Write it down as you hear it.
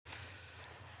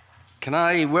Can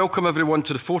I welcome everyone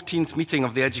to the 14th meeting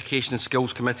of the Education and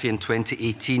Skills Committee in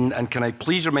 2018, and can I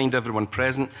please remind everyone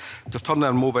present to turn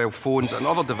their mobile phones and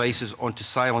other devices onto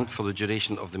silent for the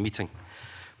duration of the meeting.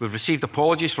 We've received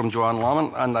apologies from Joanne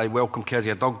Lamont, and I welcome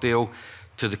Kezia Dugdale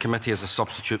to the committee as a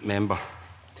substitute member.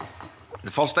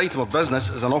 The first item of business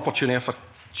is an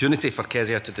opportunity for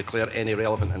Kezia to declare any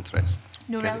relevant interest.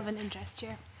 No Kezia. relevant interest,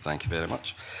 Chair. Thank you very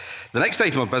much. The next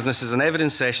item of business is an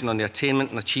evidence session on the attainment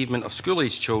and achievement of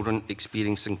school-aged children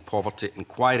experiencing poverty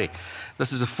inquiry.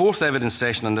 This is the fourth evidence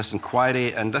session on this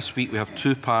inquiry, and this week we have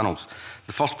two panels.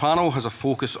 The first panel has a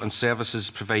focus on services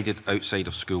provided outside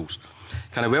of schools.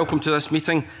 Can I welcome to this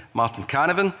meeting Martin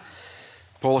Canavan,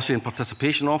 Policy and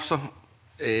Participation Officer,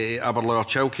 Aberlour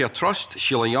Childcare Trust,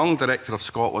 Shelagh Young, Director of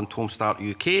Scotland Home Start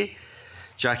UK,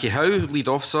 Jackie Howe, Lead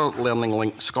Officer, Learning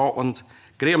Link Scotland,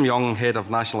 Graeme Young, Head of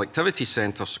National Activity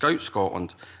Centre, Scout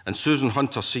Scotland, and Susan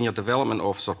Hunter, Senior Development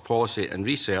Officer, Policy and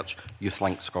Research,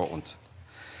 Youthlink Scotland.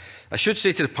 I should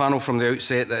say to the panel from the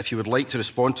outset that if you would like to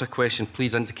respond to a question,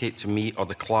 please indicate to me or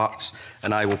the clerks,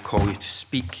 and I will call you to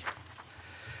speak.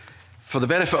 For the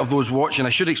benefit of those watching,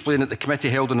 I should explain that the committee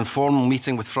held an informal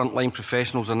meeting with frontline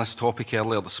professionals on this topic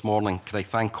earlier this morning. Can I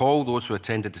thank all those who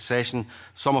attended the session,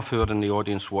 some of who are in the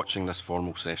audience watching this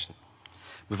formal session.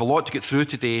 We have a lot to get through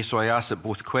today, so I ask that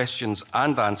both questions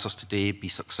and answers today be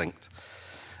succinct.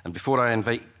 And before I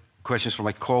invite questions from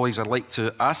my colleagues, I'd like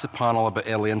to ask the panel about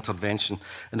early intervention.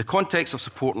 In the context of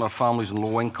supporting our families and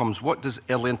low incomes, what does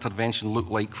early intervention look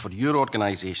like for your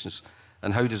organisations,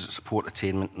 and how does it support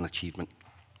attainment and achievement?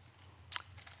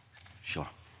 Sure.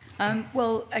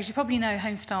 Well, as you probably know,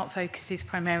 Home Start focuses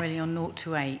primarily on 0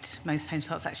 to 8. Most Home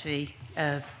Starts actually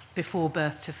before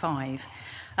birth to 5.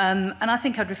 And I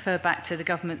think I'd refer back to the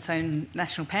government's own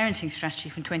national parenting strategy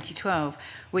from 2012,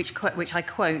 which I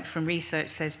quote from research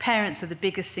says, parents are the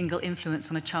biggest single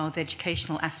influence on a child's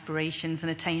educational aspirations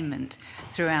and attainment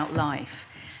throughout life.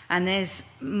 And there's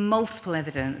multiple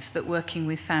evidence that working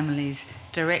with families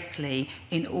directly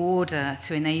in order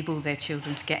to enable their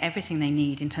children to get everything they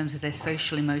need in terms of their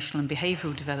social, emotional and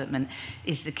behavioural development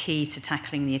is the key to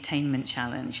tackling the attainment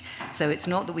challenge. So it's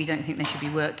not that we don't think there should be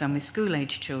work done with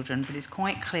school-age children, but it's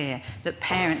quite clear that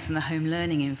parents and the home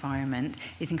learning environment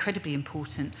is incredibly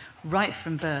important right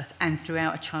from birth and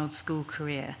throughout a child's school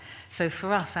career. So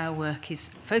for us, our work is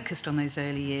focused on those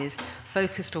early years,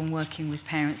 focused on working with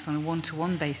parents on a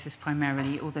one-to-one basis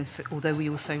primarily, although we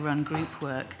also run group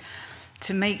work,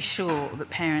 to make sure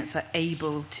that parents are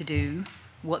able to do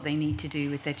what they need to do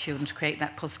with their children to create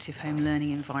that positive home learning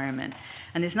environment.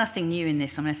 And there's nothing new in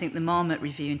this. I mean, I think the Marmot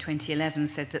review in 2011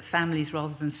 said that families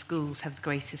rather than schools have the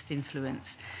greatest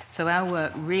influence. So our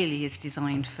work really is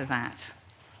designed for that.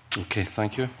 Okay,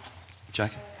 thank you.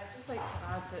 Jackie? I'd just like to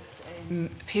add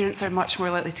that parents are much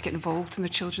more likely to get involved in their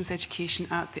children's education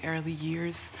at the early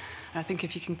years. And I think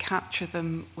if you can capture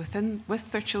them with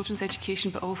their children's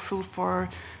education, but also for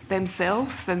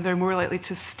themselves, then they're more likely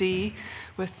to stay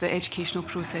with the educational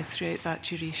process throughout that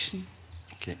duration.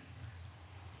 Okay.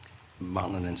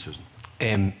 Martin and then Susan.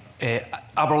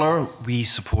 Aberlour, we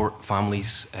support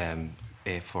families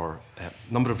for a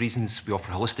number of reasons. We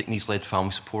offer holistic needs-led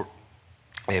family support.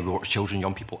 We work with children,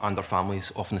 young people and their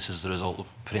families. Often this is the result of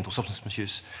parental substance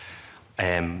misuse,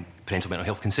 parental mental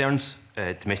health concerns,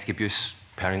 domestic abuse,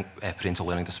 parental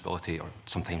learning disability, or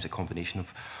sometimes a combination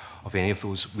of any of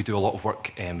those. We do a lot of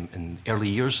work in early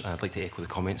years, and I'd like to echo the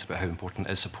comments about how important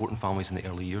it is supporting families in the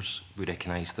early years. We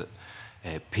recognise that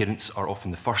parents are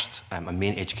often the first and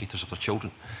main educators of their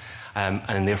children,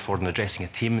 and therefore in addressing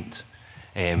attainment,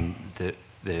 the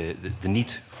need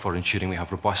for ensuring we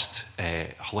have robust,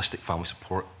 holistic family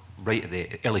support right at the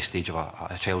early stage of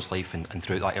a child's life and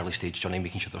throughout that early stage journey,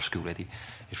 making sure they're school ready,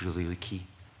 is really, really key.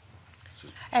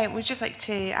 We'd just like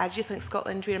to add Youthlink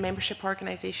Scotland. We're a membership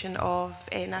organisation of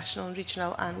national and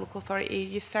regional and local authority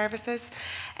youth services.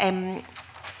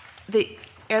 The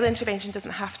early intervention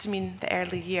doesn't have to mean the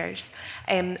early years,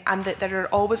 and that there are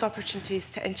always opportunities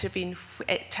to intervene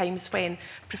at times when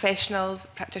professionals,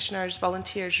 practitioners,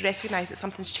 volunteers recognise that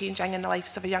something's changing in the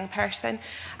lives of a young person,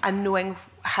 and knowing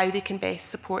how they can best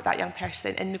support that young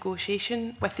person in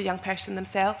negotiation with the young person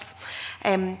themselves.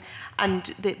 And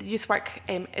the youth work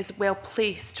is well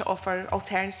placed to offer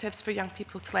alternatives for young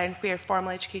people to learn where formal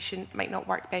education might not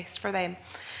work best for them.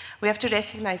 We have to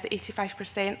recognise that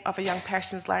 85% of a young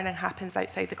person's learning happens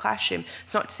outside the classroom.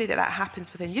 It's not to say that that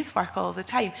happens within youth work all the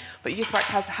time, but youth work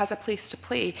has a place to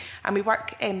play. And we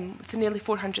work with nearly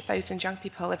 400,000 young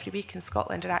people every week in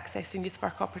Scotland are accessing youth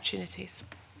work opportunities.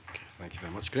 Okay, thank you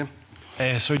very much, Graeme.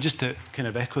 So just to kind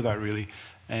of echo that really,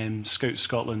 Scout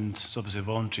Scotland is obviously a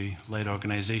voluntary-led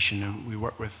organisation, and we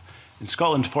work with in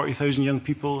Scotland 40,000 young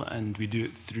people, and we do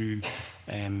it through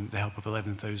the help of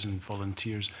 11,000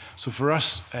 volunteers. So for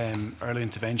us, early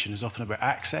intervention is often about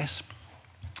access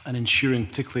and ensuring,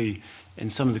 particularly in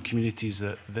some of the communities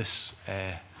that this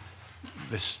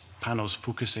panel is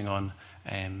focusing on,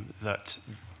 that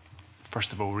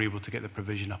first of all we're able to get the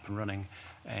provision up and running,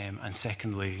 and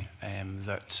secondly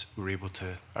that we're able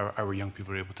to, our young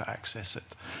people are able to access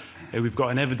it. We've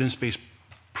got an evidence-based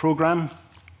programme.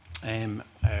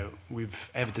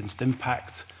 We've evidenced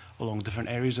impact along different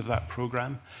areas of that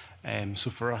programme. So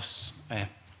for us,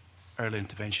 early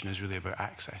intervention is really about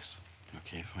access.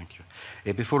 Okay, thank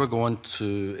you. Before I go on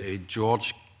to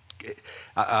George,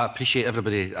 I appreciate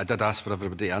everybody. I did ask for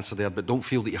everybody to answer there, but don't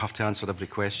feel that you have to answer every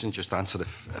question. Just answer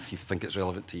if you think it's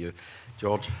relevant to you.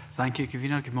 George. Thank you,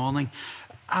 Convener. Good morning.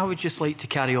 I would just like to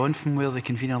carry on from where the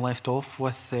Convener left off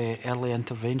with early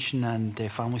intervention and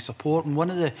family support. And one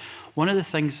of the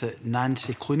things that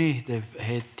Nancy Clooney, the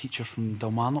head teacher from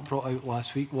Dalmarnock, brought out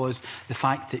last week was the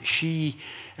fact that she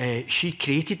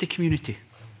created the community.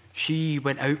 She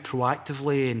went out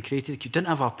proactively and created. You didn't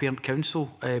have a parent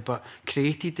council, but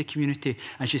created the community.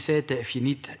 And she said that if you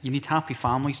need happy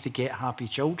families to get happy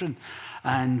children.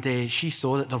 And she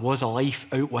saw that there was a life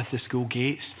out with the school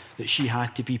gates that she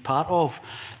had to be part of.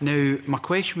 Now, my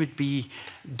question would be,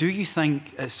 do you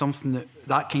think it's something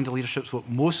that kind of leadership is what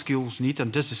most schools need,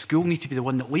 and does the school need to be the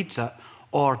one that leads it,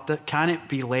 or can it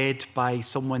be led by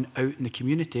someone out in the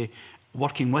community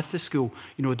working with the school?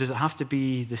 You know, does it have to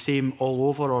be the same all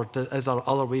over, or is there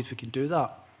other ways we can do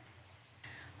that?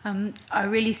 I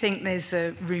really think there's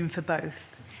room for both.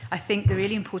 I think the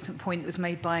really important point that was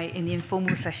made in the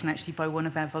informal session actually by one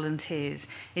of our volunteers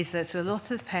is that a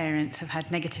lot of parents have had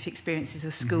negative experiences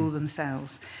of school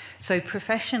themselves. So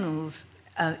professionals,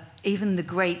 even the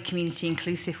great community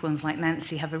inclusive ones like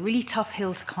Nancy, have a really tough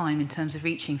hill to climb in terms of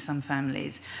reaching some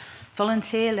families.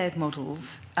 Volunteer-led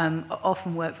models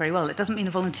often work very well. It doesn't mean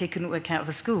a volunteer couldn't work out of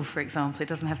a school, for example. It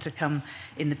doesn't have to come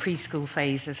in the preschool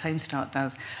phase as Home Start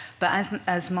does. But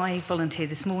as my volunteer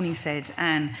this morning said,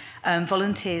 Anne,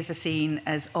 volunteers are seen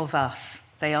as of us.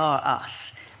 They are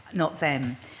us, not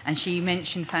them. And she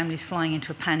mentioned families flying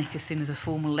into a panic as soon as a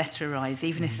formal letter arrives,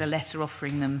 even if it's a letter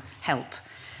offering them help.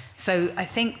 So I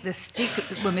think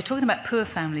when we're talking about poor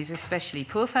families especially,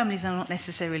 poor families are not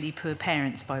necessarily poor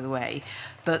parents, by the way,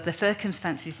 but the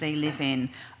circumstances they live in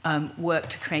work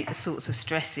to create the sorts of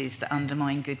stresses that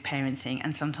undermine good parenting,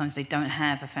 and sometimes they don't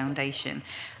have a foundation.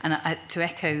 And to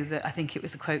echo that, I think it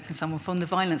was a quote from someone from the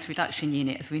Violence Reduction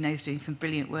Unit, as we know is doing some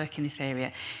brilliant work in this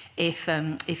area. If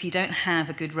you don't have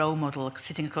a good role model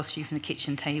sitting across you from the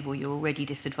kitchen table, you're already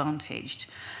disadvantaged.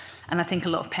 And I think a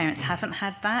lot of parents haven't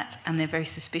had that, and they're very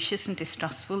suspicious and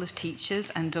distrustful of teachers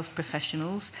and of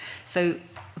professionals. So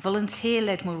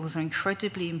volunteer-led models are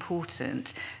incredibly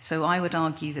important. So I would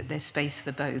argue that there's space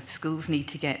for both. Schools need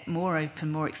to get more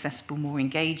open, more accessible, more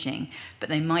engaging, but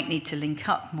they might need to link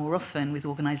up more often with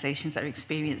organisations that are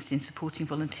experienced in supporting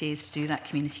volunteers to do that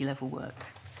community-level work.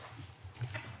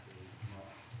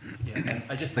 Yeah,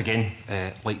 I just again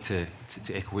like to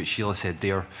echo what Sheila said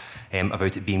there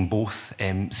about it being both.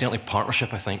 Certainly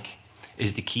partnership, I think,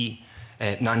 is the key.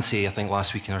 Nancy, I think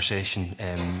last week in our session,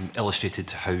 illustrated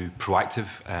how proactive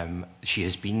she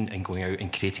has been in going out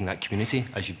and creating that community,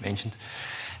 as you mentioned.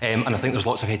 And I think there's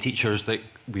lots of head teachers that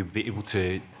we would be able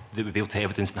to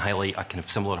evidence and highlight a kind of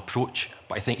similar approach.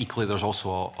 But I think equally there's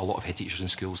also a lot of head teachers in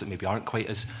schools that maybe aren't quite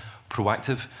as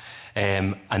proactive.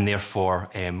 And therefore,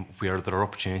 where there are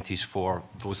opportunities for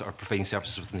those that are providing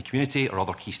services within the community or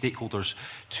other key stakeholders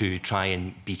to try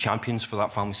and be champions for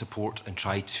that family support and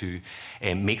try to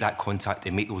make that contact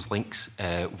and make those links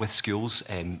with schools,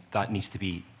 that needs to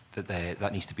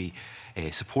be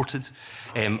supported.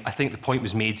 I think the point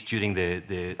was made during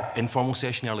the informal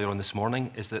session earlier on this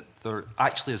morning is that there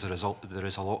actually, as a result, there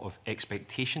is a lot of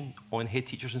expectation on head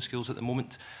teachers in schools at the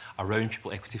moment around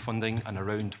pupil equity funding and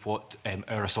around what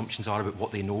our assumptions are about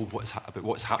what they know, about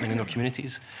what's happening in their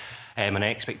communities, and an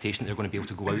expectation that they're going to be able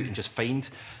to go out and just find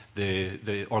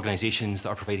the organisations that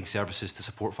are providing services to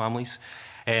support families.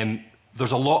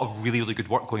 There's a lot of really, really good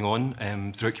work going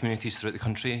on throughout communities throughout the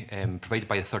country, provided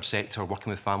by the third sector, working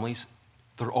with families.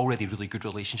 There are already really good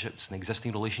relationships and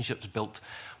existing relationships built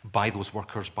by those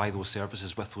workers, by those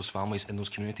services, with those families in those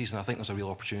communities. And I think there's a real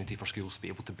opportunity for schools to be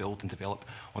able to build and develop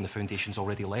on the foundations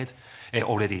already laid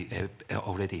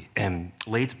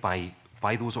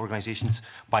by those organisations,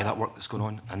 by that work that's going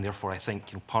on. And therefore, I think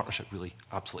partnership really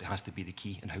absolutely has to be the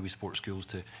key in how we support schools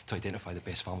to identify the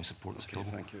best family support that's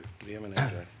available. Thank you. Graeme and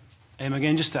Edinburgh.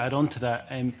 Again, just to add on to that,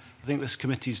 I think this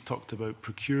committee's talked about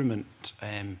procurement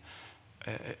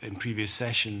in previous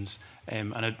sessions,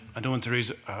 and I don't want to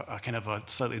raise a kind of a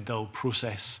slightly dull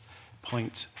process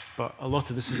point, but a lot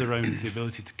of this is around the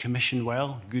ability to commission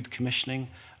well, good commissioning,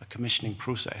 a commissioning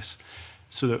process,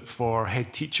 so that for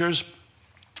head teachers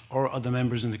or other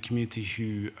members in the community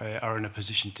who are in a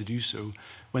position to do so,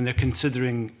 when they're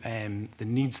considering the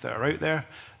needs that are out there,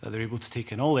 that they're able to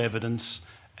take in all evidence,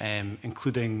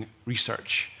 including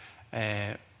research,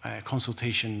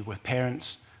 consultation with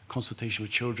parents, consultation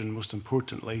with children, most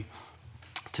importantly,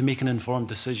 to make an informed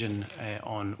decision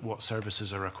on what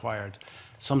services are required.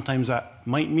 Sometimes that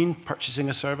might mean purchasing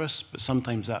a service, but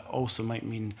sometimes that also might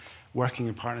mean working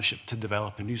in partnership to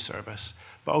develop a new service.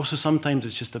 But also sometimes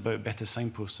it's just about better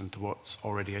signposting to what's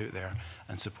already out there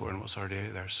and supporting what's already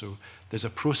out there. So there's a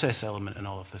process element in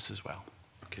all of this as well.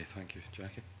 Okay, thank you.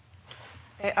 Jackie?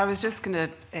 I was just going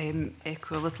to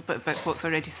echo a little bit about what's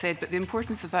already said, but the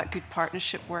importance of that good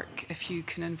partnership work, if you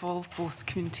can involve both the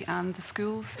community and the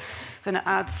schools, then it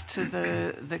adds to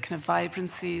the kind of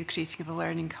vibrancy, the creating of a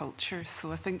learning culture.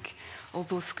 So I think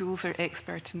although schools are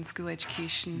expert in school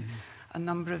education, a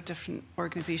number of different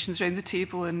organisations around the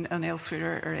table and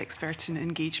elsewhere are expert in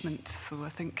engagement. So I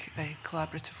think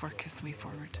collaborative work is the way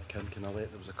forward. Can I let,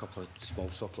 there was a couple of small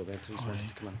supplementaries wanted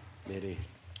to come in. Mary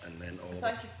and then Oliver.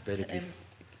 Thank you. Very brief.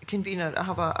 Convener, I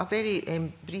have a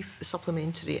very brief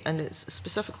supplementary, and it's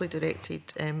specifically directed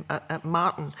at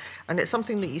Martin, and it's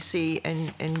something that you say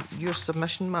in your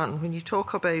submission, Martin, when you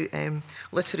talk about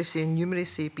literacy and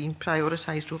numeracy being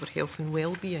prioritised over health and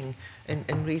well-being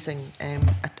in raising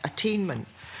attainment,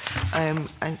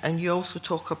 and you also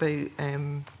talk about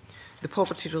the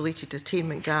poverty-related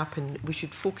attainment gap, and we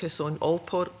should focus on all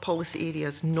policy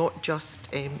areas, not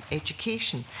just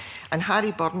education. And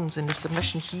Harry Burns, in the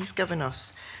submission he's given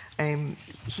us,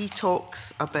 he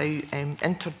talks about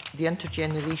the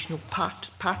intergenerational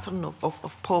pattern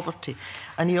of poverty,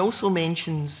 and he also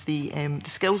mentions the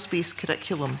skills-based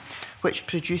curriculum, which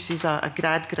produces a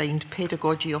grad grind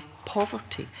pedagogy of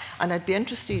poverty. And I'd be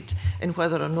interested in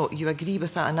whether or not you agree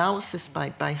with that analysis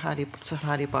by Sir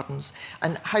Harry Burns,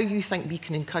 and how you think we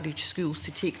can encourage schools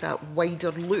to take that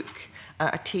wider look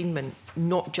at attainment,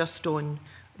 not just on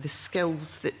the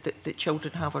skills that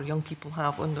children have or young people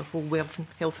have on their whole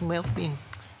health and well-being.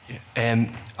 Yeah.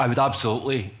 I would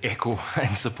absolutely echo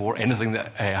and support anything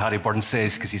that Harry Burns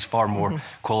says, because he's far more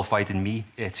qualified than me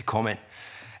to comment.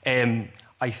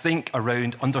 I think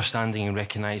around understanding and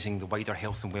recognising the wider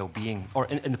health and well-being, or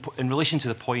in relation to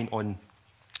the point on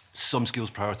some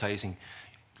schools prioritising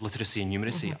literacy and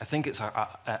numeracy, I think it's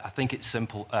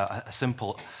a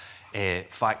simple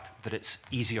fact that it's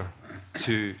easier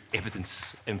to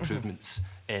evidence improvements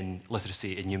in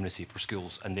literacy and numeracy for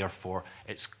schools, and therefore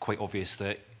it's quite obvious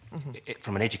that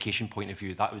from an education point of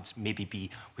view, that would maybe be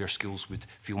where schools would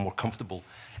feel more comfortable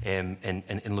in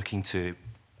looking to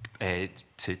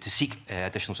seek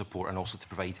additional support, and also to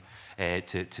provide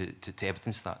to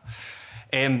evidence that.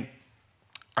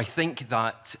 I think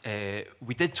that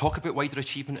we did talk about wider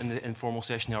achievement in the informal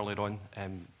session earlier on.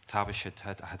 Tavish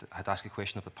had asked a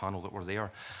question of the panel that were there.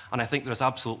 And I think there's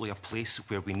absolutely a place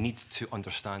where we need to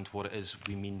understand what it is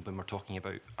we mean when we're talking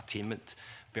about attainment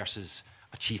versus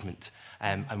achievement,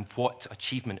 and what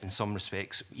achievement in some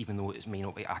respects, even though it may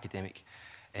not be academic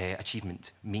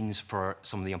achievement, means for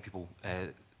some of the young people,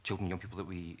 children and young people that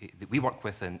we work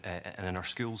with and in our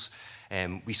schools.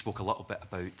 We spoke a little bit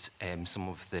about some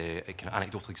of the kind of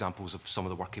anecdotal examples of some of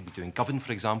the work we do in Govan,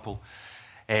 for example.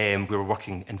 We were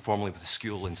working informally with the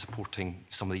school and supporting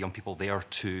some of the young people there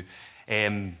to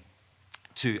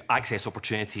access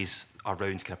opportunities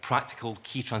around kind of practical,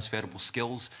 key transferable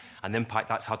skills, and the impact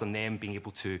that's had on them being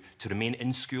able to remain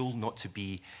in school, not to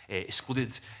be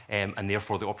excluded, and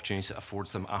therefore the opportunities it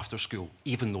affords them after school,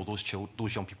 even though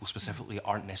those young people specifically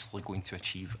aren't necessarily going to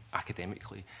achieve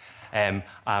academically. And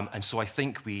so I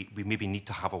think we maybe need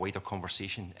to have a wider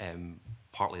conversation,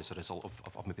 partly as a result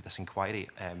of maybe this inquiry,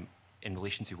 in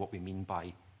relation to what we mean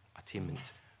by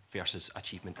attainment versus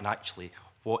achievement, and actually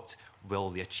what will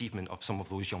the achievement of some of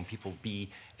those young people be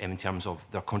in terms of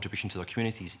their contribution to their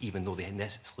communities, even though they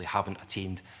necessarily haven't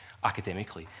attained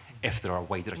academically, if there are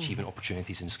wider achievement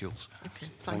opportunities in schools. Okay,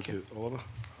 thank you. Oliver.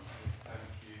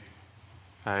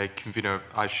 Convener,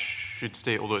 I should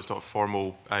state, although it's not a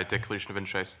formal declaration of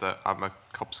interest, that I'm a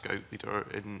Cub Scout leader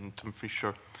in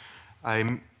Dumfriesshire.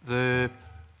 The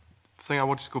thing I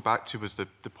wanted to go back to was the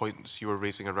points you were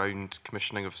raising around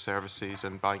commissioning of services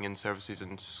and buying in services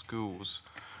in schools.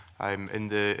 In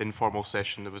the informal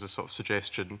session, there was a sort of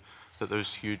suggestion that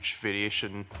there's huge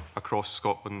variation across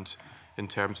Scotland in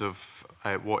terms of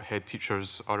what head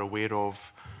teachers are aware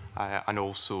of, and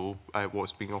also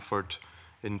what's being offered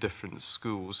in different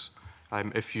schools.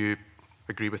 If you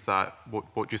agree with that,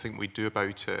 what do you think we do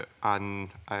about it, and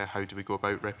how do we go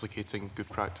about replicating good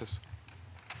practice?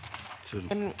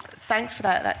 Thanks for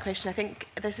that question. I think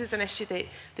this is an issue that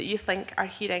Youthlink are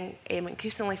hearing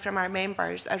increasingly from our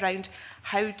members around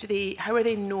how are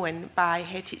they known by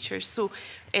head teachers. So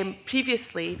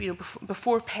previously,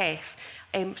 before PEF,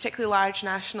 particularly large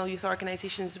national youth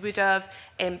organisations would have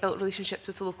built relationships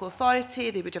with the local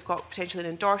authority. They would have got potentially an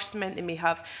endorsement. They may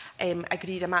have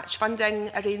agreed a match funding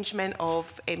arrangement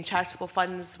of charitable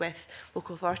funds with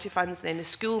local authority funds, and then the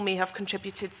school may have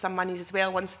contributed some monies as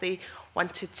well once they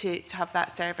wanted to have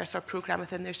that service or programme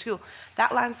within their school.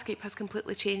 That landscape has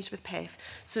completely changed with PEF.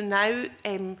 So now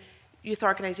youth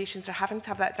organisations are having to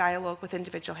have that dialogue with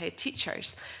individual head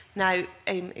teachers. Now,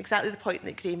 exactly the point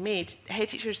that Graeme made, head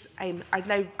teachers are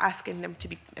now asking them to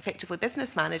be effectively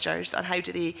business managers on how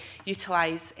do they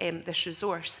utilise this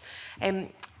resource. And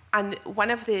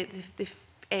one of the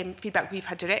feedback we've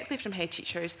had directly from head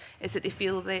teachers is that they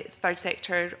feel that third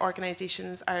sector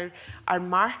organisations are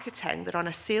marketing, they're on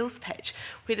a sales pitch,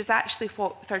 whereas actually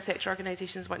what third sector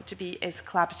organisations want to be is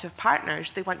collaborative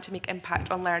partners. They want to make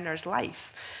impact on learners'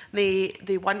 lives. They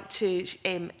want to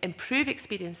improve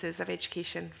experiences of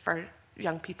education for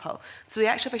young people. So they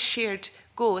actually have a shared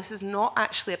goal. This is not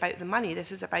actually about the money.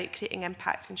 This is about creating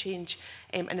impact and change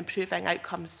and improving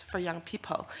outcomes for young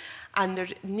people. And there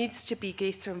needs to be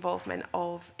greater involvement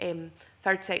of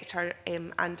third sector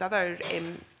and other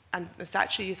and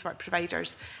statutory youth work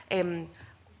providers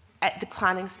at the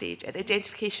planning stage, at the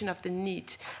identification of the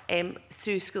need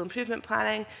through school improvement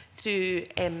planning, through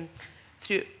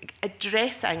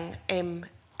addressing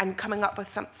and coming up with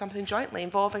something jointly,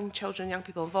 involving children, young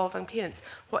people, involving parents,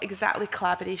 what exactly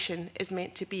collaboration is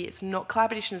meant to be.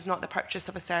 Collaboration is not the purchase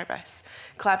of a service.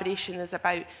 Collaboration is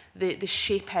about the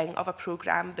shaping of a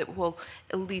programme that will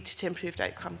lead to improved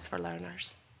outcomes for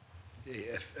learners.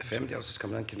 If anybody else is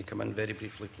coming in, can you come in very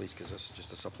briefly, please, because this is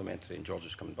just a supplementary and George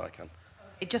is coming back in.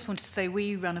 I just wanted to say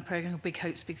we run a programme called Big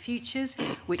Hopes, Big Futures,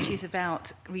 which is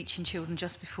about reaching children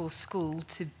just before school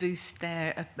to boost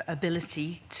their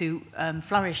ability to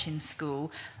flourish in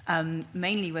school,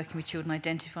 mainly working with children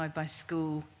identified by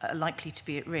school likely to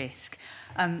be at risk.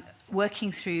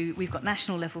 Working through, we've got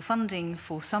national level funding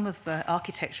for some of the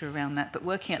architecture around that, but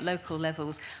working at local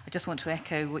levels, I just want to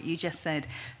echo what you just said,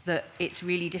 that it's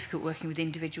really difficult working with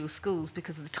individual schools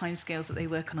because of the timescales that they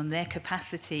work on their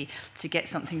capacity to get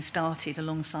something started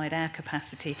alongside our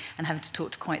capacity and having to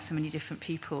talk to quite so many different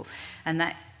people. And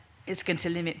that is going to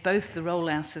limit both the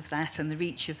rollout of that and the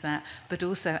reach of that, but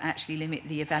also actually limit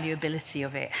the evaluability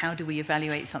of it. How do we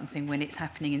evaluate something when it's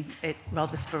happening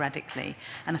rather sporadically?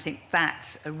 And I think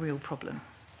that's a real problem.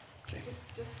 Okay.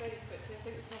 Just very quickly, I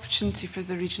think it's an opportunity for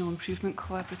the regional improvement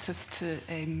collaboratives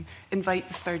to invite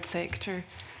the third sector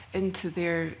into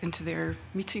their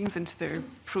meetings, into their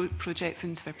projects,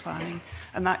 into their planning,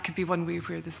 and that could be one way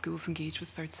where the schools engage with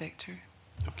third sector.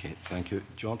 Okay, thank you.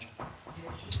 George?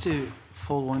 Just to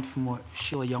follow on from what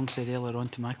Sheila Young said earlier on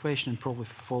to my question, and probably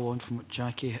follow on from what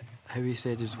Jackie Howie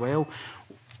said as well,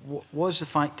 was the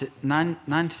fact that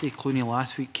Nancy Clooney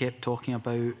last week kept talking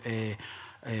about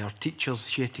our teachers.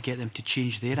 She had to get them to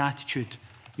change their attitude.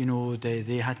 You know,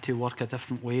 they had to work a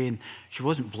different way, and she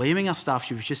wasn't blaming her staff.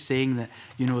 She was just saying that,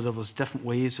 you know, there was different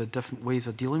ways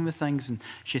of dealing with things, and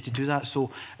she had to do that.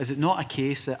 So is it not a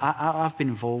case that I've been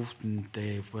involved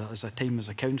in, well, as a time as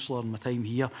a councillor and my time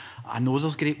here, I know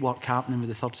there's great work happening with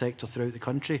the third sector throughout the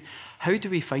country. How do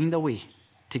we find a way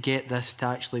to get this to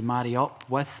actually marry up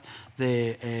with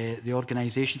the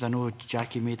organisations? I know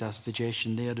Jackie made a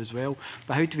suggestion there as well,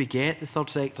 but how do we get the third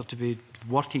sector to be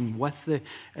working with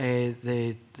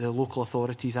the local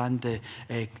authorities and the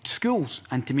schools,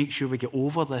 and to make sure we get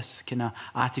over this kind of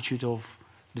attitude of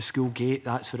the school gate,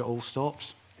 that's where it all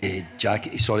stops?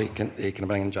 Jackie, sorry, can I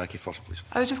bring in Jackie first, please?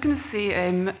 I was just going to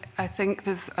say, I think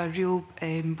there's a real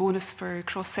bonus for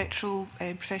cross-sectoral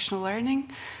professional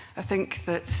learning. I think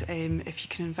that if you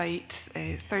can invite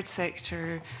third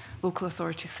sector, local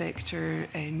authority sector,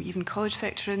 even college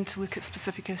sector in to look at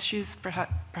specific issues,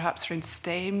 perhaps around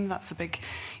STEM, that's a big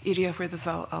area where there's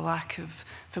a lack of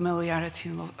familiarity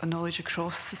and knowledge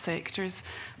across the sectors.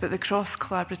 But the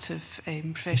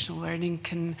cross-collaborative professional learning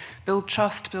can build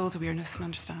trust, build awareness and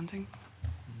understanding.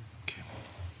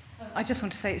 I just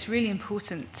want to say it's really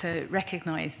important to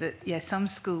recognise that, yeah, some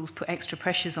schools put extra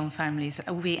pressures on families,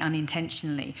 albeit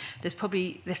unintentionally. There's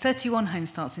 31 home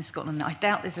starts in Scotland. I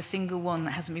doubt there's a single one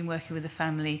that hasn't been working with a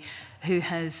family who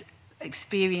has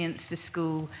experience the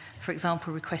school, for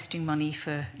example, requesting money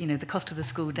for, the cost of the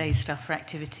school day stuff for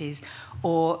activities,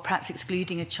 or perhaps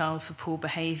excluding a child for poor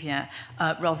behaviour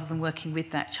rather than working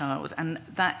with that child. And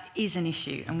that is an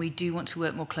issue, and we do want to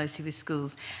work more closely with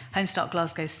schools. Home Start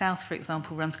Glasgow South, for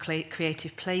example, runs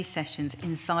creative play sessions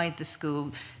inside the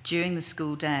school during the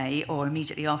school day or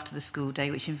immediately after the school day,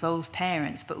 which involves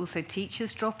parents, but also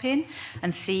teachers drop in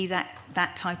and see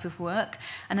that type of work.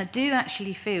 And I do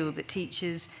actually feel that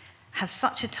teachers have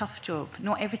such a tough job.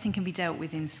 Not everything can be dealt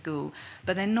with in school,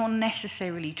 but they're not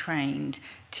necessarily trained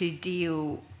to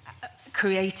deal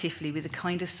creatively with the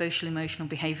kind of social, emotional,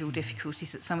 behavioural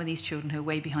difficulties that some of these children who are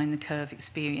way behind the curve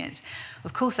experience.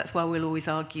 Of course, that's why we'll always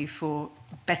argue for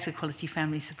better quality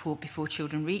family support before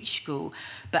children reach school,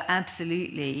 but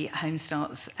absolutely Home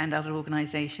Starts and other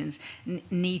organisations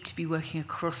need to be working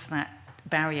across that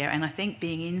barrier, and I think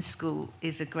being in school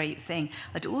is a great thing.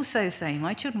 I'd also say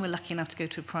my children were lucky enough to go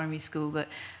to a primary school that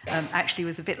actually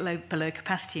was a bit below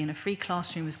capacity, and a free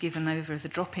classroom was given over as a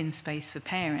drop-in space for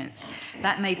parents.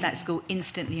 That made that school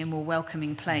instantly a more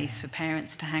welcoming place for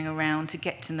parents to hang around, to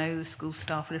get to know the school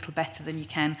staff a little better than you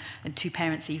can in 2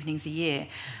 parents' evenings a year.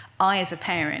 I, as a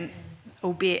parent,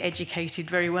 albeit educated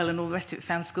very well and all the rest of it,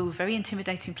 found schools very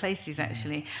intimidating places,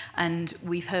 actually. And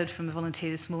we've heard from a volunteer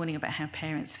this morning about how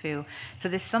parents feel. So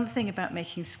there's something about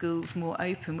making schools more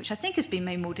open, which I think has been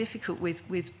made more difficult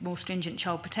with more stringent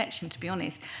child protection, to be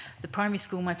honest. The primary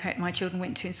school my children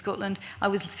went to in Scotland, I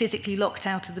was physically locked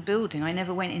out of the building. I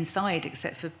never went inside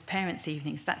except for parents'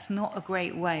 evenings. That's not a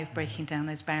great way of breaking down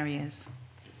those barriers.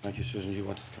 Thank you, Susan. You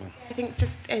wanted to come in? I think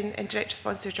just in direct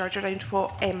response to George around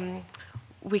what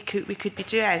we could be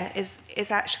doing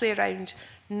is actually around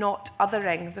not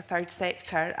othering the third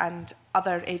sector and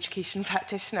other education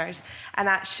practitioners, and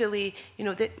actually,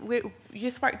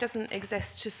 youth work doesn't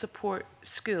exist to support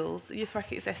schools. Youth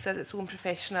work exists as its own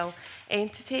professional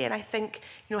entity, and I think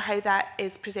how that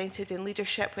is presented in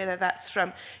leadership, whether that's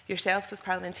from yourselves as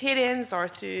parliamentarians or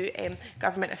through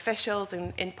government officials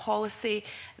in policy,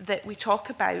 that we talk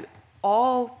about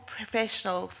all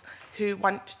professionals who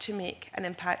want to make an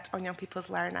impact on young people's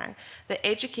learning. That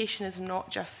education is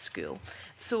not just school.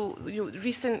 So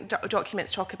recent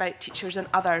documents talk about teachers and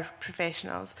other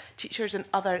professionals, teachers and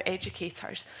other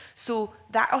educators. So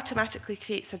that automatically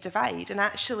creates a divide, and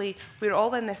actually we're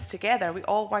all in this together. We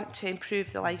all want to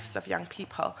improve the lives of young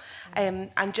people, and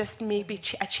just maybe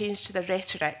a change to the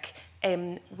rhetoric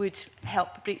would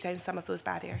help break down some of those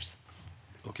barriers.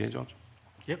 Okay, George?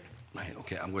 Yep. Right,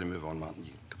 okay, I'm going to move on, Martin.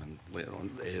 You can come in later on.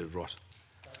 Ross.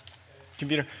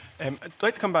 Convener, I'd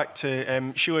like to come back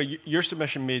to Sheila. Your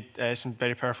submission made some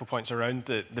very powerful points around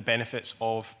the benefits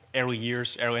of early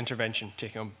years, early intervention,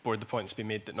 taking on board the point that's been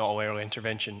made that not all early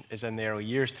intervention is in the early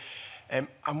years.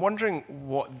 I'm wondering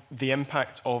what the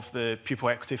impact of the Pupil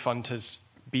Equity Fund has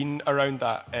been around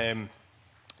that.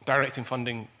 Directing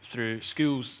funding through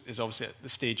schools is obviously at the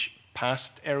stage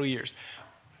past early years.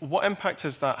 What impact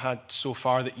has that had so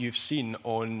far that you've seen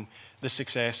on the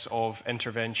success of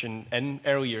intervention in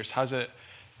early years? Has it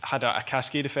had a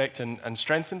cascade effect and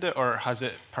strengthened it, or has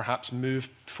it perhaps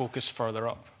moved focus further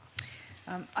up?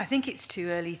 I think it's too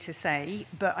early to say,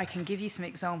 but I can give you some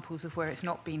examples of where it's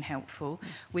not been helpful.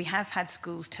 We have had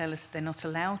schools tell us they're not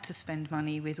allowed to spend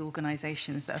money with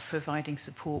organisations that are providing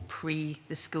support pre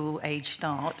the school age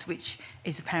start, which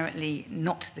is apparently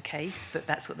not the case, but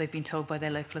that's what they've been told by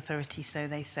their local authority, so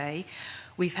they say.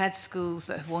 We've had schools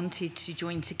that have wanted to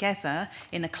join together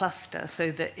in a cluster,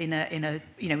 so that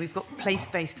we've got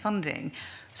place-based funding,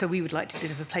 so we would like to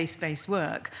deliver place-based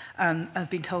work. I've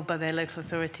been told by their local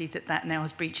authority that now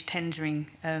has breached tendering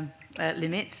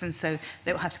limits, and so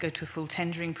they'll have to go to a full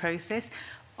tendering process.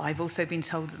 I've also been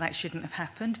told that shouldn't have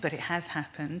happened, but it has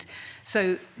happened.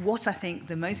 So what I think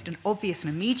the most obvious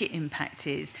and immediate impact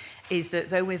is that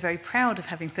though we're very proud of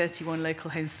having 31 local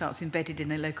home starts embedded in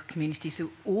their local communities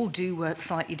who all do work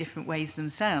slightly different ways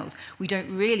themselves, we don't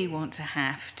really want to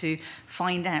have to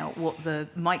find out what the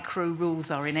micro rules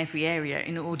are in every area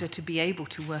in order to be able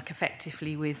to work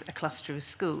effectively with a cluster of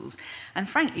schools. And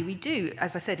frankly, we do.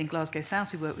 As I said, in Glasgow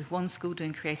South, we work with one school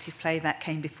doing creative play. That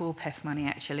came before PEF money,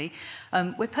 actually.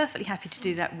 We're perfectly happy to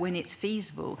do that when it's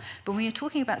feasible. But when you're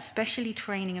talking about specially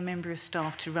training a member of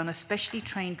staff to run a specially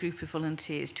trained group of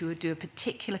volunteers to do a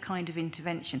particular kind of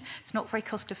intervention, it's not very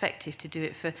cost effective to do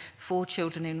it for 4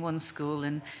 children in one school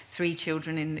and 3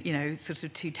 children in, sort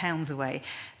of 2 towns away.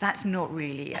 That's not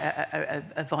really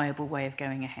a viable way of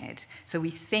going ahead. So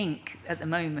we think at the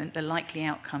moment the likely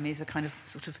outcome is a kind of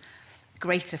sort of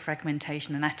greater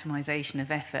fragmentation and atomisation of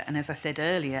effort, and as I said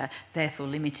earlier, therefore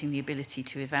limiting the ability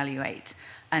to evaluate.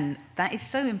 And that is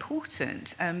so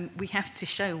important. We have to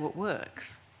show what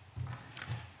works.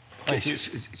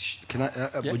 Can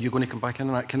I, were you going to come back in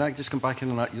on that? Can I just come back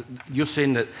in on that? You're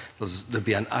saying that there'd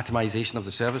be an atomisation of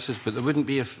the services, but there wouldn't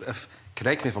be if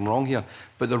correct me if I'm wrong here,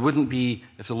 but there wouldn't be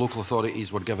if the local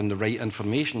authorities were given the right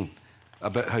information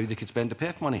about how they could spend the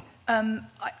PEF money.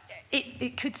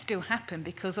 It could still happen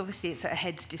because obviously it's at a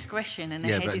head's discretion, and a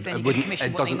Yeah, head but is only going to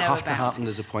commission what they know about. It doesn't have to happen.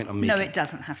 There's a point I'm making. No, it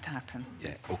doesn't have to happen.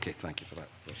 Yeah. Okay. Thank you for that.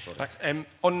 Oh, sorry.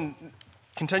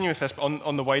 Continuing with this, but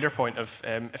on the wider point of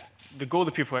if the goal of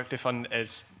the Pupil Equity Fund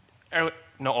is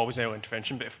not always early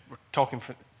intervention, but if we're talking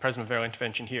from the prism of early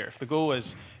intervention here, if the goal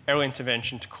is early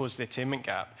intervention to close the attainment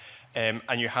gap, and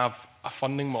you have a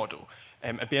funding model,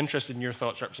 I'd be interested in your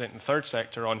thoughts representing the third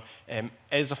sector on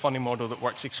is a funding model that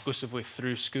works exclusively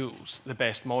through schools the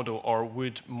best model, or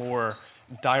would more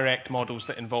direct models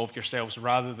that involve yourselves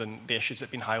rather than the issues that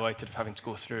have been highlighted of having to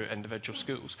go through individual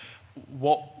schools?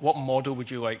 What model would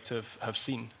you like to have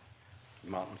seen?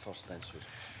 Martin first, then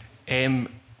Susan.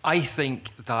 I think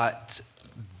that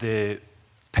the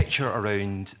picture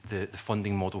around the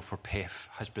funding model for PEF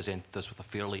has presented us with a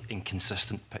fairly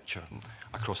inconsistent picture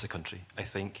across the country. I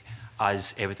think,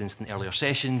 as evidenced in earlier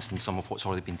sessions and some of what's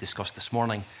already been discussed this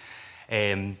morning,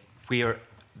 where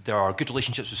there are good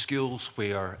relationships with schools,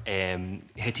 where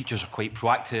head teachers are quite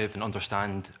proactive and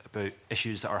understand about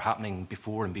issues that are happening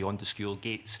before and beyond the school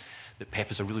gates, that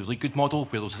PEF is a really, really good model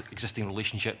where those existing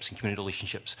relationships and community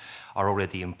relationships are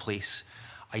already in place.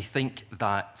 I think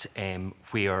that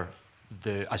where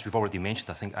as we've already mentioned,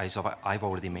 I think as I've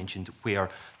already mentioned, where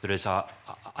there is a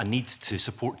need to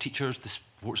support teachers, to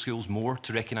support schools more,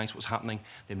 to recognise what's happening,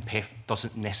 then PEF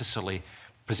doesn't necessarily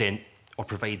present or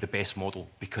provide the best model,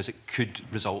 because it could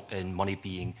result in money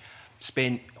being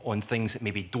spent on things that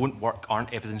maybe don't work,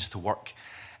 aren't evidenced to work,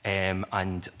 and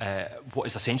what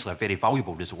is essentially a very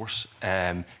valuable resource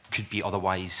could be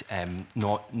otherwise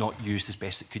not used as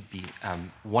best it could be.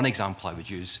 One example I would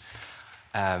use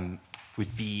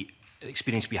would be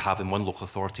experience we have in one local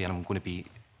authority, and I'm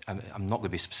not going to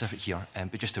be specific here,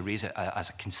 but just to raise it as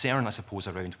a concern, I suppose,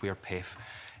 around where PEF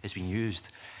is being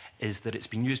used, is that it's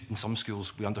been used in some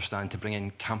schools, we understand, to bring in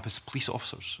campus police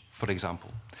officers, for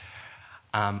example.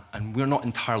 And we're not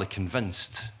entirely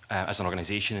convinced, as an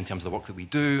organisation, in terms of the work that we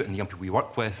do and the young people we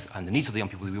work with and the needs of the young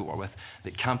people we work with,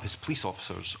 that campus police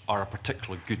officers are a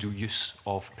particularly good use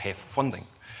of PEF funding.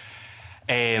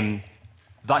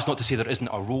 That's not to say there isn't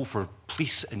a role for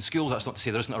police in schools. That's not to say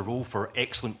there isn't a role for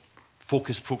excellent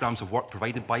focused programmes of work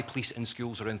provided by police in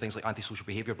schools around things like antisocial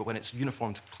behaviour. But when it's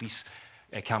uniformed police,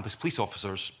 campus police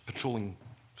officers patrolling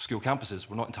school campuses,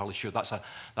 we're not entirely sure that's an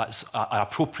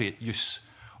appropriate use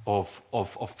of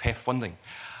PEF funding.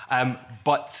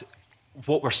 But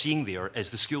what we're seeing there is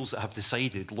the schools that have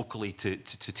decided locally to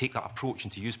take that approach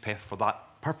and to use PEF for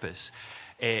that purpose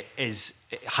is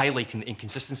highlighting the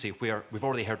inconsistency, where we've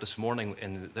already heard this morning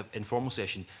in the informal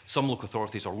session, some local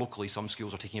authorities or locally, some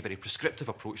schools are taking a very prescriptive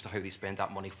approach to how they spend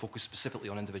that money, focused specifically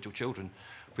on individual children,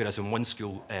 whereas in one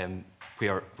school, in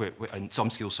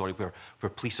some schools, where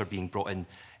police are being brought in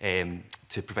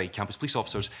to provide campus police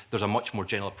officers, there's a much more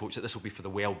general approach that this will be for the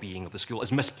well-being of the school.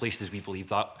 As misplaced as we believe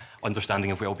that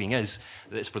understanding of well-being is,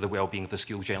 that it's for the well-being of the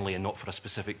school generally and not for a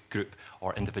specific group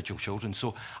or individual children.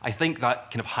 So I think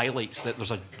that kind of highlights that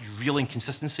there's a real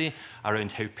inconsistency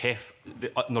around how PEF,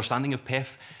 the understanding of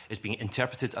PEF, is being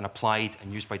interpreted and applied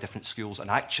and used by different schools,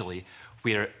 and actually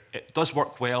where it does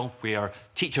work well, where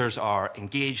teachers are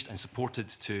engaged and supported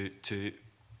to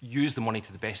use the money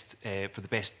to the best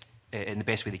in the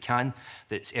best way they can,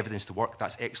 that's evidence to work,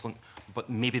 that's excellent, but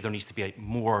maybe there needs to be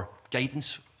more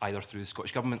guidance, either through the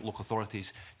Scottish Government, local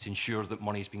authorities, to ensure that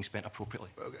money is being spent appropriately.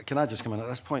 Can I just come in at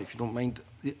this point, if you don't mind?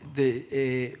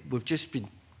 We've just been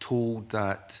told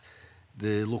that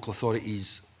the local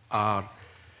authorities are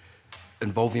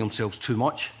involving themselves too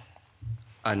much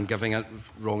and giving out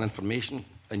wrong information,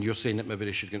 and you're saying that maybe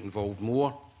they should get involved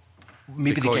more.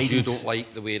 Maybe because the guidance, you don't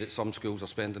like the way that some schools are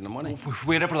spending the money.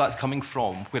 Wherever that's coming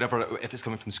from, if it's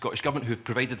coming from the Scottish Government, who've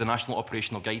provided the national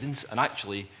operational guidance, and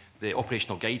actually the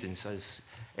operational guidance, as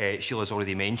Sheila's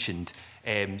already mentioned,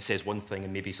 says one thing,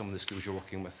 and maybe some of the schools you're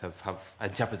working with have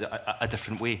interpreted it a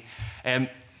different way.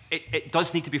 It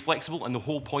does need to be flexible, and the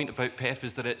whole point about PEF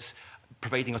is that it's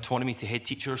providing autonomy to head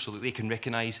teachers so that they can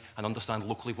recognise and understand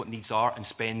locally what needs are and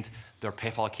spend their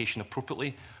PEF allocation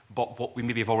appropriately. But what we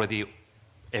maybe have already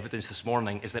evidence this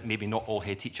morning is that maybe not all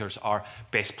head teachers are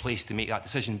best placed to make that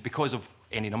decision because of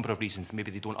any number of reasons. Maybe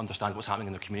they don't understand what's happening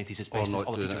in their communities as best as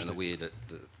other teachers. Or not doing it in a way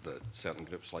that certain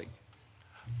groups like.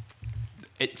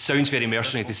 it sounds very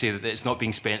mercenary to say that it's not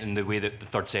being spent in the way that the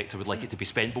third sector would like it to be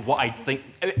spent. But what I think,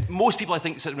 most people I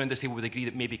think sitting around this table would agree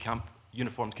that maybe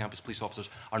uniformed campus police officers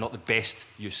are not the best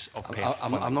use of PEF.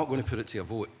 I'm not going to put it to a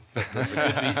vote, but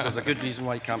there's a good reason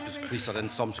why campus police are in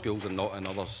some schools and not in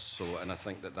others. So, and I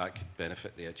think that could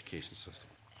benefit the education system.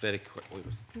 Very quickly.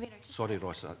 Sorry,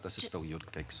 Ross, this is still your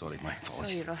gig. Sorry, my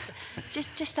apologies. Sorry, Ross.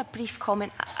 Just a brief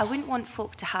comment. I wouldn't want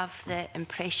folk to have the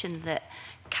impression that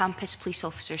campus police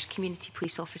officers, community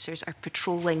police officers are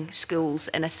patrolling schools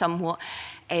in a somewhat...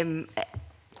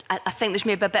 I think there's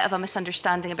maybe a bit of a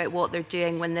misunderstanding about what they're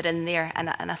doing when they're in there, and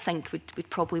I think we'd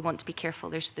probably want to be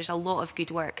careful. There's a lot of good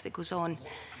work that goes on.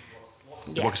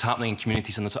 The work's happening in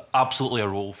communities, and there's absolutely a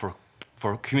role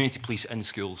for community police in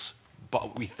schools.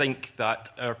 But we think that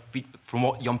from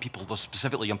what young people,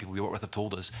 specifically young people we work with, have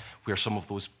told us, where some of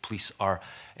those police are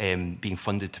being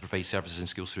funded to provide services in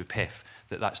schools through PEF,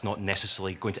 that's not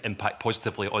necessarily going to impact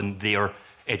positively on their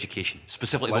education,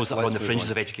 specifically those that are on the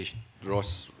fringes of education.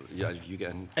 Ross, yeah, you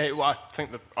get in. Well, I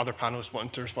think the other panellists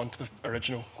wanted to respond to the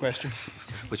original question.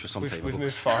 Which was some time ago. We've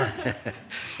moved far.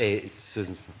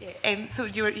 Susan. Yeah, so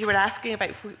you were asking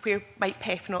about where might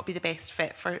PEF not be the best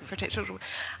fit for children.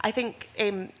 I think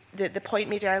the point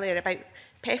made earlier about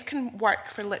PEF can work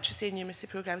for literacy and numeracy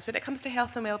programmes. When it comes to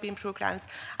health and wellbeing programmes,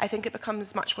 I think it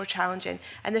becomes much more challenging.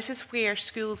 And this is where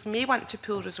schools may want to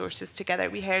pool resources together.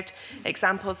 We heard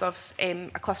examples of a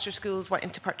cluster of schools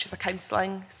wanting to purchase a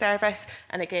counselling service,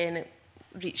 and again, it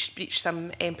reached some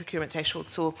procurement threshold,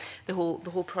 so the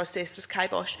whole process was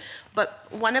kibosh. But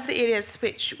one of the areas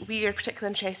which we are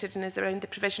particularly interested in is around the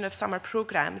provision of summer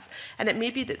programmes, and it may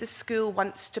be that the school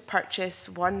wants to purchase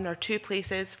 1 or 2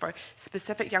 places for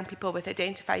specific young people with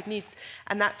identified needs,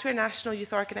 and that's where national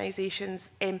youth organisations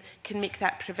can make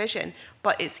that provision,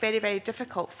 but it's very, very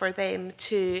difficult for them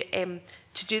to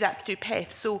do that through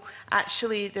PEF. So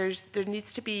actually there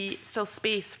needs to be still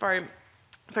space for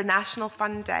national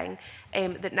funding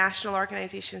that national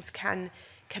organisations can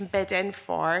bid in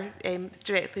for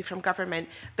directly from government,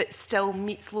 but still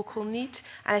meets local need.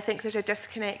 And I think there's a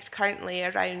disconnect currently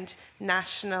around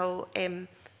national,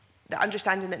 the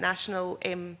understanding that national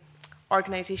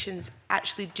organisations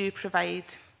actually do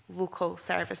provide local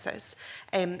services,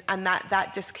 and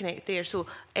that disconnect there. So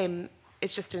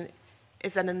it's just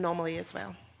is an anomaly as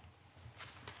well.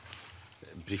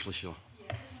 Briefly, Shelagh.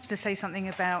 To say something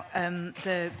about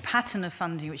the pattern of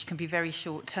funding, which can be very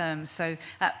short term. So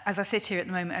as I sit here at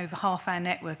the moment, over half our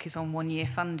network is on 1-year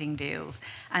funding deals,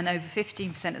 and over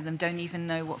 15% of them don't even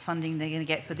know what funding they're going to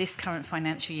get for this current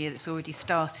financial year that's already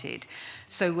started.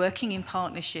 So working in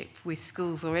partnership with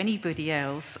schools or anybody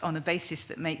else on a basis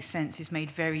that makes sense is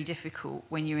made very difficult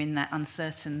when you're in that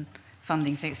uncertain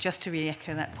funding. So it's just to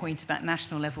re-echo that point about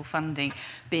national level funding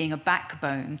being a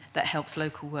backbone that helps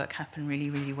local work happen really,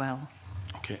 really well.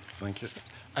 Okay, thank you.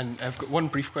 And I've got one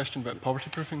brief question about poverty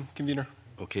proofing, convener.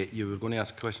 Okay, you were going to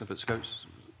ask a question about Scouts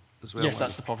as well? Yes,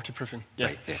 that's the poverty proofing. Yeah.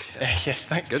 Right, yeah. Yes,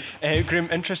 thanks. Good. Graeme,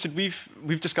 interested.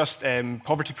 We've discussed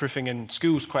poverty proofing in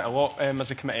schools quite a lot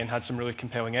as a committee and had some really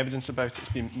compelling evidence about it. It's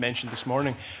been mentioned this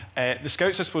morning. The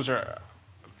Scouts, I suppose, are,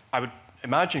 I would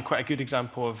imagine, quite a good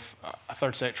example of a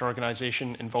third sector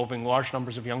organisation involving large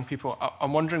numbers of young people.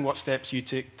 I'm wondering what steps you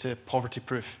take to poverty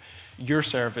proof your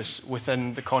service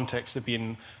within the context of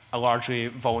being a largely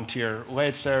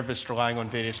volunteer-led service relying on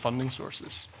various funding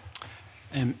sources.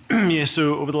 Yeah,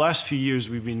 so over the last few years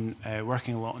we've been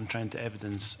working a lot on trying to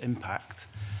evidence impact.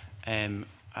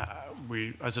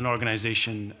 We, as an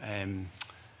organisation,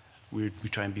 we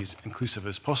try and be as inclusive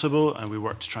as possible, and we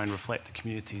work to try and reflect the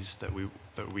communities that we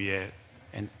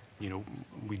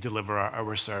deliver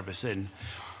our service in.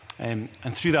 And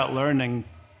through that learning,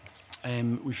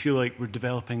 we feel like we're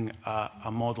developing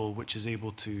a model which is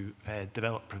able to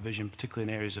develop provision,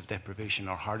 particularly in areas of deprivation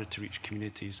or harder to reach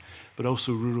communities, but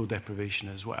also rural deprivation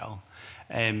as well.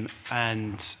 I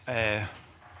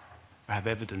have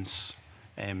evidence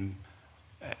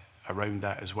around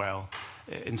that as well.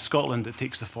 In Scotland, it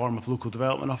takes the form of local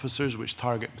development officers which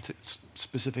target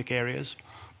specific areas.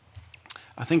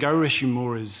 I think our issue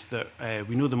more is that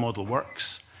we know the model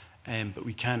works, but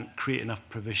we can't create enough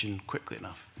provision quickly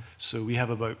enough. So we have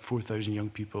about 4,000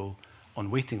 young people on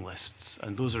waiting lists,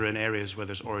 and those are in areas where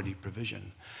there's already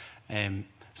provision.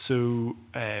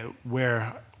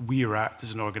 Where we are at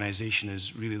as an organisation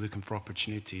is really looking for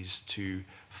opportunities to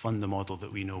fund the model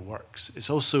that we know works. It's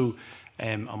also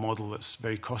a model that's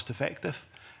very cost effective.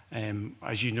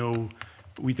 As you know,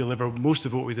 we deliver most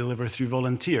of what we deliver through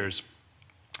volunteers.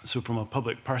 So from a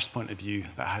public purse point of view,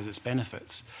 that has its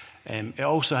benefits. It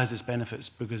also has its benefits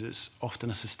because it's often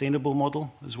a sustainable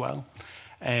model as well.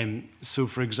 So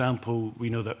for example, we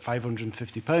know that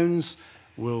 £550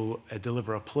 will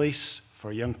deliver a place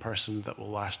for a young person that will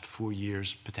last 4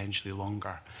 years, potentially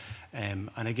longer. And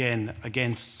again,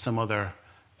 against some other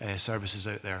services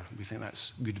out there, we think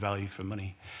that's good value for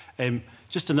money.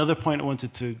 Just another point I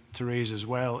wanted to raise as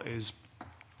well is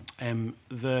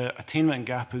the attainment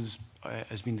gap has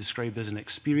been described as an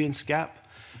experience gap.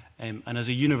 And as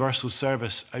a universal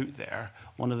service out there,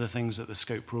 one of the things that the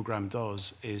Scout programme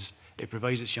does is it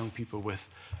provides its young people with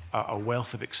a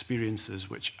wealth of experiences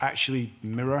which actually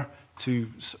mirror,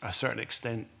 to a certain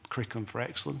extent, curriculum for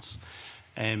excellence.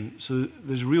 So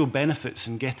there's real benefits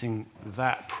in getting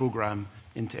that programme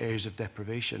into areas of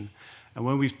deprivation. And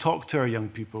when we've talked to our young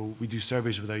people, we do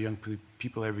surveys with our young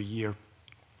people every year,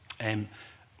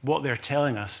 what they're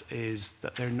telling us is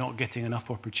that they're not getting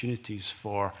enough opportunities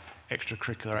for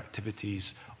extracurricular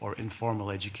activities or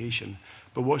informal education.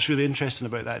 But what's really interesting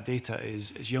about that data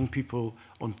is young people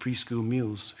on free school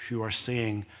meals who are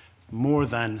saying more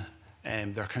than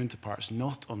their counterparts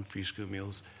not on free school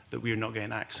meals that we are not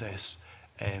getting access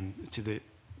to the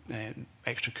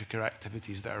extracurricular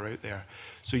activities that are out there.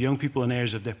 So young people in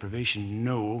areas of deprivation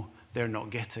know they're not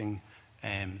getting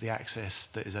the access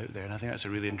that is out there. And I think that's a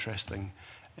really interesting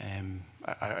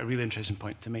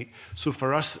point to make. So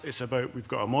for us, it's about, we've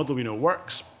got a model we know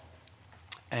works,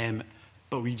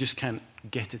 but we just can't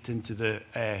get it into the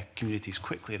communities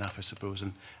quickly enough, I suppose,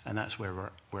 and that's where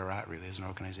we're at really as an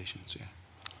organisation. So yeah.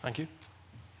 Thank you.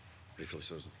 Briefly,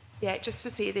 Susan. Yeah, just to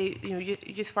say, the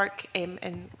youth work,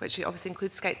 in which obviously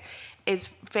includes Scouts, is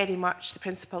very much, the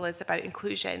principle is about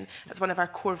inclusion as one of our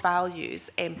core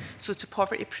values. So to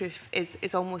poverty proof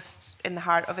is almost in the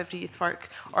heart of every youth work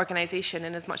organisation,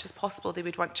 and as much as possible they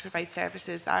would want to provide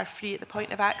services that are free at the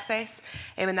point of access,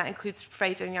 and that includes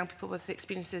providing young people with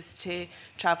experiences to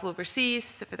travel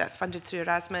overseas, if that's funded through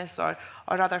Erasmus or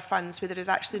other funds where there is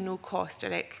actually no cost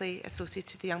directly associated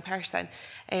to the young person.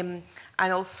 And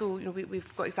also,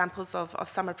 we've got examples of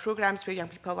summer programmes where young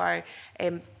people are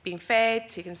being fed,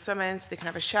 taken swimming, so they can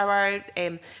have a shower,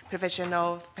 provision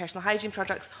of personal hygiene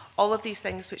products, all of these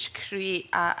things which create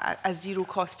a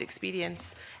zero-cost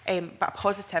experience, but a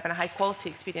positive and a high-quality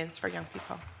experience for young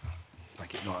people.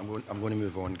 Thank you. No, I'm going to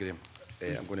move on, Graeme.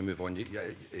 I'm going to move on.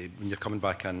 When you're coming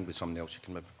back in with somebody else, you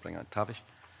can maybe bring that. Tavish?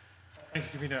 Thank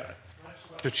you, Convener.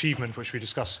 Achievement, which we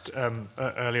discussed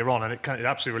earlier on, and it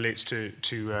absolutely relates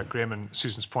to Graeme and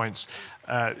Susan's points.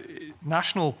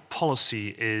 National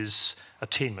policy is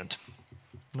attainment,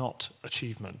 not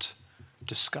achievement.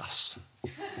 Discuss.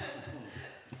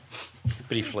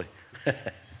 Briefly.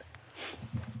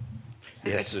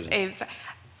 Yes, Susan.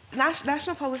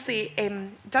 National policy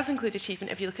does include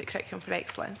achievement if you look at Curriculum for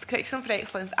Excellence. Curriculum for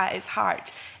Excellence at its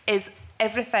heart is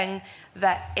everything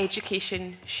that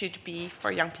education should be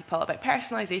for young people, about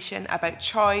personalisation, about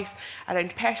choice,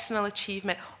 around personal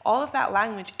achievement. All of that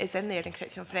language is in there in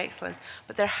Curriculum for Excellence,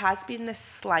 but there has been this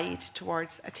slide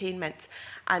towards attainment,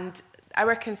 and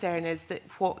our concern is that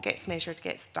what gets measured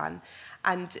gets done.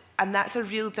 And that's a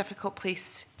real difficult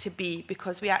place to be,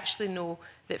 because we actually know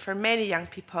that for many young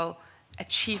people,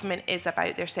 achievement is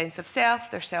about their sense of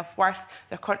self, their self-worth,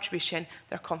 their contribution,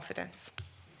 their confidence.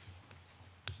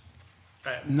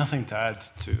 Nothing to add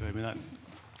to. I mean, that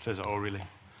says it all, really.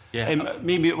 Yeah.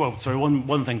 Maybe. Well, sorry.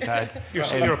 One thing to add.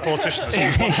 You're a politician.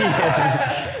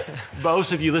 But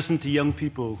also, if you listen to young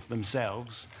people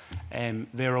themselves,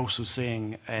 they're also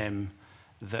saying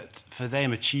that for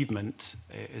them, achievement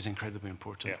is incredibly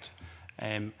important.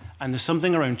 Yeah. And there's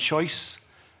something around choice,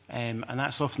 and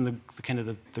that's often the kind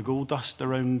of the gold dust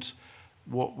around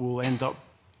what will end up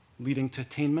leading to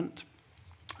attainment.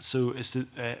 So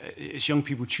it's young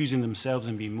people choosing themselves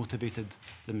and being motivated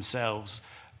themselves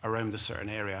around a certain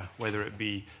area, whether it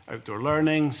be outdoor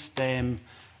learning, STEM,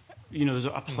 there's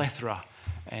a plethora.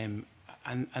 And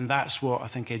that's what I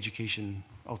think education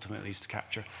ultimately is to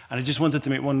capture. And I just wanted to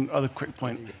make one other quick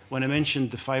point. When I mentioned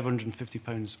the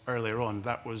 £550 earlier on,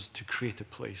 that was to create a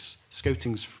place.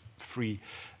 Scouting's free.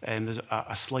 There's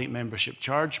a slight membership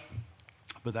charge,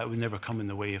 but that would never come in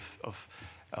the way of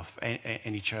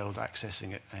any child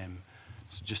accessing it.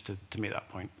 So just to make that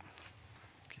point.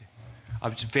 Okay. I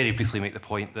would just very briefly make the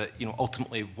point that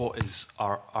ultimately, what is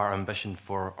our ambition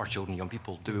for our children and young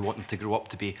people? Do we want them to grow up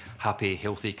to be happy,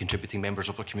 healthy, contributing members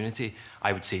of their community?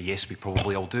 I would say yes, we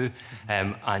probably all do.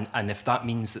 And if that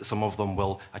means that some of them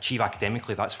will achieve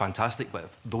academically, that's fantastic. But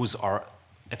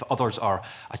if others are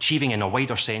achieving in a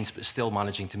wider sense but still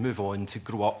managing to move on, to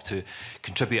grow up, to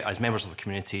contribute as members of the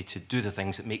community, to do the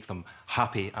things that make them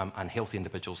happy and healthy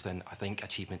individuals, then I think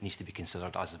achievement needs to be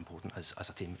considered as important as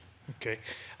attainment. Okay,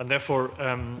 and therefore,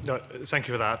 thank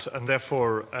you for that, and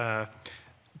therefore,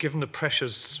 given the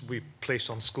pressures we place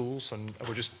on schools, and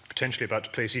we're just potentially about to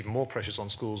place even more pressures on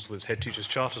schools with head teachers'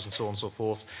 charters and so on and so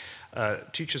forth,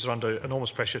 teachers are under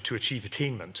enormous pressure to achieve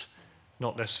attainment,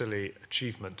 not necessarily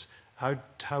achievement. How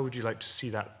would you like to see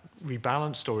that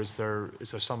rebalanced, or is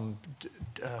there some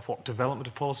development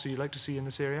of policy you'd like to see in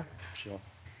this area? Sure.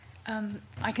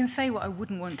 I can say what I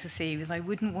wouldn't want to see, is I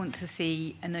wouldn't want to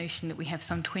see a notion that we have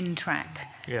some twin track.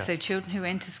 Yeah. So children who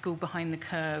enter school behind the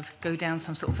curve go down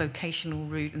some sort of vocational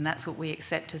route, and that's what we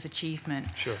accept as achievement.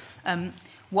 Sure.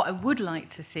 What I would like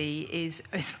to see is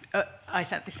this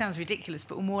sounds ridiculous,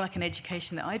 but more like an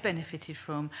education that I benefited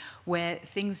from, where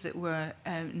things that were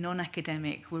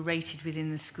non-academic were rated within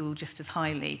the school just as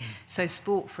highly. So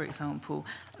sport, for example.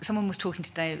 Someone was talking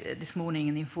this morning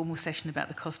in the informal session about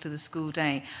the cost of the school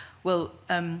day. Well,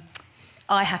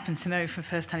 I happen to know from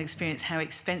first-hand experience how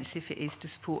expensive it is to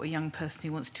support a young person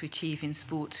who wants to achieve in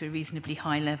sport to a reasonably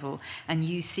high level. And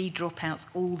you see dropouts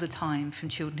all the time from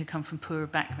children who come from poorer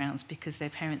backgrounds because their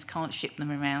parents can't ship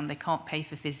them around, they can't pay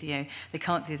for physio, they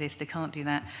can't do this, they can't do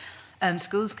that.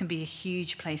 Schools can be a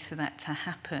huge place for that to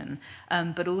happen,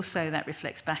 but also that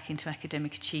reflects back into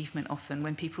academic achievement often.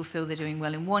 When people feel they're doing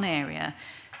well in one area,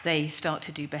 they start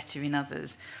to do better in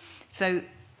others. So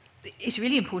it's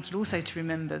really important also to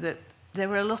remember that there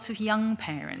are a lot of young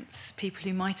parents, people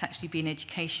who might actually be in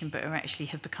education but are actually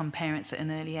have become parents at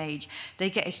an early age. They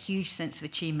get a huge sense of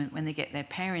achievement when they get their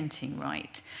parenting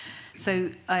right.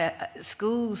 So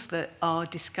schools that are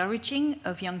discouraging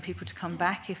of young people to come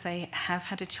back if they have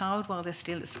had a child while they're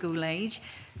still at school age,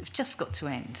 have just got to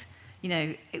end. You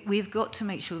know, we've got to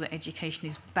make sure that education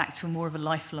is back to more of a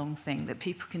lifelong thing, that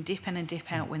people can dip in and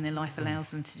dip out when their life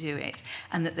allows them to do it,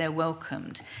 and that they're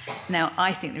welcomed. Now,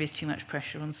 I think there is too much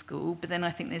pressure on school, but then I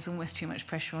think there's almost too much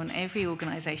pressure on every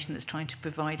organisation that's trying to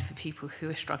provide for people who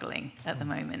are struggling at the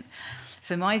moment.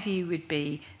 So my view would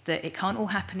be that it can't all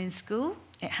happen in school.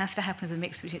 It has to happen as a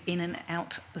mix between in and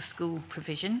out of school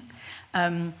provision.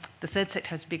 The third sector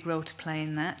has a big role to play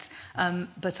in that.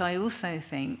 But I also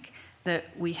think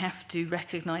that we have to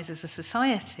recognise as a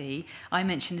society, I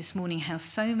mentioned this morning how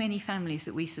so many families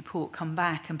that we support come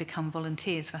back and become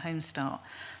volunteers for Home Start.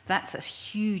 That's a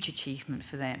huge achievement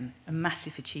for them, a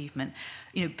massive achievement.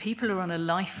 You know, people are on a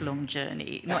lifelong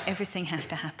journey. Not everything has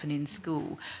to happen in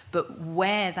school, but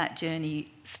where that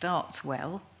journey starts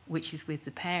well, which is with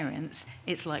the parents,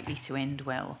 it's likely to end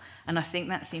well. And I think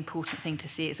that's the important thing, to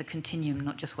see it as a continuum,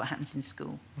 not just what happens in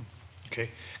school. Okay.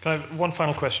 Can I have one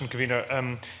final question,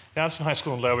 Kavina? The Addison High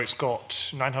School in Lerwick's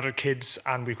got 900 kids,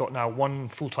 and we've got now one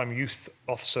full-time youth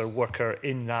officer worker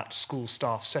in that school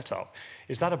staff setup.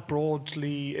 Is that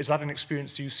an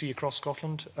experience you see across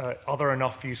Scotland? Are there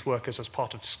enough youth workers as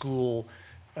part of school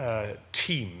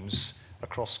teams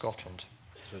across Scotland?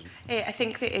 I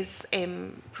think there is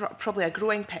probably a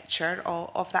growing picture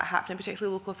of that happening,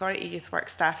 particularly local authority youth work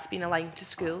staffs being aligned to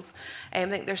schools. I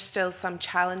think there's still some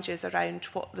challenges around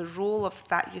what the role of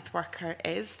that youth worker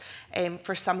is.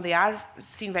 For some, they are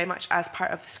seen very much as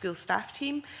part of the school staff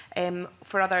team.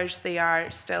 For others, they are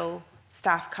still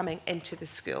staff coming into the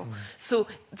school. So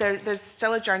there's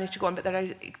still a journey to go on, but there are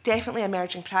definitely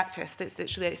emerging practice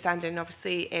that's really outstanding.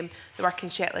 Obviously, the work in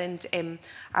Shetland,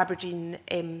 Aberdeen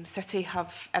City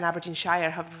and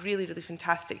Aberdeenshire have really, really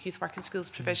fantastic youth work in schools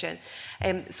provision.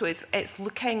 So it's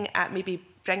looking at maybe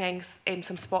bringing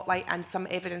some spotlight and some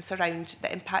evidence around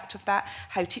the impact of that,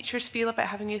 how teachers feel about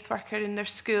having a youth worker in their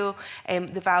school,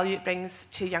 the value it brings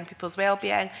to young people's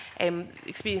well-being,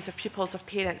 experience of pupils, of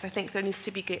parents. I think there needs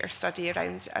to be greater study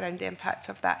around the impact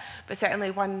of that. But certainly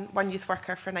one youth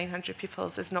worker for 900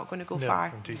 pupils is not going to go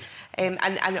far. Indeed.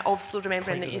 And also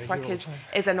remembering that youth work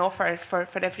is an offer for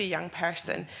every young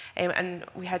person. And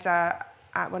we had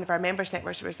one of our members'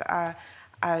 networks was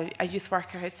a youth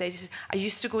worker had said, he said, I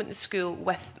used to go into school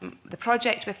with the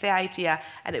project, with the idea,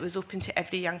 and it was open to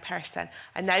every young person.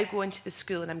 I now go into the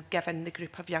school and I'm given the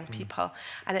group of young people.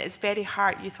 And it is very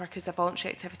hard. Youth work is a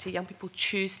voluntary activity. Young people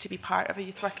choose to be part of a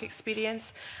youth work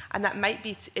experience, and that might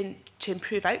be to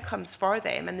improve outcomes for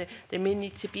them. And there may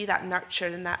need to be that nurture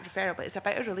and that referral, but it's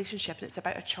about a relationship and it's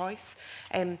about a choice.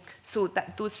 So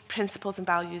that those principles and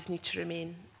values need to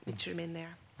remain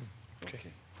there.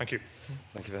 Okay. Thank you.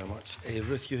 Thank you very much.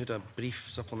 Ruth, you had a brief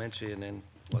supplementary, and then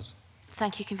Liz.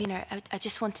 Thank you, Convener. I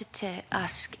just wanted to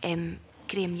ask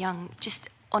Graeme Young, just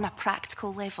on a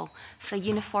practical level, for a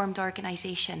uniformed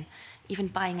organisation, even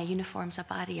buying a uniform's a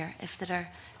barrier. If there are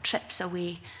trips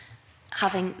away,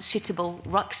 having suitable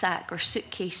rucksack or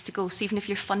suitcase to go, so even if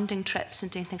you're funding trips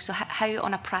and doing things, so how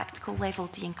on a practical level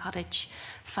do you encourage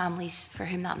families for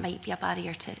whom that might be a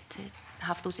barrier to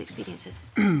have those experiences?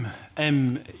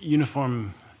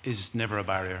 Uniform is never a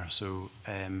barrier. So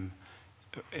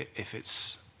if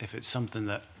it's something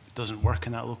that doesn't work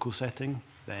in that local setting,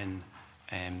 then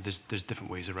there's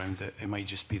different ways around it. It might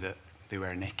just be that they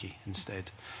wear a neckie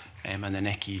instead, and the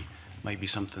neckie might be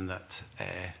something that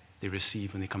they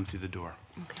receive when they come through the door.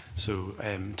 Okay. So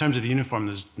in terms of the uniform,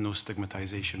 there's no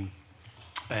stigmatisation.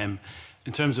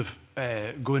 In terms of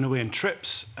going away on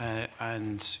trips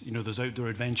and those outdoor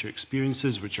adventure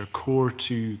experiences which are core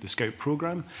to the Scout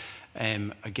programme,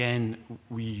 again,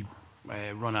 we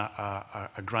run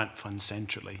a grant fund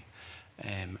centrally,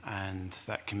 and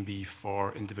that can be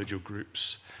for individual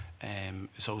groups.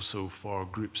 It's also for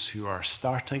groups who are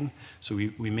starting, so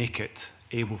we make it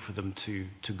able for them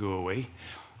to go away.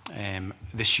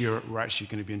 This year, we're actually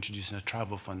going to be introducing a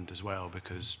travel fund as well,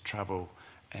 because travel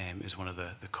is one of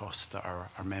the costs that our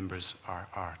members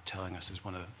are telling us is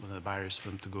one of the barriers for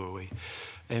them to go away.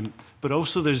 But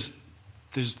also there's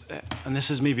and this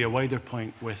is maybe a wider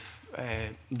point with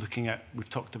looking at, we've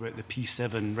talked about the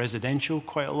P7 residential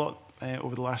quite a lot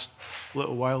over the last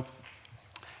little while.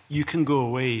 You can go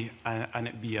away and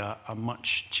it be a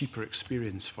much cheaper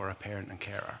experience for a parent and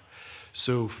carer.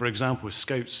 So, for example, with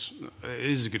Scouts, it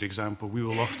is a good example. We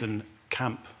will often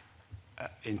camp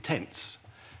in tents.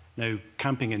 Now,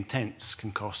 camping in tents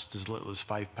can cost as little as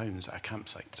 £5 at a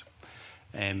campsite.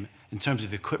 In terms of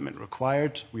the equipment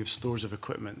required, we have stores of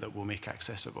equipment that we'll make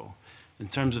accessible. In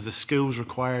terms of the skills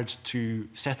required to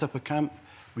set up a camp,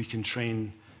 we can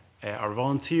train our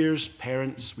volunteers,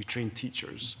 parents, we train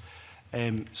teachers.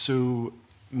 So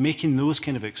making those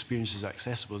kind of experiences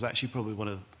accessible is actually probably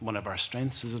one of our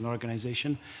strengths as an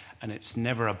organisation, and it's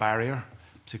never a barrier,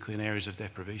 particularly in areas of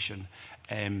deprivation.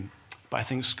 But I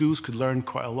think schools could learn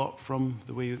quite a lot from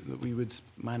the way that we would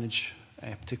manage,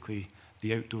 particularly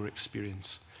the outdoor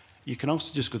experience. You can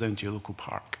also just go down to your local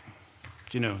park.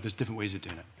 There's different ways of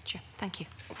doing it. Sure, thank you.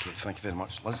 Okay, thank you very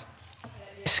much. Liz?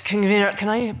 Yes, Convener, can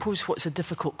I pose what's a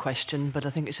difficult question, but I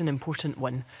think it's an important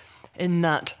one, in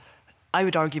that I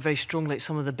would argue very strongly that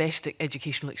some of the best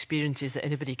educational experiences that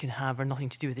anybody can have are nothing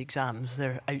to do with exams.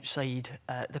 They're outside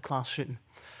the classroom.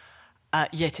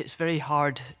 Yet it's very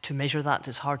hard to measure that.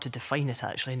 It's hard to define it,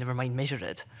 actually, never mind measure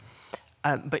it.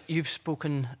 But you've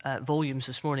spoken volumes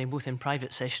this morning, both in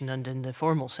private session and in the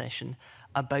formal session,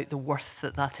 about the worth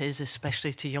that is,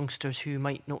 especially to youngsters who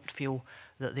might not feel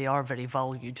that they are very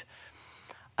valued.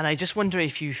 And I just wonder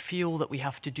if you feel that we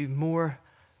have to do more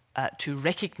to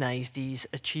recognise these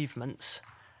achievements,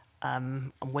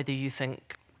 and whether you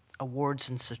think awards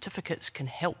and certificates can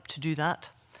help to do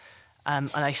that.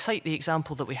 And I cite the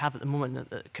example that we have at the moment that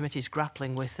the committee is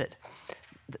grappling with, that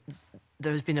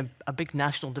there has been a big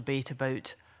national debate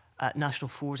about national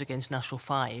fours against national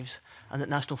fives, and that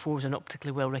national fours are not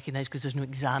particularly well recognised because there's no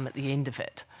exam at the end of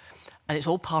it. And it's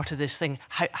all part of this thing.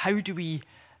 How do we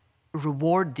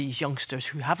reward these youngsters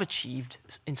who have achieved,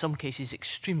 in some cases,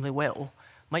 extremely well?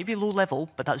 Might be low level,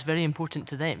 but that's very important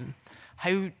to them.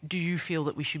 How do you feel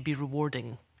that we should be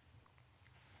rewarding?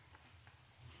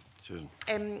 Susan?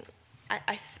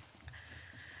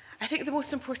 I think the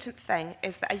most important thing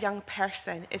is that a young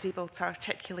person is able to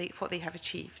articulate what they have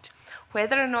achieved.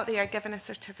 Whether or not they are given a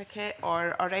certificate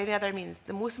or any other means,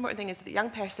 the most important thing is that the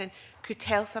young person could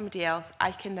tell somebody else,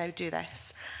 I can now do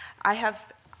this. I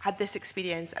have had this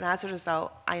experience, and as a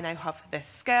result, I now have this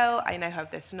skill, I now have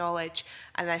this knowledge,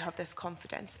 and I have this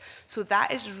confidence. So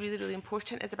that is really, really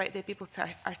important, is about being able to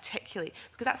articulate,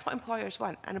 because that's what employers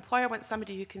want. An employer wants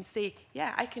somebody who can say,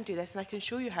 yeah, I can do this, and I can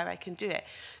show you how I can do it.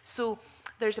 So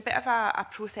there's a bit of a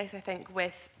process, I think,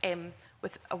 with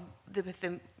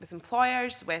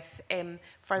employers, with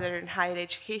further and higher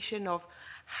education, of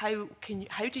how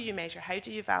do you measure, how do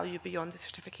you value beyond the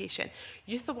certification?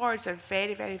 Youth awards are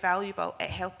very, very valuable at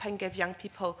helping give young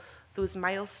people those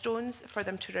milestones for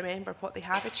them to remember what they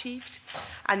have achieved.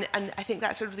 And I think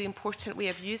that's a really important way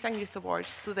of using youth awards,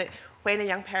 so that when a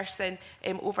young person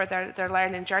over their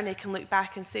learning journey can look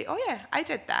back and say, oh yeah, I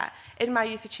did that. In my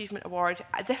Youth Achievement Award,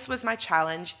 this was my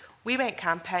challenge. We went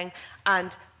camping,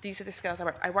 and these are the skills I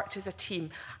worked. I worked as a team.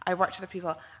 I worked with other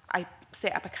people. I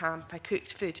set up a camp. I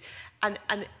cooked food, and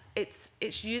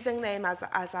it's using them as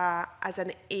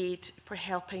an aid for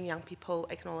helping young people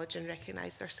acknowledge and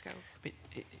recognise their skills. But,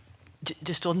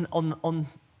 just on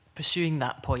pursuing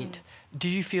that point, do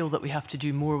you feel that we have to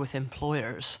do more with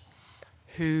employers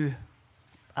who,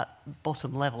 at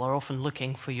bottom level, are often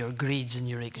looking for your grades and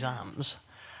your exams,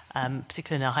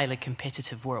 particularly in a highly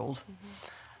competitive world?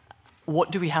 What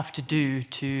do we have to do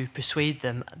to persuade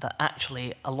them that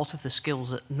actually a lot of the skills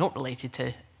that are not related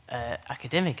to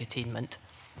academic attainment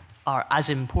are as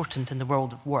important in the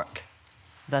world of work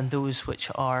than those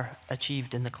which are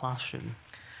achieved in the classroom?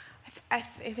 I I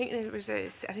think there was a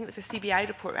CBI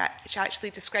report which actually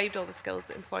described all the skills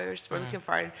that employers were looking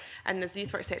for, and as the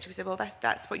youth work sector, we said, well,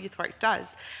 that's what youth work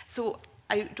does. So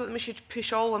I don't think we should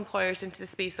push all employers into the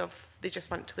space of they just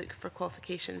want to look for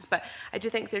qualifications, but I do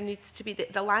think there needs to be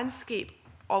the landscape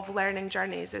of learning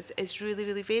journeys is really,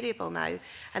 really variable now,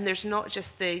 and there's not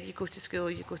just the you go to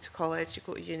school, you go to college, you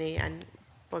go to uni, and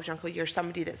Bob's your uncle, you're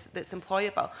somebody that's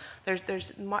employable.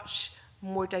 There's much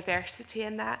more diversity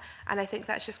in that, and I think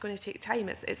that's just going to take time.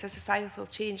 It's a societal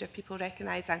change of people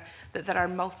recognising that there are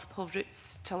multiple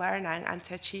routes to learning and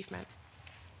to achievement.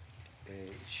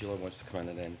 Sheila wants to come in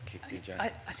and then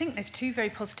Jack. I think there's two very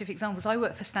positive examples. I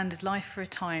worked for Standard Life for a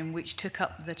time, which took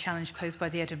up the challenge posed by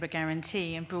the Edinburgh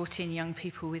Guarantee and brought in young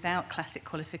people without classic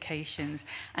qualifications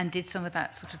and did some of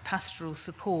that sort of pastoral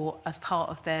support as part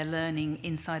of their learning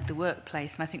inside the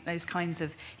workplace. And I think those kinds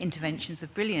of interventions are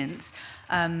brilliant.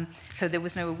 So there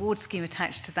was no award scheme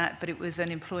attached to that, but it was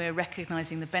an employer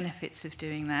recognising the benefits of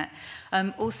doing that.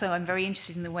 Also, I'm very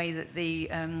interested in the way that the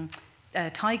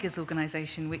Tigers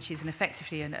organisation, which is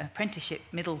effectively an apprenticeship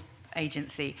middle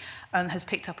agency, has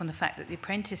picked up on the fact that the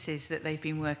apprentices that they've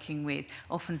been working with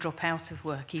often drop out of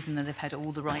work even though they've had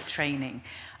all the right training.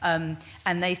 And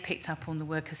they've picked up on the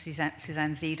work of Suzanne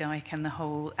Zedijk and the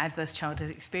whole Adverse Childhood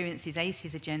Experiences,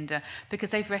 ACEs agenda, because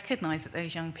they've recognised that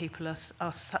those young people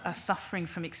are suffering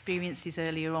from experiences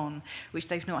earlier on which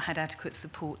they've not had adequate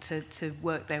support to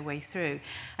work their way through.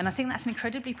 And I think that's an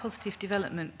incredibly positive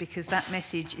development, because that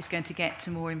message is going to get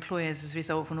to more employers as a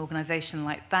result of an organisation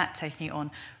like that taking it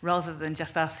on, rather than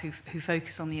just us who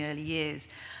focus on the early years.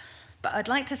 But I'd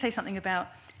like to say something about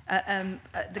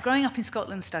the Growing Up in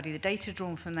Scotland study. The data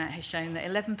drawn from that has shown that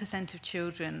 11% of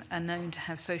children are known to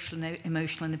have social,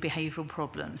 emotional and behavioural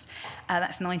problems.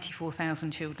 That's 94,000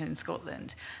 children in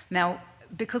Scotland. Now,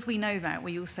 because we know that,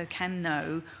 we also can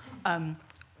know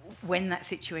when that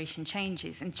situation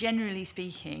changes. And generally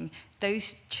speaking,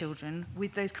 those children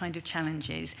with those kind of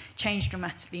challenges change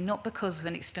dramatically, not because of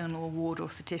an external award or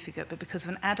certificate, but because of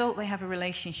an adult they have a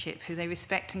relationship who they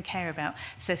respect and care about,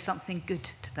 says something good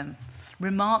to them,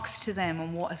 remarks to them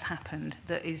on what has happened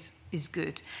that is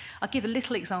good. I'll give a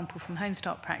little example from Home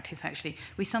Start practice, actually.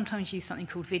 We sometimes use something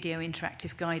called video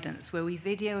interactive guidance, where we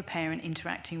video a parent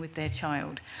interacting with their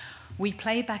child. We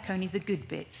play back only the good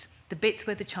bits, the bits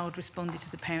where the child responded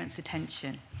to the parent's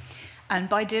attention. And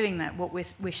by doing that, what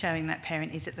we're showing that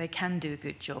parent is that they can do a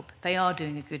good job. They are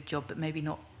doing a good job, but maybe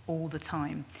not all the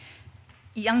time.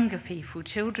 Younger people,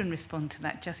 children, respond to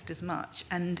that just as much.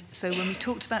 And so when we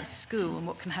talked about school and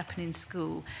what can happen in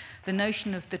school, the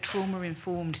notion of the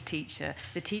trauma-informed teacher,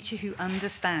 the teacher who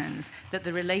understands that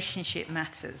the relationship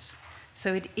matters.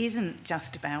 So it isn't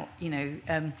just about,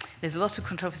 there's a lot of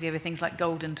controversy over things like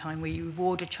golden time, where you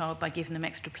reward a child by giving them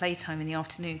extra playtime in the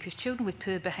afternoon, because children with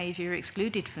poor behaviour are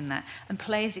excluded from that, and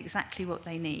play is exactly what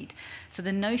they need. So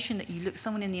the notion that you look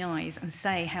someone in the eyes and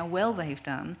say how well they've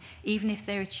done, even if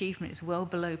their achievement is well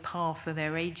below par for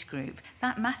their age group,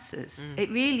 that matters. It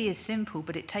really is simple,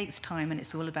 but it takes time, and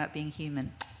it's all about being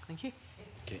human. Thank you.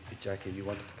 Okay, Jackie, you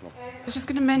wanted to come up. I was just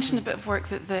going to mention a bit of work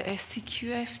that the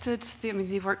SCQF did.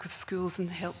 They work with schools and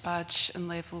help badge and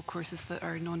level courses that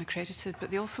are non-accredited,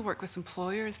 but they also work with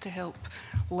employers to help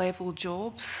level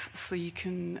jobs. So you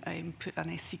can put an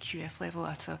SCQF level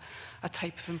at a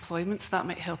type of employment. So that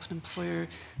might help an employer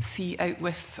see out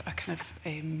with a kind of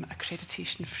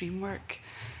accreditation framework.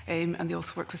 And they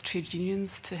also work with trade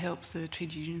unions to help the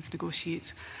trade unions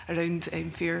negotiate around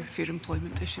fair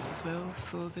employment issues as well.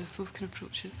 So there's those kind of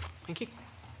approaches. Thank you.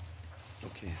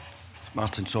 Okay.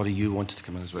 Martin, sorry, you wanted to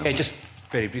come in as well. Yeah, just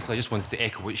very briefly, I just wanted to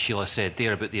echo what Sheila said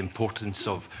there about the importance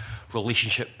of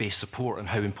relationship-based support and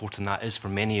how important that is for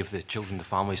many of the children, the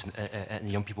families and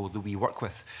the young people that we work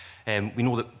with. We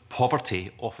know that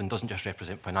poverty often doesn't just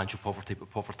represent financial poverty, but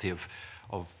poverty of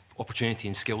opportunity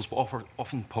and skills, but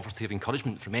often poverty of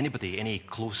encouragement from anybody, any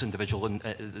close individual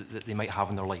that they might have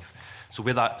in their life. So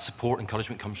where that support,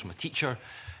 encouragement comes from a teacher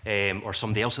or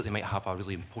somebody else that they might have a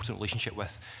really important relationship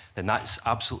with, then that's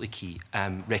absolutely key.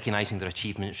 Recognising their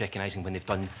achievements, recognising when they've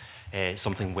done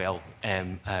something well,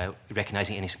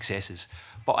 recognising any successes.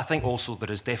 But I think also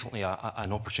there is definitely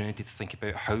an opportunity to think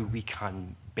about how we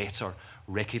can better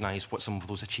recognise what some of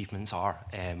those achievements are,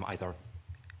 either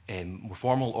more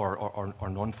formal or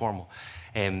non-formal.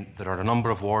 There are a number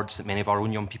of awards that many of our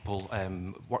own young people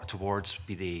work towards,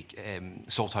 be they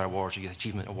Saltire Awards or Youth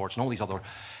Achievement Awards and all these other.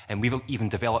 And we've even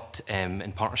developed,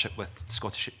 in partnership with the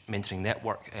Scottish Mentoring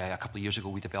Network, a couple of years ago,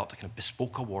 we developed a kind of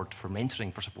bespoke award for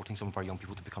mentoring, for supporting some of our young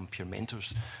people to become peer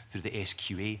mentors through the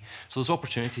SQA. So there's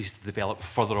opportunities to develop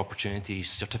further opportunities,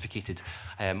 certificated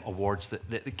awards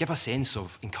that give a sense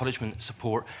of encouragement,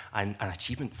 support and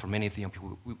achievement for many of the young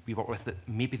people we work with that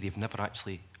maybe they've never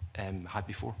actually had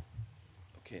before.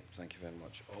 Okay, thank you very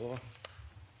much. Oliver,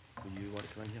 will you want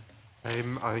to come in here?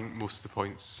 I think most of the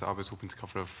points I was hoping to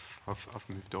cover have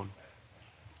moved on.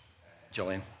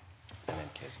 Gillian. And then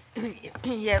Kezia.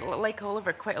 Yeah, like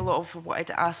Oliver, quite a lot of what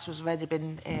I'd asked was already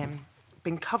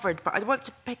been covered, but I want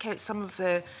to pick out some of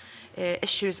the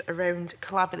issues around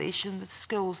collaboration with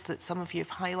schools that some of you have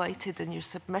highlighted in your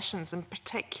submissions. In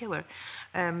particular,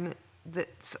 that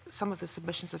some of the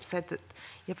submissions have said that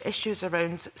you have issues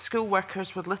around school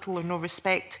workers with little or no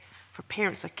respect for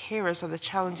parents or carers or the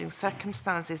challenging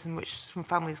circumstances in which some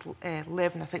families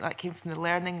live, and I think that came from the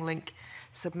Learning Link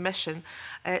submission.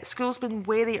 Schools been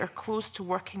wary or close to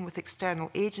working with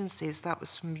external agencies, that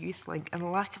was from Youthlink, and a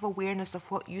lack of awareness of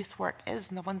what youth work is,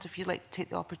 and I wonder if you'd like to take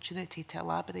the opportunity to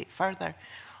elaborate further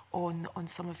on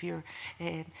some of your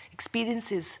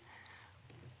experiences.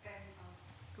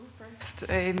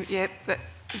 Yeah, but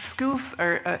schools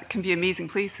can be amazing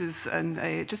places, and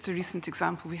just a recent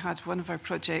example, we had one of our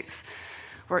projects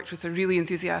worked with a really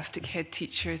enthusiastic head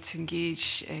teacher to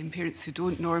engage parents who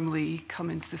don't normally come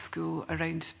into the school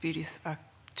around various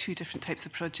 2 different types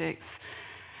of projects.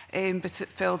 But it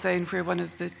fell down where one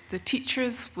of the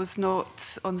teachers was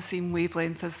not on the same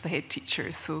wavelength as the head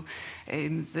teacher. So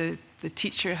the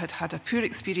teacher had had a poor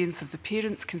experience of the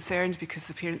parents concerned because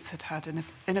the parents had had an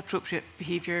inappropriate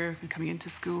behaviour when coming into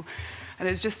school. And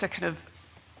it was just a kind of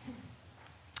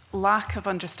lack of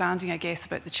understanding, I guess,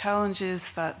 about the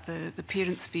challenges that the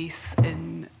parents face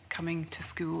in coming to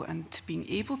school and to being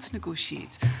able to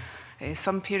negotiate.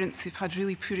 Some parents who've had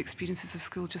really poor experiences of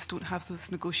school just don't have those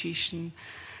negotiation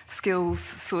skills.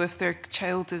 So if their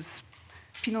child is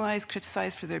penalised,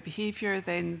 criticised for their behaviour,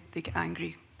 then they get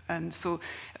angry. And so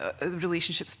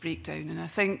relationships break down. And I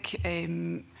think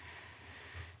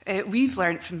we've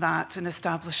learned from that in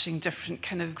establishing different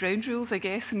kind of ground rules, I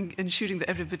guess, and ensuring that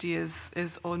everybody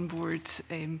is on board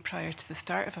prior to the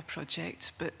start of a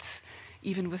project. But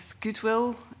even with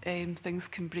goodwill, things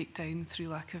can break down through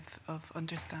lack of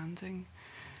understanding.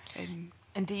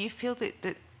 And do you feel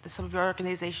that some of your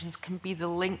organisations can be the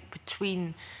link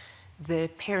between the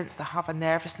parents that have a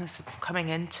nervousness of coming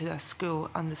into a school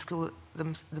and the school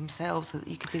themselves, so that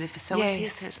you could be the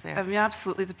facilitators there? I mean,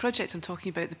 absolutely. The project I'm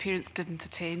talking about, the parents didn't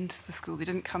attend the school. They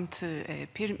didn't come to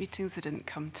parent meetings. They didn't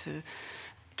come to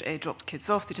drop the kids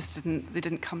off. They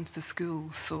didn't come to the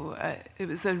school. So it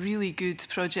was a really good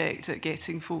project at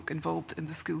getting folk involved in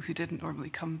the school who didn't normally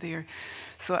come there.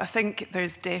 So I think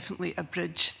there's definitely a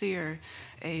bridge there.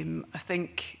 I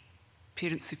think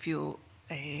parents who feel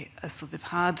as though they've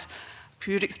had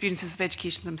poor experiences of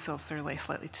education themselves are less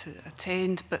likely to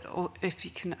attend, but if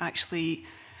you can actually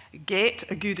get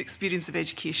a good experience of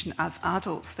education as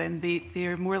adults, then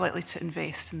they're more likely to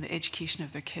invest in the education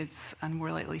of their kids and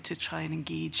more likely to try and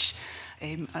engage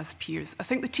as peers. I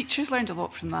think the teachers learned a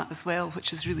lot from that as well,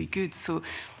 which is really good. So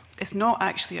it's not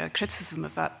actually a criticism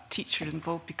of that teacher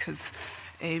involved, because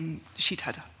she'd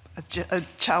had a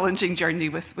challenging journey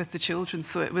with the children.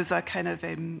 So it was a kind of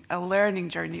a learning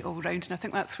journey all round. And I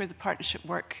think that's where the partnership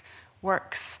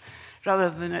works, rather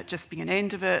than it just being an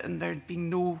end of it and there being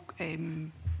no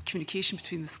communication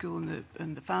between the school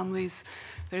and the families.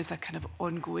 There's a kind of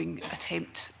ongoing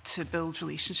attempt to build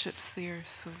relationships there.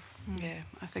 So yeah,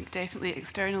 I think definitely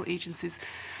external agencies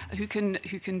who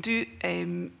can do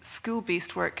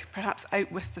school-based work, perhaps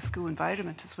out with the school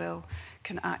environment as well,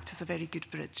 can act as a very good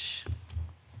bridge.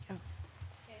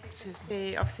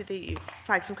 Obviously, you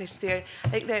flagged some questions there. I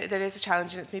think there is a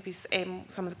challenge, and it's maybe some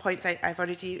of the points I've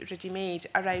already made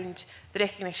around the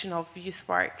recognition of youth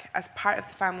work as part of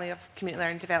the family of community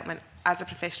learning development as a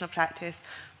professional practice,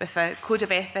 with a code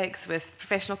of ethics, with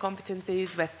professional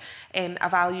competencies, with a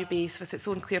value base, with its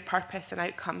own clear purpose and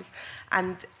outcomes.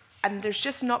 And there's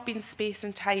just not been space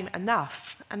and time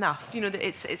enough. You know, that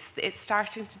it's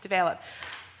starting to develop,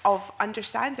 of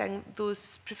understanding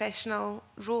those professional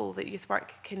role that youth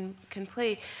work can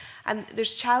play. And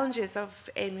there's challenges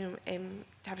of,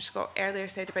 Tavish Scott earlier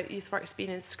said about youth works being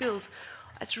in schools.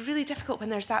 It's really difficult when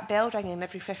there's that bell ringing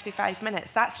every 55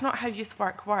 minutes. That's not how youth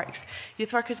work works.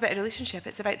 Youth work is about a relationship.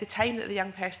 It's about the time that the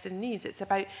young person needs. It's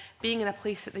about being in a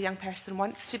place that the young person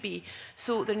wants to be.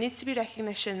 So there needs to be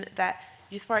recognition that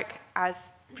youth work as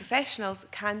professionals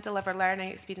can deliver learning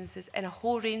experiences in a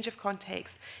whole range of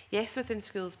contexts, yes, within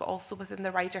schools, but also within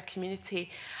the wider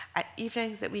community, at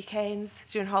evenings, at weekends,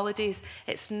 during holidays.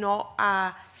 It's not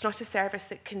a service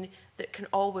that can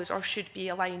always or should be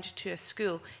aligned to a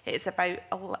school. It is about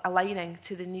aligning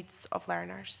to the needs of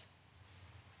learners.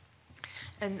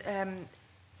 And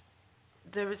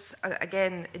there was,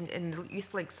 again, in the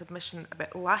Youthlink submission,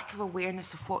 about lack of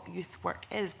awareness of what youth work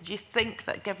is. Do you think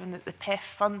that, given that the PEF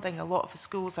funding, a lot of the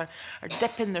schools are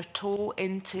dipping their toe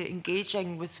into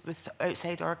engaging with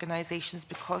outside organisations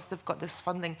because they've got this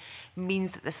funding,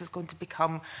 means that this is going to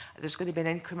become, there's going to be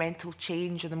an incremental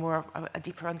change and a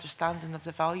deeper understanding of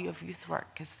the value of youth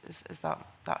work as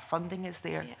that funding is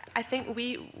there? Yeah, I think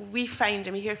we find,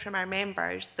 and we hear from our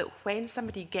members, that when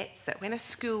somebody gets it, when a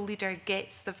school leader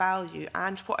gets the value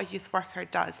and what a youth worker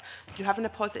does through having a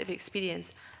positive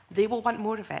experience, they will want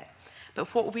more of it.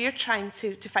 But what we're trying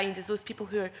to find is those people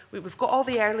who we've got all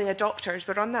the early adopters,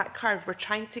 we're on that curve, we're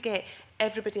trying to get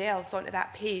everybody else onto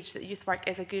that page that youth work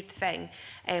is a good thing.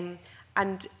 And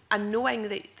knowing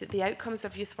that the outcomes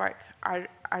of youth work are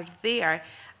there,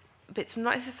 but it's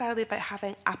not necessarily about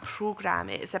having a programme.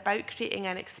 It is about creating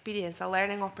an experience, a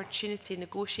learning opportunity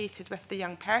negotiated with the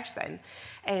young person,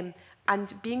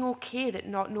 and being okay that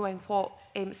not knowing what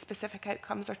specific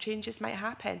outcomes or changes might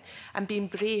happen, and being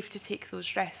brave to take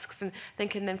those risks. And I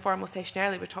think in the informal session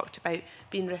earlier we talked about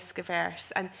being risk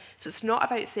averse. And so it's not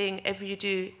about saying if you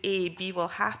do A, B will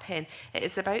happen. It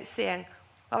is about saying,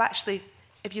 well, actually,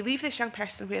 if you leave this young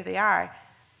person where they are,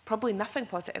 probably nothing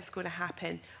positive is going to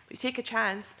happen. But you take a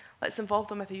chance, let's involve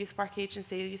them with a youth work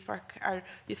agency, a youth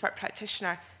work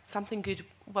practitioner. Something good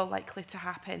will likely to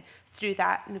happen through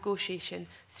that negotiation,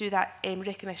 through that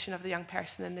recognition of the young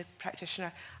person and the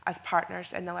practitioner as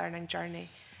partners in the learning journey,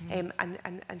 and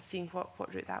seeing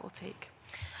what route that will take.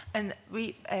 And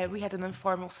we had an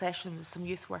informal session with some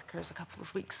youth workers a couple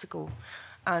of weeks ago,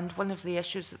 and one of the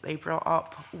issues that they brought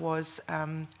up was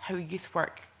how youth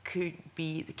work could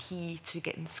be the key to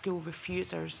getting school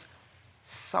refusers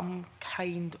some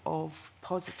kind of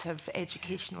positive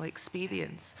educational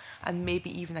experience, and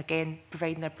maybe even, again,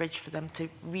 providing a bridge for them to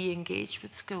re-engage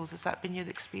with schools. Has that been your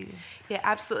experience? Yeah,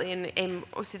 absolutely. And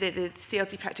obviously the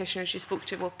CLD practitioners you spoke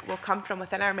to will come from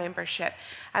within our membership.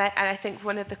 And I think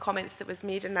one of the comments that was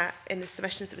made in the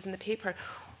submissions that was in the paper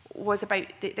was about,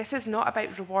 this is not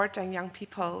about rewarding young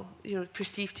people,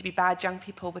 perceived to be bad young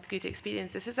people with good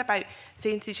experience. This is about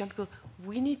saying to these young people,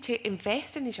 we need to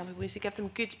invest in these young people, we need to give them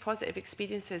good, positive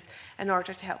experiences in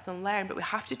order to help them learn, but we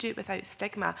have to do it without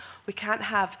stigma. We can't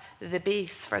have the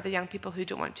base for the young people who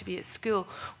don't want to be at school.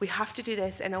 We have to do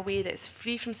this in a way that's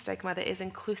free from stigma, that is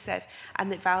inclusive,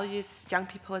 and that values young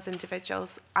people as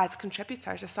individuals, as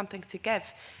contributors, as something to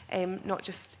give, not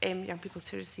just young people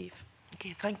to receive.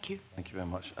 Okay, thank you. Thank you very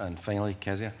much. And finally,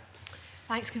 Kezia.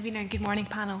 Thanks, Convener, and good morning,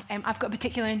 panel. I've got a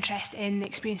particular interest in the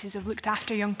experiences of looked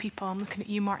after young people. I'm looking at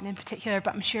you, Martin, in particular,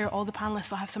 but I'm sure all the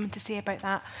panellists will have something to say about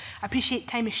that. I appreciate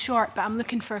time is short, but I'm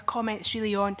looking for comments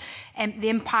really on the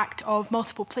impact of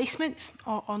multiple placements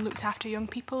on looked after young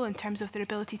people in terms of their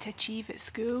ability to achieve at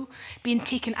school, being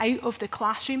taken out of the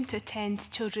classroom to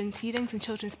attend children's hearings and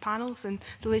children's panels, and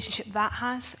the relationship that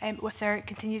has with their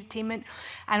continued attainment.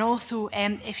 And also,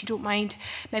 if you don't mind,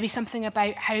 maybe something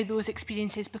about how those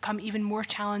experiences become even more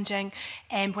challenging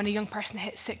when a young person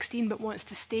hits 16 but wants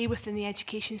to stay within the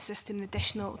education system, the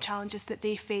additional challenges that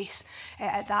they face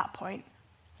at that point.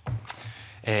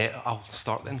 I'll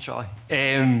start then, shall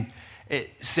I?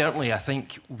 Certainly, I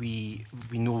think we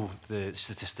know the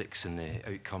statistics and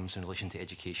the outcomes in relation to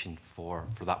education for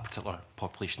that particular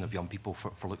population of young people,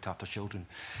 for looked after children.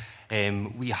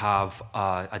 We have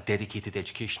a dedicated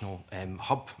educational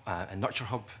hub, a nurture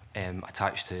hub,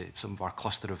 attached to some of our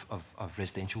cluster of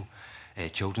residential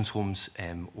children's homes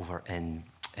over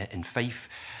in Fife,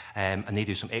 and they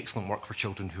do some excellent work for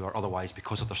children who are otherwise,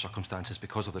 because of their circumstances,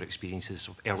 because of their experiences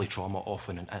of early trauma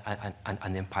often,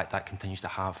 and the impact that continues to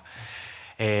have.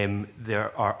 They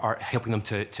are helping them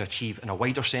to achieve, in a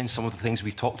wider sense, some of the things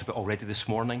we've talked about already this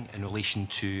morning in relation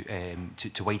to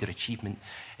wider achievement,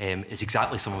 is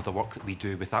exactly some of the work that we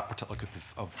do with that particular group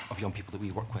of young people that we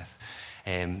work with,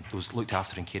 those looked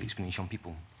after and care experienced young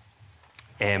people.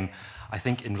 I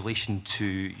think in relation to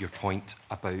your point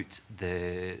about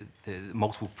the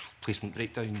multiple placement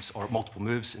breakdowns or multiple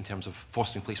moves in terms of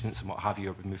fostering placements and what have you,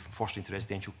 or move from fostering to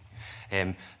residential,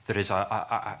 there is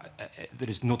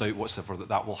no doubt whatsoever that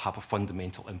that will have a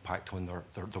fundamental impact on their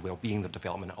well-being, their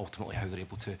development, and ultimately how they're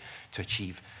able to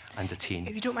achieve and attain.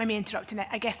 If you don't mind me interrupting it,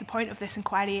 I guess the point of this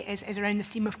inquiry is around the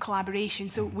theme of collaboration.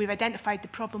 So we've identified the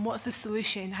problem. What's the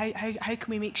solution? How can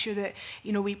we make sure that,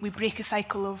 you know, we break a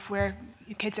cycle of where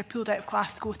kids are pulled out of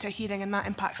class to go to a hearing and that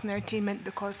impacts on their attainment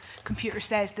because computer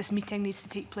says this meeting needs to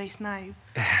take place now?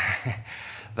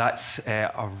 That's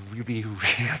a really,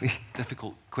 really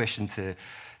difficult question to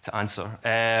answer.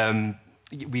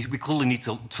 We clearly need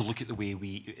to look at the way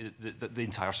the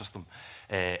entire system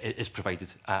is provided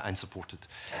and supported.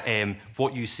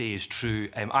 What you say is true,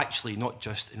 actually not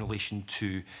just in relation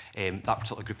to that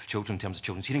particular group of children in terms of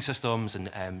children's hearing systems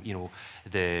and you know,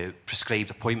 the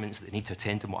prescribed appointments that they need to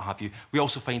attend and what have you. We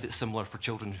also find it similar for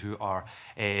children who are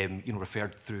you know,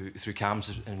 referred through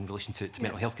CAMS in relation to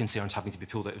mental health concerns, having to be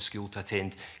pulled out of school to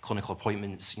attend clinical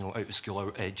appointments, you know, out of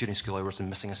school during school hours and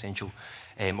missing essential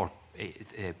or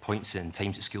points and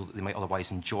times at school that they might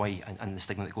otherwise enjoy, and the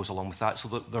stigma that goes along with that. So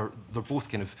they're both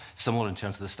kind of similar in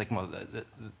terms of the stigma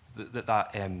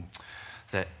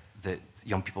that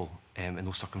young people in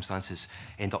those circumstances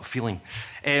end up feeling.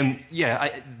 There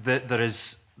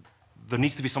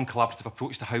needs to be some collaborative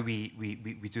approach to how we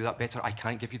do that better. I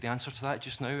can't give you the answer to that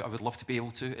just now. I would love to be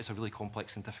able to. It's a really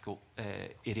complex and difficult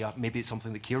area. Maybe it's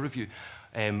something that Care Review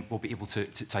will be able to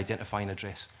identify and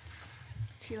address.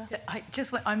 Sheila?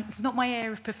 It's not my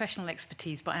area of professional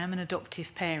expertise, but I am an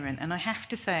adoptive parent, and I have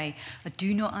to say I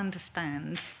do not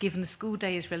understand, given the school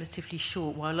day is relatively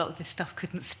short, why a lot of this stuff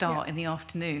couldn't start in the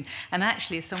afternoon. And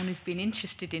actually, as someone who's been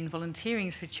interested in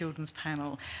volunteering for a children's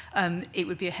panel, it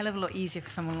would be a hell of a lot easier for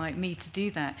someone like me to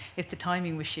do that if the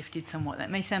timing was shifted somewhat.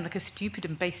 That may sound like a stupid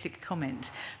and basic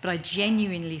comment, but I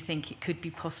genuinely think it could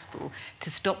be possible to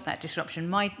stop that disruption.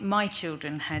 My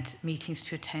children had meetings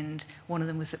to attend. One of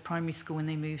them was at primary school when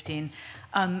they moved in.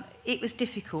 It was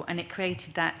difficult, and it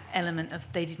created that element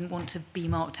of they didn't want to be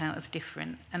marked out as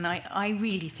different. And I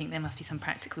really think there must be some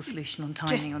practical solution on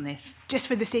timing on this. Just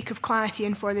for the sake of clarity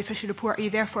and for the official report, are you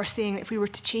therefore saying that if we were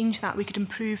to change that, we could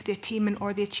improve the attainment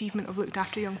or the achievement of looked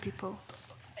after young people?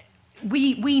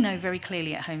 We know very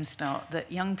clearly at Home Start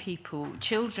that young people,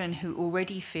 children who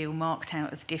already feel marked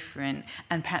out as different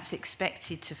and perhaps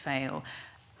expected to fail,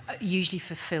 usually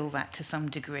fulfill that to some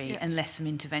degree unless some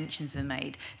interventions are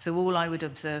made. So all I would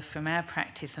observe from our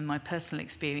practice and my personal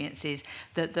experience is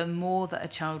that the more that a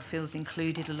child feels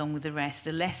included along with the rest,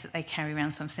 the less that they carry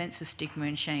around some sense of stigma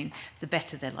and shame, the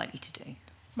better they're likely to do.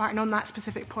 Martin, on that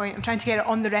specific point, I'm trying to get it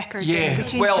on the record. Yeah,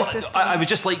 well, I would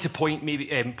just like to point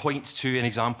to an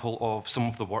example of some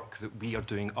of the work that we are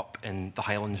doing up in the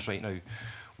Highlands right now.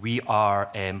 We are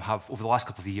have over the last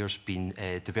couple of years been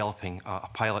developing a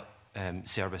pilot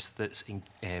service that's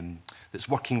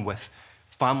working with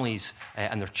families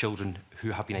and their children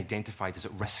who have been identified as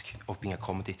at risk of being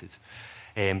accommodated,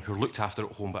 who are looked after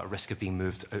at home but at risk of being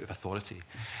moved out of authority,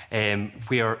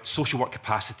 where social work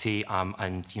capacity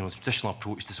and the traditional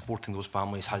approach to supporting those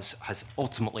families has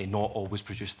ultimately not always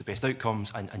produced the best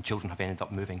outcomes, and children have ended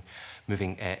up moving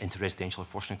into residential or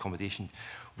fostering accommodation.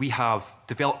 We have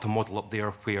developed a model up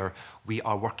there where we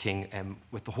are working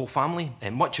with the whole family,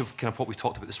 and much of kind of what we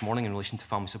talked about this morning in relation to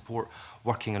family support,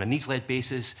 working on a needs-led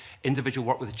basis, individual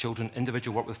work with the children,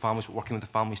 individual work with families, but working with the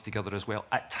families together as well.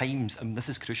 At times, and this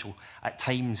is crucial, at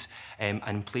times and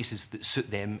in places that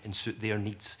suit them and suit their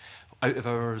needs. Out of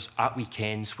hours, at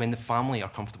weekends, when the family are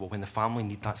comfortable, when the family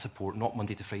need that support, not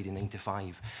Monday to Friday, 9 to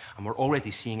 5. And we're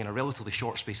already seeing in a relatively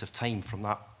short space of time from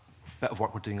that bit of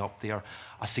work we're doing up there,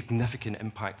 a significant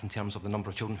impact in terms of the number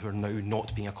of children who are now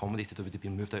not being accommodated or would have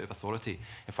been moved out of authority.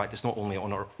 In fact, it's not only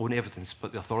on our own evidence,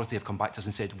 but the authority have come back to us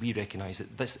and said, we recognise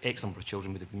that this X number of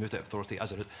children would have been moved out of authority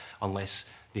unless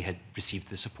they had received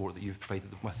the support that you've provided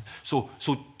them with. So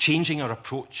changing our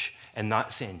approach in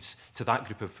that sense to that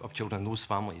group of children and those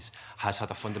families has had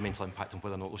a fundamental impact on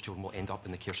whether or not those children will end up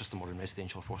in the care system or in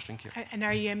residential or fostering care. And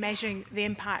are you measuring the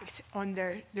impact on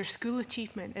their school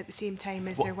achievement at the same time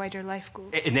as their wider life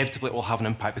goals? Inevitably it will have an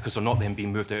impact because they're not then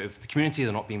being moved out of the community,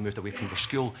 they're not being moved away from their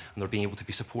school, and they're being able to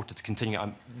be supported to continue.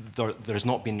 There has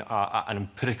not been an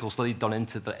empirical study done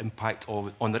into the impact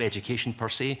on their education per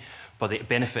se, but the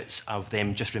benefits of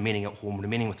them just remaining at home,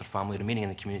 remaining with their family, remaining in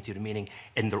the community, remaining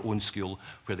in their own school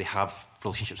where they have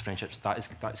relationships, friendships, that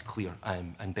is clear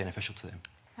and beneficial to them.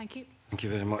 Thank you. Thank you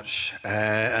very much.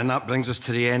 And that brings us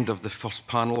to the end of the first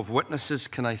panel of witnesses.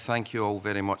 Can I thank you all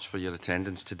very much for your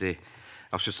attendance today?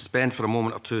 I shall suspend for a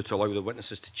moment or two to allow the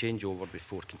witnesses to change over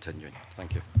before continuing.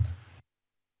 Thank you.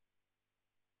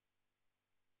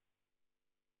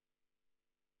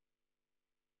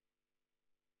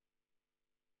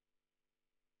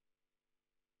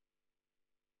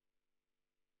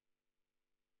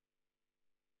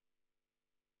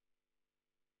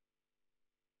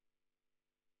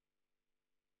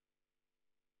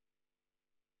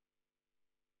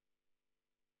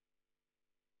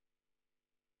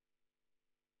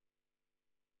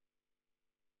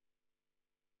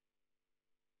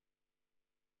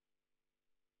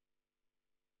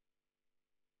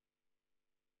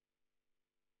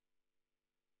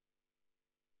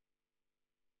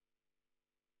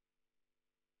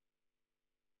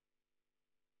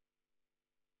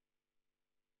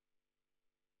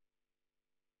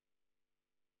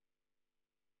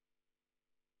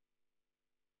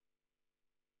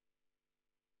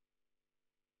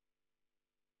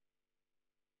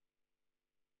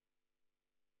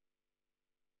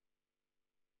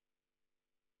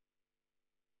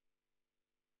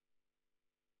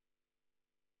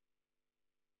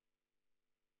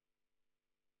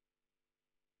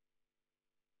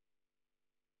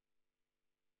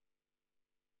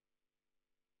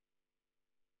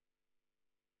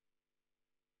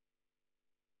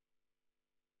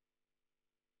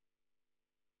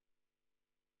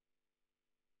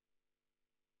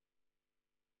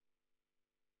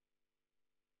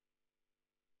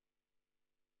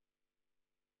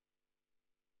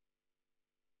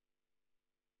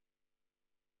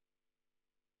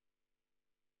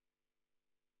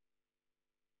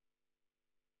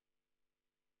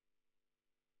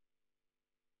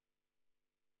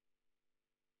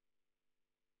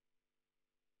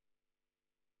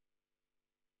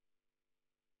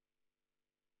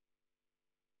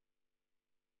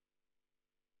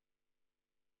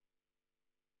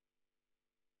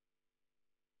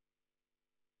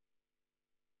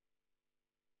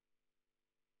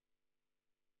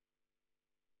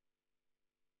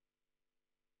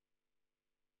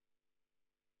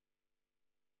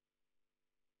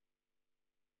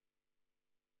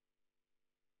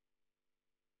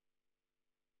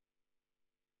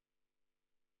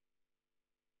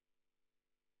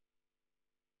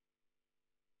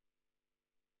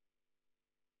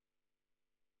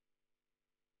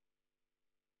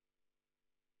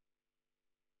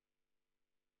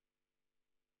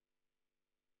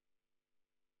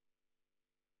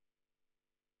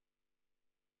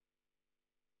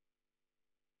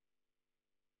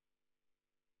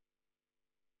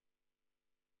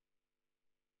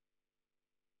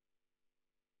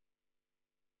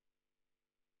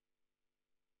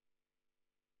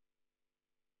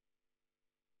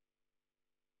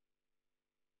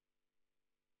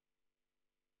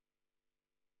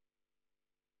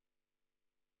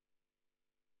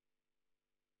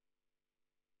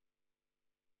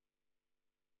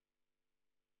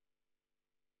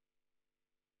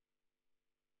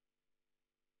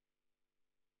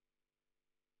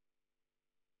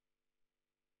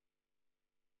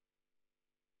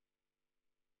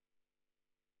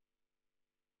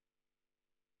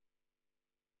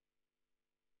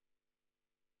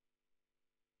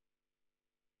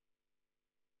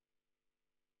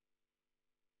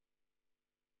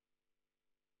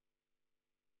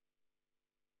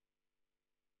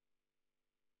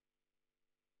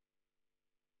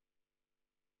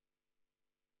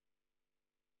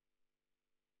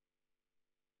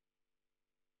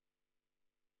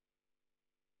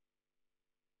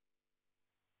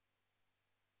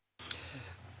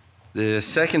 The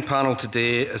second panel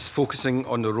today is focusing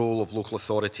on the role of local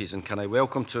authorities, and can I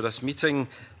welcome to this meeting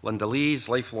Linda Lees,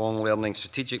 Lifelong Learning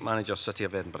Strategic Manager, City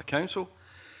of Edinburgh Council,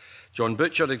 John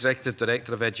Butcher, Executive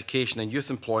Director of Education and Youth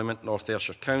Employment, North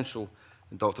Ayrshire Council,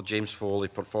 and Dr James Foley,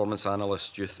 Performance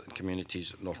Analyst, Youth and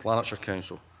Communities, North Lanarkshire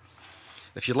Council.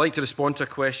 If you'd like to respond to a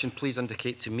question, please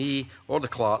indicate to me or the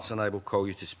clerks and I will call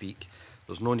you to speak.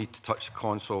 There's no need to touch the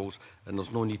consoles, and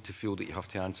there's no need to feel that you have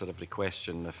to answer every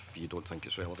question if you don't think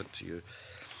it's relevant to you.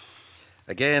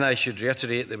 Again, I should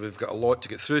reiterate that we've got a lot to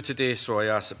get through today, so I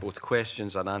ask that both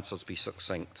questions and answers be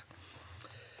succinct.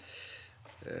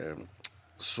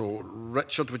 So,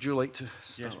 Richard, would you like to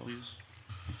start? Yes,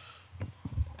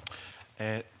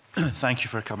 please. Thank you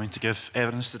for coming to give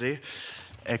evidence today.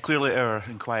 Clearly, our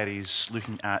inquiry is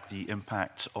looking at the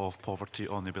impact of poverty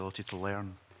on the ability to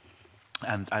learn.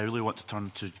 And I really want to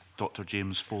turn to Dr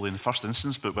James Foley in the first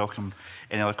instance, but welcome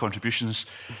any other contributions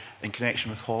in connection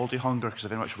with holiday hunger, because I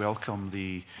very much welcome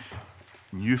the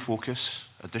new focus,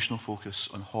 additional focus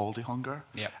on holiday hunger.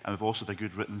 Yep. And we've also had a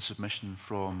good written submission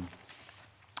from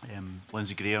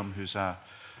Lindsay Graeme, who's a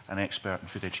an expert in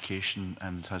food education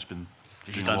and has been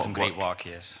She's doing a done lot some of great work. work,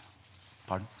 yes.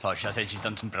 Pardon? Sorry, I said she's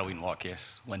done some brilliant work,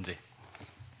 yes. Lindsay.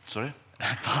 Sorry?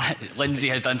 Lindsay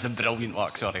has done some brilliant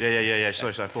work, sorry. Yeah.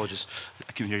 Sorry, apologies.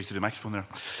 I couldn't hear you through the microphone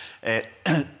there.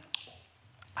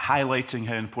 Highlighting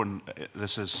how important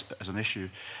this is as an issue,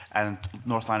 and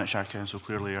North Lanarkshire Council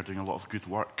clearly are doing a lot of good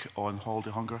work on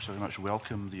holiday hunger, so I very much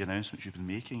welcome the announcements you've been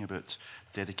making about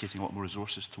dedicating a lot more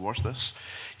resources towards this.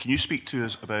 Can you speak to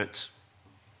us about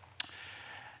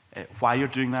why you're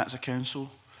doing that as a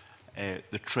council,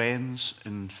 the trends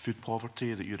in food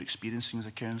poverty that you're experiencing as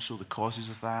a council, the causes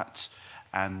of that,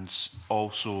 and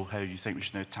also how you think we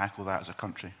should now tackle that as a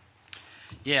country?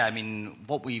 Yeah, I mean,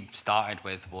 what we started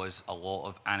with was a lot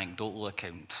of anecdotal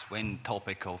accounts. When the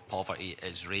topic of poverty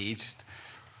is raised,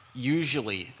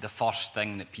 usually the first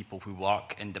thing that people who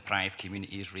work in deprived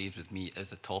communities raise with me is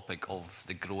the topic of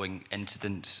the growing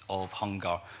incidence of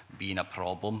hunger being a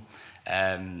problem.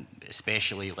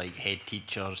 Especially like head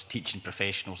teachers, teaching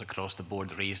professionals across the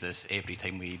board raise this every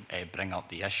time we bring up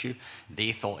the issue.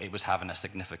 They thought it was having a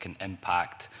significant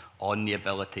impact on the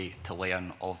ability to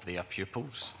learn of their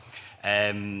pupils.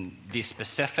 The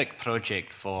specific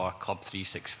project for Club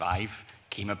 365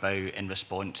 came about in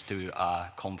response to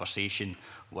a conversation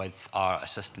with our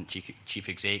Assistant Chief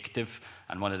Executive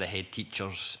and one of the head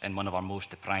teachers in one of our most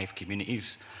deprived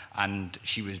communities. And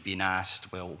she was being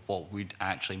asked, well, what would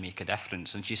actually make a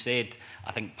difference? And she said,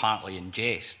 I think partly in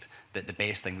jest, that the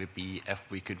best thing would be if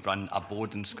we could run a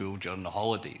boarding school during the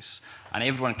holidays. And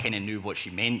everyone kind of knew what she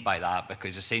meant by that,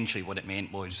 because essentially what it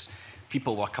meant was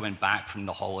people were coming back from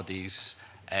the holidays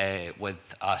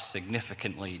with a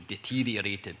significantly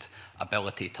deteriorated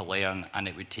ability to learn, and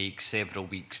it would take several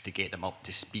weeks to get them up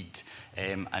to speed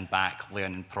and back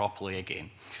learning properly again.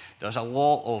 There's a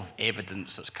lot of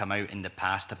evidence that's come out in the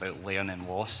past about learning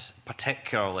loss,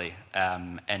 particularly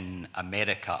in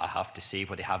America, I have to say,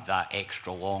 where they have that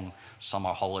extra long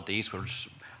summer holidays, whereas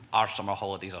our summer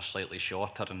holidays are slightly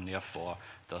shorter, and therefore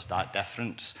there's that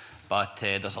difference. But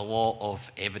there's a lot of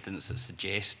evidence that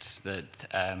suggests that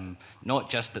not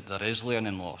just that there is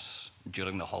learning loss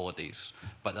during the holidays,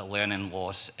 but that learning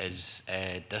loss is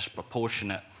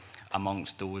disproportionate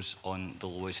amongst those on the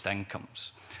lowest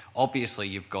incomes. Obviously,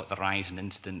 you've got the rise in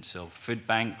incidence of food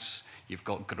banks, you've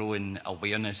got growing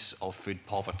awareness of food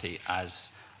poverty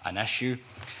as an issue,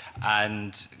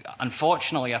 and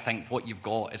unfortunately, I think what you've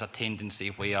got is a tendency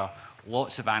where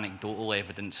lots of anecdotal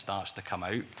evidence starts to come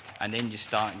out, and then you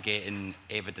start getting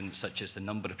evidence such as the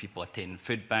number of people attending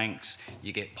food banks,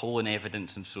 you get polling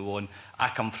evidence and so on. I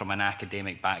come from an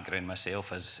academic background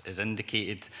myself, as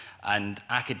indicated, and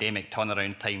academic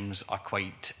turnaround times are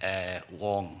quite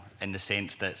long, in the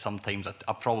sense that sometimes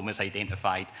a problem is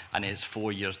identified and it's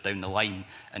 4 years down the line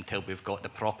until we've got the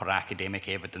proper academic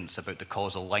evidence about the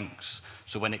causal links.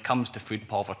 So when it comes to food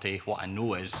poverty, what I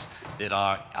know is there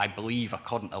are, I believe,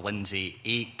 according to Lindsay,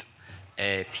 8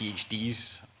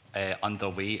 PhDs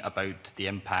underway about the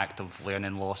impact of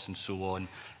learning loss and so on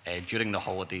during the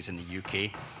holidays in the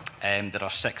UK. There are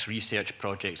 6 research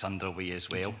projects underway as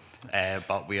well,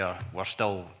 but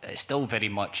it's still very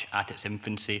much at its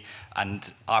infancy,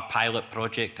 and our pilot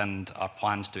project and our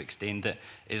plans to extend it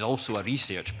is also a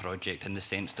research project, in the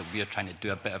sense that we are trying to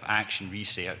do a bit of action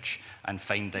research and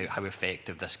find out how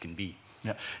effective this can be.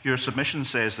 Yeah. Your submission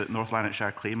says that North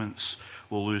Lanarkshire claimants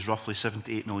will lose roughly £7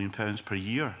 to £8 million per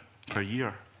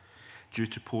year due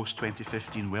to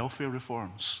post-2015 welfare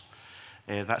reforms.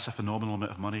 That's a phenomenal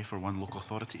amount of money for one local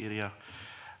authority area.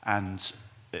 And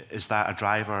is that a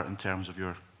driver in terms of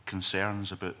your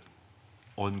concerns about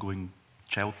ongoing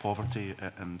child poverty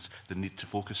and the need to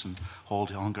focus on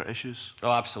holiday hunger issues?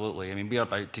 Oh, absolutely. I mean, we're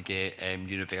about to get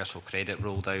universal credit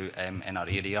rolled out in our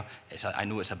area. I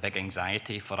know it's a big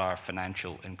anxiety for our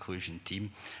financial inclusion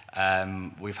team.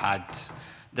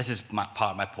 This is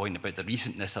part of my point about the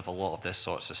recentness of a lot of this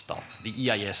sorts of stuff.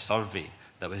 The EIS survey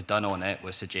that was done on it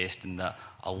was suggesting that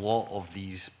a lot of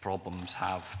these problems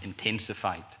have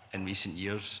intensified in recent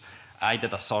years. I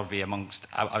did a survey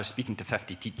I was speaking to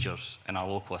 50 teachers in our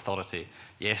local authority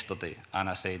yesterday, and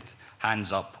I said,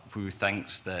 hands up who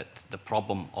thinks that the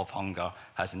problem of hunger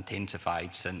has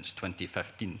intensified since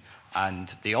 2015,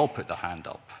 and they all put their hand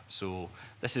up. So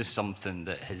this is something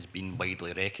that has been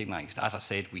widely recognised. As I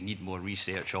said, we need more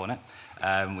research on it.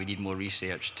 We need more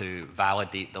research to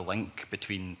validate the link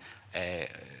between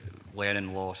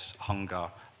learning loss, hunger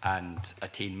and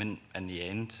attainment in the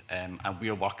end, and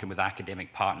we're working with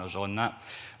academic partners on that.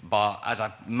 But as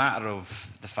a matter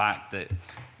of the fact that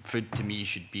food to me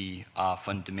should be a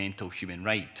fundamental human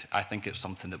right, I think it's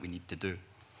something that we need to do.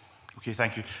 Okay,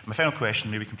 thank you. My final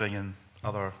question, maybe we can bring in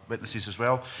other witnesses as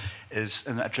well, is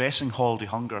in addressing holiday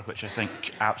hunger, which I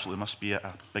think absolutely must be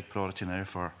a big priority now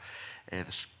for the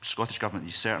Scottish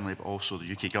Government, certainly, but also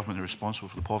the UK Government are responsible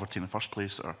for the poverty in the first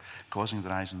place that are causing the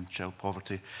rise in child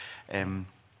poverty.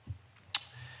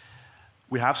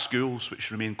 We have schools which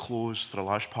remain closed for a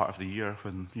large part of the year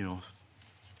when, you know,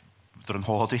 they're on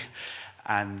holiday,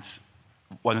 and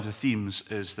one of the themes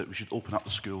is that we should open up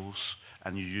the schools,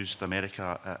 and you used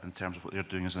America in terms of what they're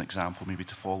doing as an example, maybe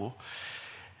to follow.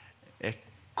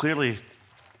 Clearly,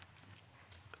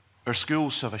 our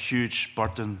schools have a huge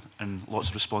burden and lots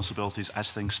of responsibilities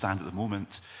as things stand at the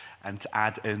moment, and to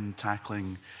add in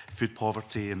tackling food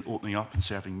poverty and opening up and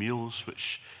serving meals,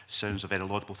 which sounds a very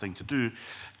laudable thing to do,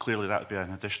 clearly that would be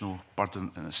an additional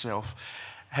burden in itself.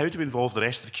 How do we involve the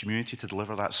rest of the community to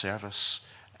deliver that service?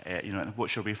 You know, and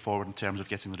what's your way forward in terms of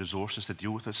getting the resources to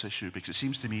deal with this issue? Because it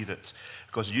seems to me that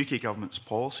because the UK Government's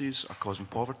policies are causing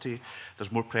poverty,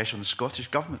 there's more pressure on the Scottish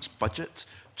Government's budget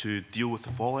to deal with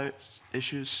the fallout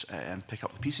issues and pick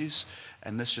up the pieces,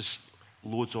 and this just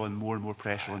loads on more and more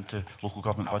pressure onto local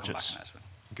government budgets.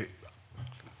 Okay.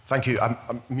 Thank you. I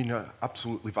mean, I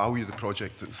absolutely value the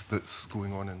project that's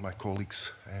going on in my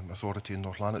colleagues' authority in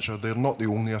North Lanarkshire. They're not the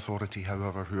only authority,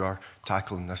 however, who are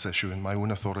tackling this issue. In my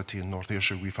own authority in North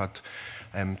Ayrshire, we've had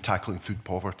tackling food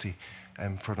poverty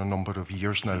for a number of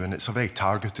years now, and it's a very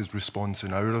targeted response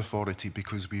in our authority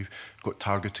because we've got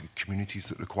targeted communities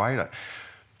that require it.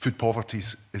 Food poverty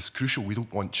is crucial. We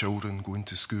don't want children going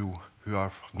to school who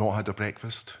have not had a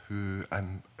breakfast, who,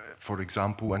 for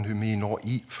example, and who may not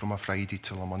eat from a Friday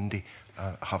till a Monday,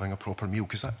 having a proper meal,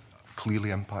 because that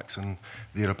clearly impacts on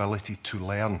their ability to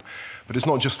learn. But it's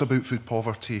not just about food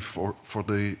poverty for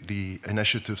the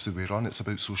initiatives that we run. It's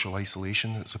about social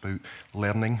isolation. It's about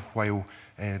learning while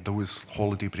those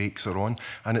holiday breaks are on.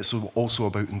 And it's also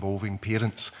about involving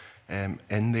parents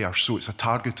in there. So it's a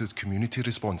targeted community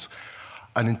response.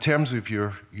 And in terms of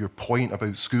your point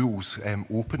about schools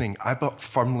opening, I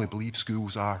firmly believe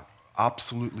schools are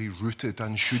absolutely rooted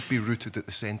and should be rooted at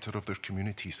the centre of their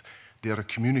communities. They are a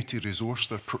community resource.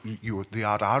 They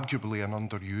are arguably an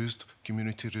underused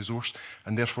community resource,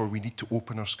 and therefore we need to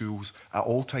open our schools at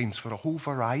all times for a whole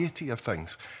variety of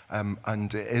things.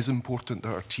 And it is important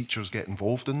that our teachers get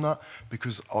involved in that,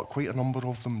 because quite a number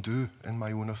of them do in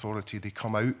my own authority. They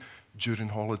come out during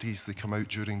holidays, they come out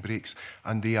during breaks,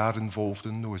 and they are involved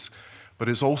in those. But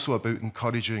it's also about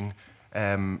encouraging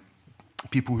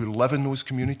people who live in those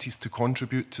communities to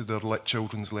contribute to their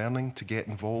children's learning, to get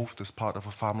involved as part of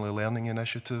a family learning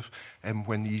initiative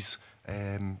when these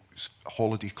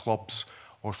holiday clubs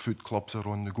or food clubs are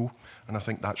on the go. And I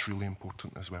think that's really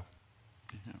important as well.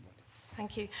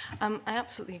 Thank you. I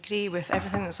absolutely agree with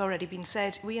everything that's already been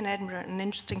said. We in Edinburgh are in an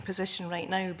interesting position right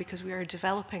now because we are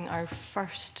developing our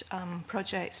first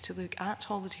projects to look at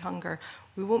holiday hunger.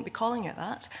 We won't be calling it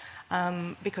that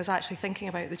because actually thinking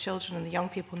about the children and the young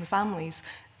people and the families,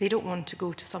 they don't want to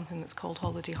go to something that's called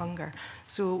holiday hunger.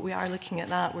 So we are looking at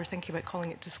that. We're thinking about calling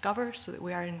it Discover, so that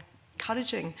we are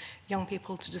encouraging young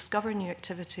people to discover new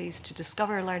activities, to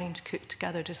discover learning to cook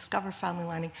together, to discover family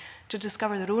learning, to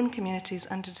discover their own communities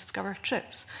and to discover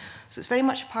trips. So it's very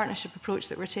much a partnership approach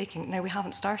that we're taking. Now, we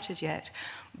haven't started yet,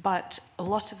 but a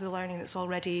lot of the learning that's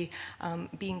already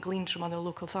being gleaned from other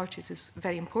local authorities is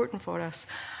very important for us.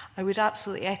 I would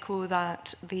absolutely echo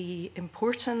that the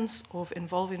importance of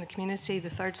involving the community, the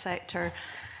third sector,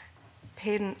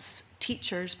 parents,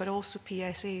 teachers, but also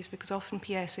PSAs, because often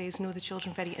PSAs know the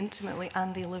children very intimately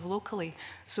and they live locally.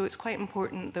 So it's quite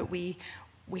important that we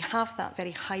have that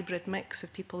very hybrid mix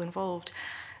of people involved.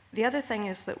 The other thing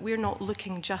is that we're not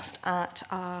looking just at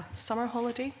a summer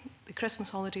holiday. The Christmas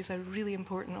holidays are a really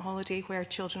important holiday where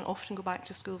children often go back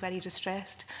to school very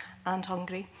distressed and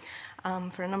hungry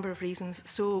for a number of reasons.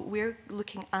 So we're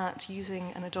looking at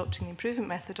using and adopting the improvement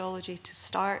methodology to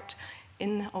start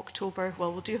in October.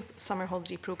 Well, we'll do a summer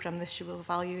holiday programme this year, we'll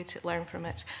evaluate it, learn from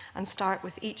it, and start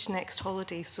with each next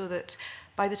holiday so that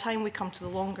by the time we come to the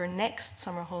longer next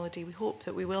summer holiday, we hope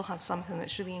that we will have something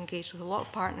that's really engaged with a lot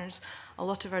of partners, a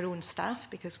lot of our own staff,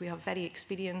 because we have very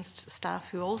experienced staff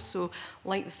who also,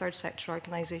 like the third sector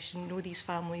organisation, know these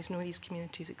families, know these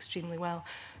communities extremely well.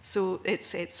 So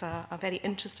it's a very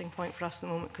interesting point for us at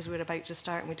the moment because we're about to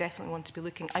start and we definitely want to be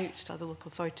looking out to other local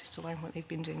authorities to learn what they've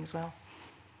been doing as well.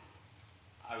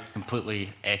 I would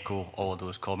completely echo all of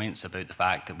those comments about the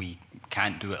fact that we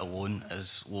can't do it alone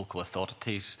as local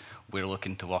authorities. We're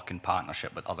looking to work in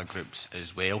partnership with other groups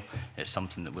as well. It's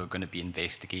something that we're going to be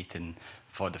investigating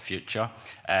for the future.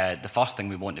 The first thing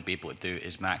we want to be able to do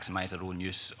is maximise our own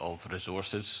use of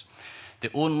resources. The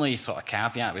only sort of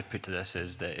caveat I would put to this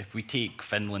is that if we take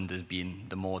Finland as being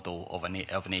the model of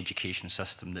an education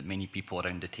system that many people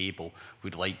around the table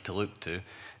would like to look to,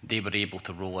 they were able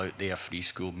to roll out their free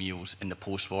school meals in the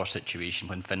post-war situation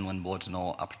when Finland was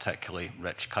not a particularly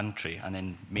rich country. And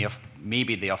then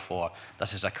maybe therefore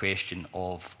this is a question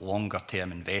of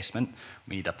longer-term investment.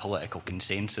 We need a political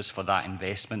consensus for that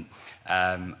investment,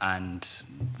 and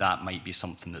that might be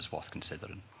something that's worth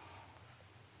considering.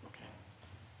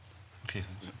 Okay,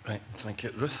 right, thank you.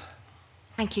 Ruth?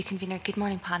 Thank you, Convener. Good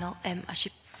morning, panel. I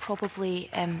should probably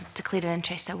declare an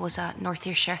interest. I was a North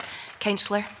Ayrshire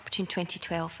councillor between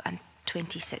 2012 and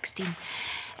 2016.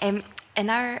 In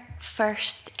our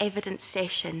first evidence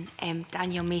session,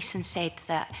 Daniel Mason said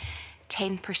that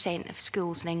 10% of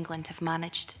schools in England have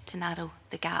managed to narrow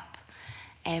the gap.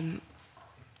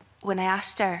 When I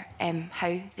asked her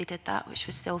how they did that, which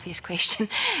was the obvious question,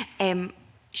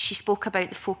 she spoke about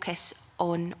the focus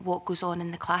on what goes on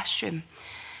in the classroom.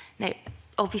 Now,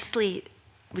 obviously,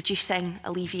 reducing,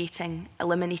 alleviating,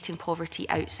 eliminating poverty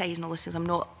outside and all this, I'm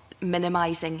not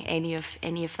minimising any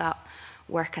of that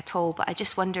work at all, but I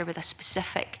just wonder, with a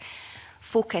specific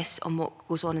focus on what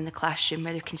goes on in the classroom,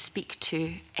 whether you can speak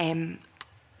to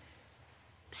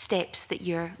steps that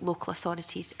your local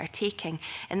authorities are taking.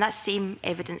 In that same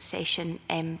evidence session,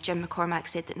 Jim McCormack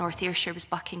said that North Ayrshire was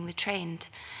bucking the trend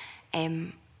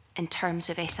in terms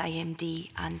of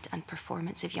SIMD and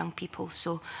performance of young people.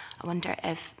 So I wonder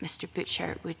if Mr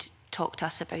Butcher would talk to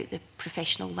us about the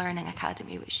Professional Learning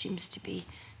Academy, which seems to be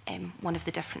one of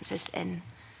the differences in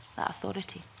that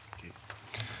authority. Okay.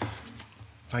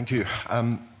 Thank you.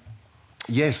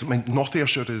 Yes, I mean, North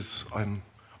Ayrshire is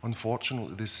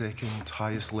unfortunately the second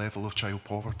highest level of child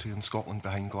poverty in Scotland,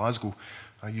 behind Glasgow.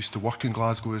 I used to work in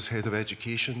Glasgow as head of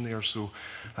education there, so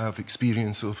I have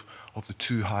experience of the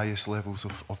two highest levels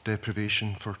of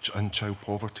deprivation and child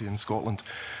poverty in Scotland.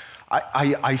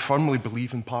 I firmly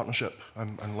believe in partnership,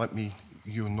 and let me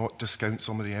not discount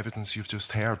some of the evidence you've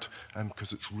just heard,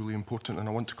 because it's really important, and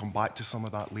I want to come back to some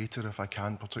of that later if I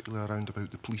can, particularly around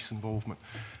about the police involvement,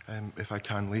 if I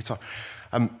can later.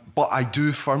 But I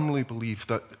do firmly believe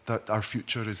that our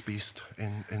future is based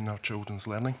in our children's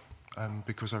learning.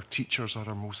 Because our teachers are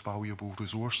our most valuable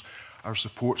resource, our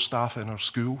support staff in our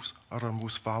schools are our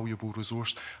most valuable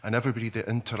resource, and everybody that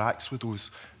interacts with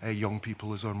those young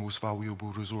people is our most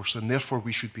valuable resource, and therefore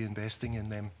we should be investing in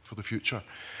them for the future.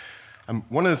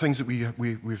 One of the things that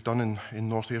we've done in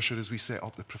North Ayrshire is we set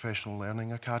up the Professional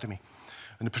Learning Academy.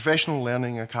 And the Professional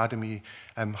Learning Academy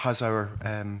has our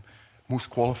most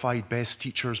qualified, best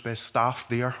teachers, best staff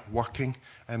there working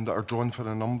that are drawn from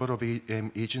a number of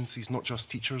agencies, not just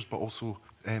teachers, but also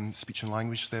speech and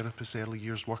language therapists, early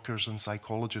years workers and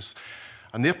psychologists.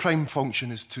 And their prime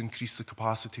function is to increase the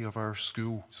capacity of our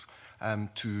schools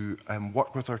to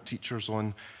work with our teachers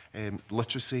on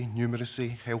literacy,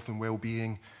 numeracy, health and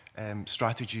well-being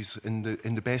strategies in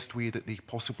the best way that they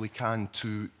possibly can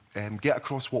to get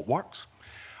across what works.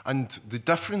 And the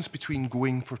difference between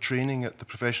going for training at the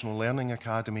Professional Learning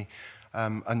Academy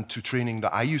and to training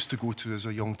that I used to go to as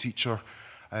a young teacher,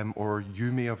 or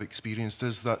you may have experienced,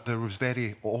 is that there was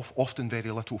often very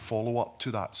little follow-up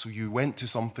to that. So you went to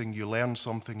something, you learned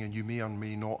something, and you may or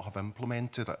may not have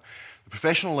implemented it. The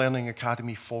Professional Learning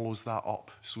Academy follows that up.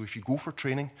 So if you go for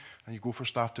training and you go for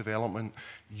staff development,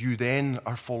 you then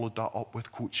are followed that up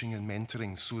with coaching and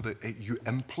mentoring so that you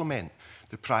implement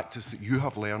the practice that you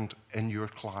have learned in your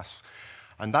class.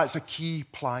 And that's a key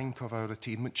plank of our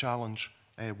Attainment Challenge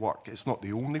work. It's not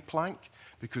the only plank,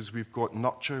 because we've got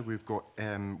nurture, we've got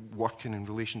working in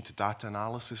relation to data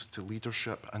analysis, to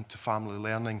leadership and to family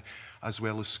learning, as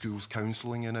well as schools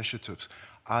counselling initiatives.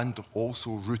 And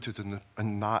also rooted in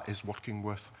that is working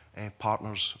with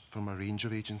partners from a range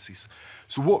of agencies.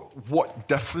 So what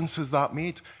difference has that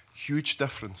made? Huge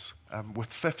difference.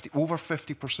 With over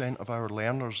 50% of our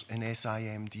learners in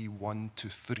SIMD 1 to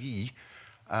 3,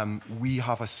 we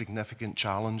have a significant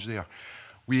challenge there.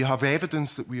 We have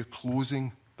evidence that we are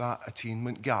closing that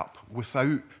attainment gap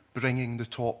without bringing the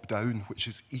top down, which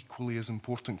is equally as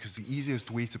important, because the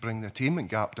easiest way to bring the attainment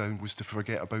gap down was to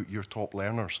forget about your top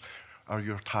learners or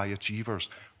your high achievers.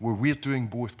 Well, we're doing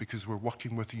both because we're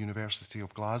working with the University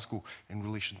of Glasgow in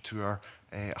relation to our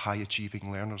high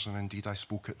achieving learners, and indeed I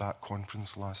spoke at that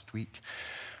conference last week.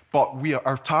 But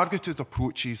our targeted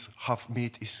approaches have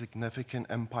made a significant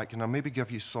impact, and I'll maybe give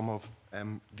you some of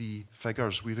the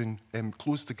figures. We've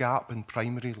closed the gap in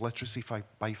primary literacy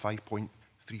by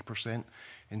 5.3%,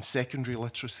 in secondary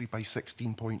literacy by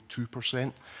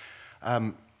 16.2%,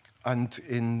 and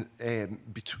in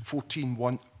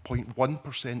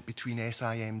 14.1% between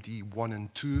SIMD 1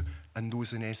 and 2, and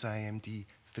those in SIMD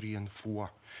 3 and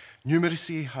 4.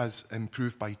 Numeracy has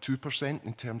improved by 2%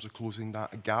 in terms of closing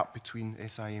that gap between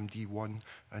SIMD 1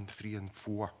 and 3 and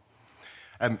 4.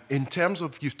 In terms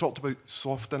of, you've talked about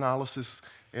soft analysis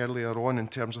earlier on in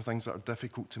terms of things that are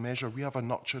difficult to measure. We have a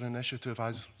nurture initiative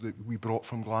that we brought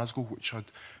from Glasgow, which had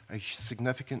a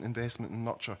significant investment in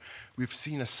nurture. We've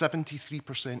seen a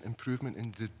 73% improvement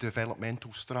in the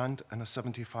developmental strand and a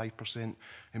 75%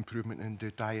 improvement in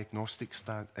the diagnostic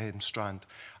strand.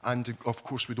 And of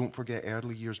course, we don't forget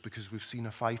early years, because we've seen a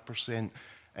 5%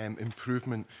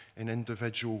 improvement in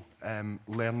individual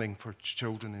learning for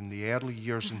children in the early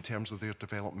years in terms of their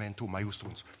developmental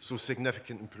milestones. So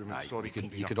significant improvement. Sorry,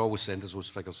 you could always send us those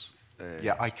figures.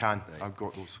 Yeah, I can. Right. I've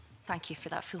got those. Thank you for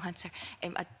that full answer.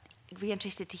 I'd be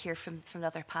interested to hear from the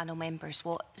other panel members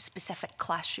what specific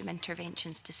classroom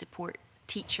interventions to support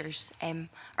teachers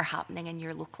are happening in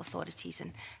your local authorities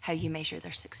and how you measure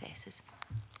their successes.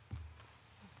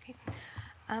 Okay.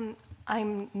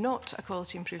 I'm not a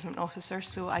quality improvement officer,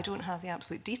 so I don't have the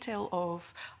absolute detail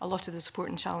of a lot of the support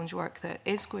and challenge work that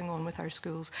is going on with our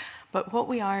schools. But what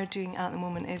we are doing at the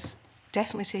moment is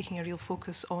definitely taking a real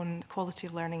focus on quality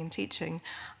of learning and teaching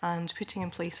and putting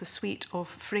in place a suite of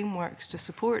frameworks to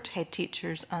support head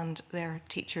teachers and their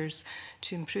teachers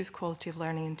to improve quality of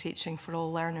learning and teaching for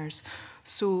all learners.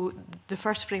 So the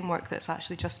first framework that's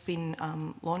actually just been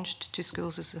launched to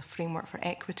schools is a framework for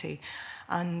equity.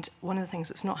 And one of the things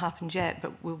that's not happened yet,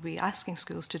 but we'll be asking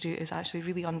schools to do, is actually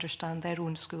really understand their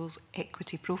own school's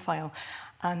equity profile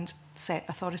and set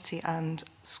authority and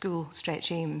school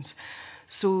stretch aims.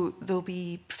 So there'll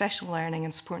be professional learning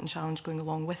and support and challenge going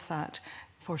along with that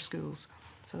for schools.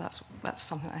 So that's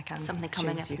something that I can Something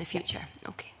coming up in the future.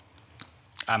 Okay.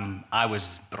 I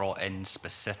was brought in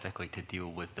specifically to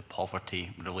deal with the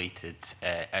poverty-related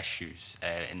issues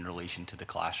in relation to the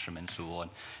classroom and so on.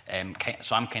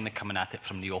 So I'm kind of coming at it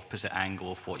from the opposite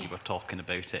angle of what you were talking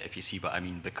about, if you see what I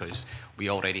mean, because we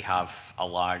already have a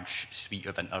large suite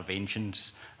of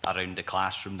interventions around the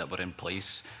classroom that were in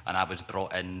place, and I was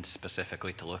brought in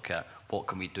specifically to look at what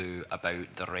can we do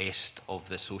about the rest of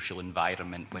the social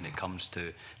environment when it comes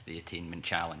to the Attainment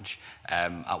Challenge.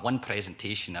 At one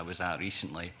presentation I was at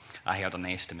recently, I heard an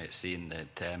estimate saying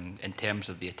that in terms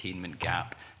of the attainment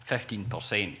gap,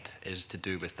 15% is to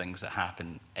do with things that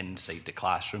happen inside the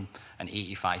classroom, and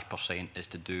 85% is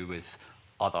to do with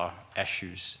other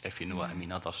issues, if you know what I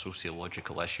mean, other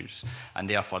sociological issues. And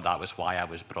therefore, that was why I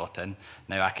was brought in.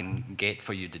 Now, I can get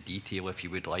for you the detail, if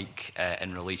you would like,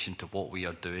 in relation to what we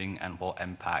are doing and what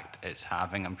impact it's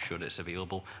having. I'm sure it's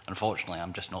available. Unfortunately,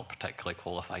 I'm just not particularly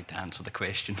qualified to answer the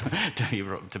question,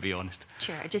 to be honest.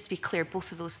 Sure. Just to be clear,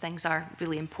 both of those things are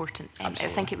really important. I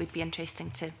think it would be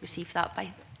interesting to receive that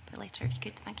by letter, if you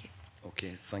could. Thank you.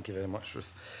 Okay, thank you very much,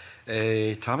 Ruth.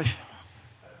 Tavish?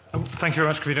 Thank you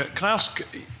very much, Kavita.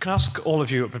 Can I ask all of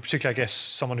you, but particularly, I guess,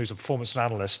 someone who's a performance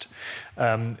analyst,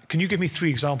 can you give me 3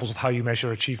 examples of how you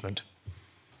measure achievement?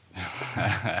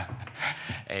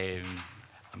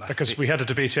 Because we had a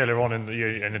debate earlier on, and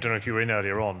I don't know if you were in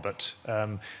earlier on, but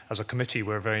as a committee,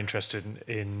 we're very interested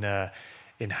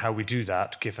in how we do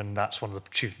that, given that's one of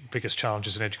the biggest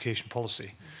challenges in education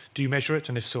policy. Do you measure it,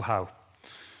 and if so, how?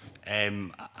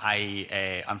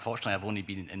 Unfortunately, I've only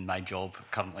been in my job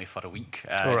currently for a week,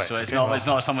 right, so it's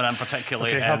not something I'm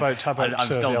particularly. Okay, how about I'm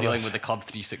still dealing others? with the Club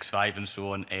 365 and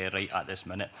so on right at this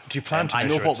minute. Do you plan to I know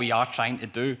measure what it? we are trying to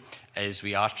do is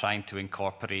we are trying to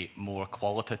incorporate more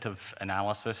qualitative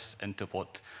analysis into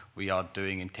what we are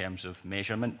doing in terms of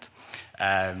measurement.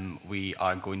 We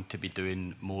are going to be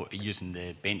doing more using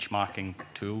the benchmarking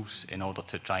tools in order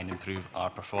to try and improve our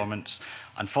performance.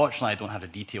 Unfortunately, I don't have the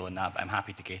detail in that, but I'm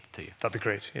happy to get it to you. That'd be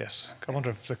great, yes. I wonder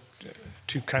if the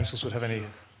 2 councils would have any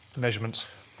measurements.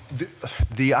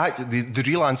 The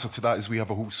real answer to that is we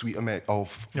have a whole suite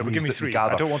of yeah, ways give me that 3. we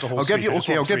gather. I don't want a whole I'll suite. give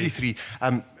you, I'll give you 3.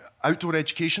 Outdoor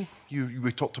education.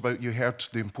 We talked about, you heard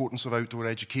the importance of outdoor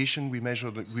education. We measure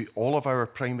that all of our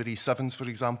primary 7s, for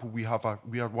example, we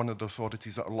are one of the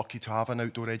authorities that are lucky to have an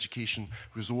outdoor education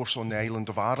resource on the island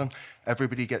of Arran.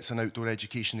 Everybody gets an outdoor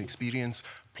education experience,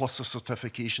 plus a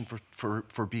certification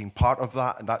for being part of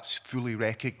that, and that's fully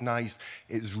recognised.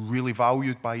 It's really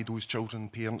valued by those children,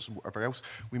 parents, and whatever else.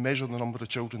 We measure the number of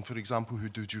children, for example, who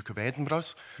do Duke of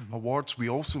Edinburgh's awards. We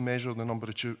also measure the number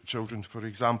of children, for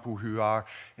example, who are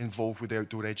involved with the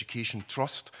Outdoor Education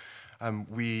Trust.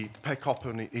 We pick up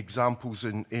on examples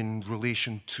in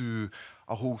relation to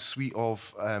a whole suite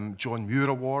of John Muir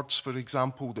Awards, for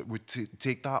example, that would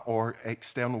take that, or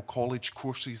external college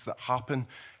courses that happen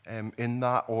in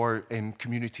that, or in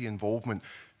community involvement.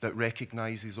 that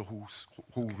recognises a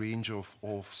whole range of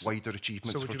wider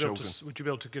achievements for children. Would you be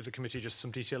able to give the committee just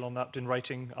some detail on that in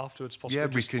writing afterwards, possibly? Yeah,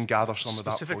 we can gather some of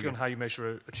that for you. Specifically on how you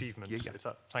measure achievement. Yeah.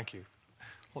 Thank you.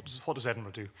 What does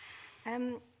Edinburgh do?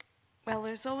 Well,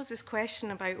 there's always this question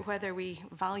about whether we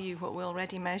value what we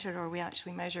already measure or we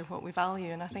actually measure what we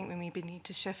value. And I think we maybe need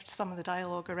to shift some of the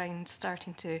dialogue around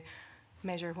starting to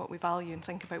measure what we value and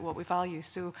think about what we value.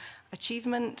 So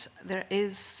achievement, there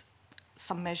is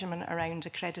some measurement around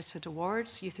accredited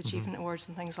awards, youth achievement awards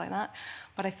and things like that.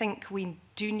 But I think we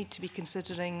do need to be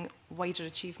considering wider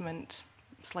achievement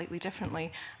slightly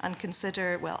differently and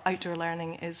consider, well, outdoor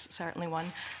learning is certainly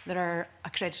one. There are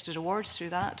accredited awards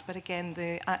through that, but again,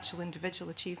 the actual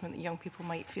individual achievement that young people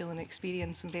might feel and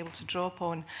experience and be able to draw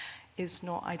upon is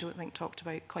not, I don't think, talked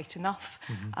about quite enough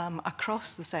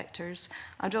across the sectors.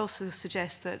 I'd also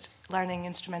suggest that learning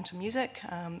instrumental music,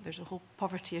 there's a whole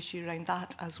poverty issue around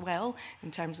that as well,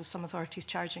 in terms of some authorities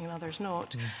charging and others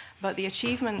not. But the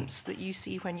achievements that you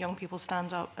see when young people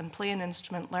stand up and play an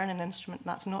instrument, learn an instrument,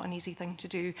 that's not an easy thing to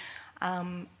do.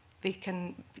 That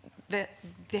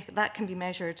can be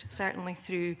measured certainly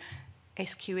through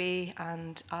SQA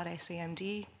and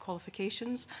RSAMD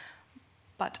qualifications.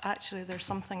 But actually, there's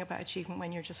something about achievement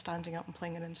when you're just standing up and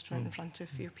playing an instrument in front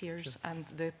of your peers and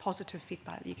the positive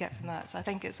feedback that you get from that. So I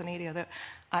think it's an area that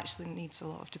actually needs a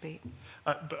lot of debate.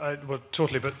 Well,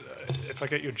 totally. But if I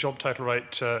get your job title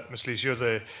right, Ms. Lees, you're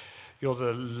the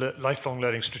lifelong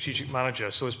learning strategic manager.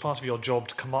 So as part of your job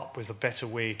to come up with a better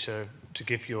way to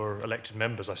give your elected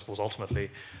members, I suppose,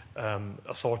 ultimately,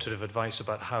 authoritative advice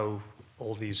about how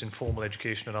all these informal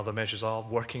education and other measures are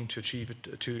working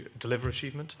to deliver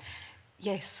achievement?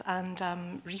 Yes, and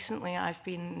recently I've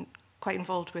been quite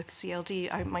involved with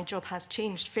CLD. My job has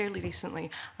changed fairly recently,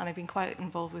 and I've been quite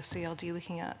involved with CLD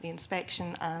looking at the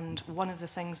inspection, and one of the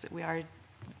things that we are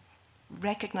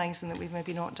recognising that we've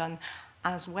maybe not done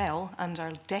as well and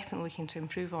are definitely looking to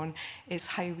improve on is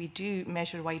how we do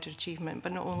measure wider achievement,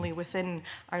 but not only within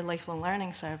our lifelong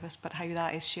learning service, but how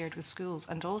that is shared with schools,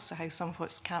 and also how some of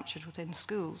what's captured within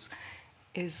schools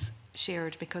is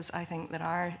shared, because I think there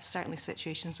are certainly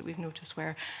situations that we've noticed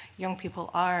where young people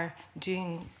are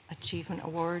doing achievement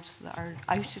awards that are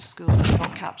out of school, but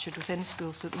not captured within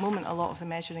school. So at the moment, a lot of the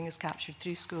measuring is captured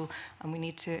through school, and we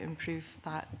need to improve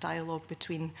that dialogue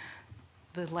between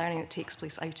the learning that takes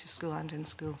place out of school and in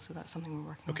school. So that's something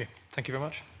we're working on. Okay, thank you very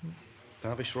much.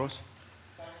 Davish, Ross.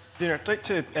 I'd like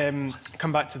to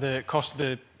come back to the cost of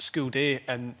the school day,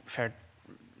 and we've heard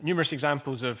numerous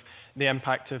examples of the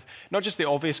impact of not just the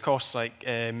obvious costs like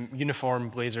uniform,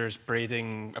 blazers,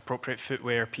 braiding, appropriate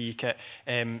footwear, PE kit,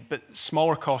 but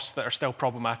smaller costs that are still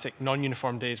problematic,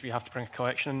 non-uniform days where you have to bring a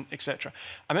collection, etc.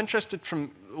 I'm interested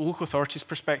from the local authorities'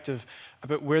 perspective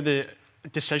about where the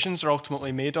decisions are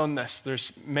ultimately made on this.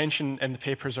 There's mention in the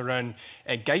papers around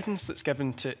guidance that's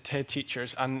given to head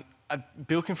teachers, and I'd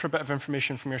be looking for a bit of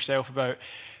information from yourself about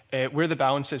where the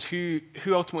balance is, who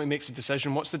ultimately makes a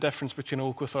decision, what's the difference between a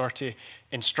local authority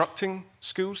instructing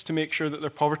schools to make sure that they're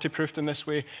poverty-proofed in this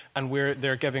way, and where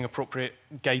they're giving appropriate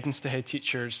guidance to head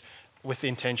teachers with the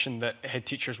intention that head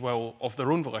teachers will, of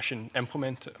their own volition,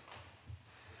 implement it.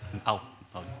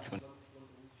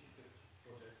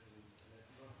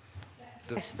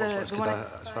 Yes, the one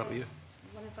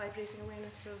of raising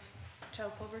awareness of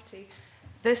child poverty.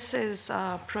 This is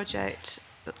a project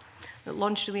that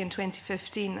launched really in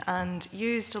 2015 and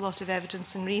used a lot of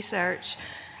evidence and research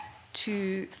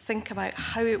to think about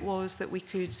how it was that we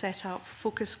could set up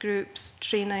focus groups,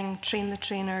 train the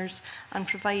trainers, and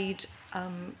provide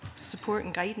support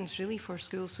and guidance really for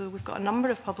schools. So we've got a number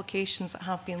of publications that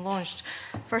have been launched,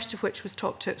 first of which was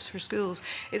Top Tips for Schools.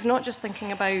 It's not just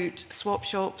thinking about swap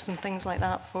shops and things like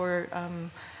that for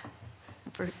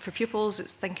pupils,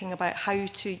 it's thinking about how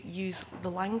to use the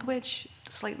language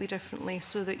slightly differently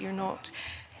so that you're not,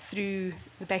 through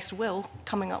the best will,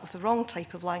 coming up with the wrong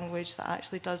type of language that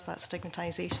actually does that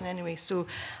stigmatisation anyway. So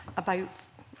about,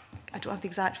 I don't have the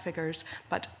exact figures,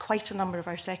 but quite a number of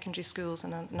our secondary schools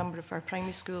and a number of our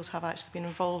primary schools have actually been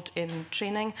involved in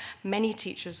training. Many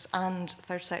teachers and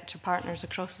third sector partners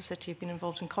across the city have been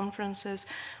involved in conferences.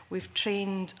 We've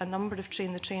trained a number of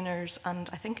train the trainers, and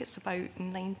I think it's about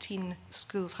 19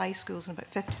 schools, high schools, and about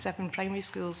 57 primary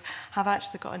schools have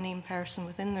actually got a named person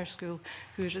within their school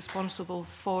who is responsible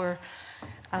for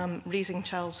raising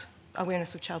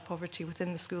awareness of child poverty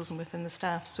within the schools and within the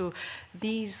staff. So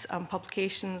these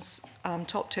publications,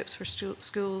 Top Tips for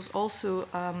Schools, also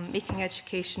Making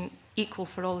Education Equal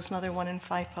for All is another 1 in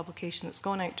 5 publication that's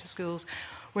gone out to schools.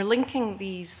 We're linking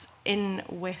these in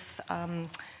with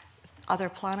other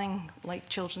planning, like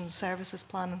children's services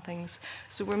plan and things.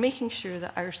 So we're making sure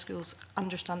that our schools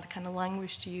understand the kind of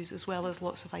language to use, as well as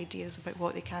lots of ideas about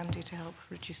what they can do to help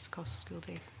reduce the cost of school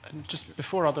day. And just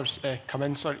before others come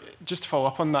in, sorry, just to follow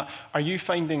up on that, are you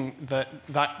finding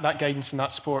that guidance and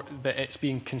that support, that it's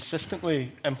being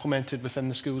consistently implemented within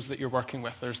the schools that you're working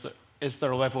with? Is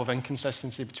there a level of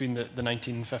inconsistency between the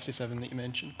 1957 that you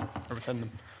mentioned, or within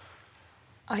them?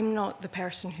 I'm not the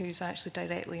person who's actually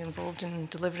directly involved in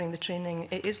delivering the training.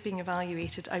 It is being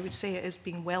evaluated. I would say it is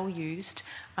being well used.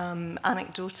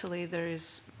 Anecdotally, there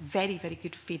is very, very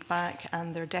good feedback,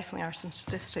 and there definitely are some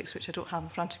statistics which I don't have in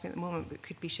front of me at the moment, but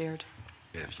could be shared.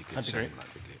 Yeah, if you could That'd be great.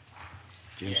 that'd be great.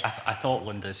 Yeah, I thought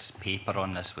Linda's paper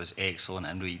on this was excellent,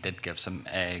 and we did give some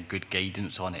good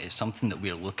guidance on it. It's something that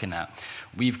we're looking at.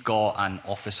 We've got an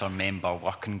officer member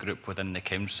working group within the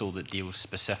council that deals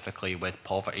specifically with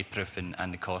poverty proofing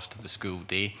and the cost of the school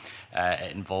day.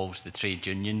 It involves the trade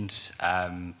unions,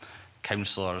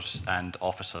 councillors and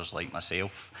officers like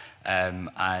myself,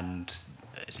 and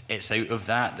it's out of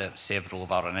that several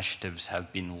of our initiatives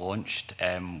have been launched.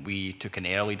 We took an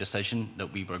early decision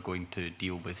that we were going to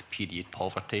deal with period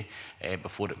poverty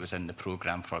before it was in the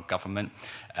programme for government.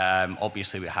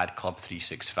 Obviously, we had Club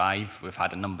 365. We've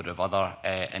had a number of other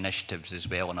initiatives as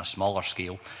well on a smaller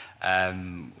scale.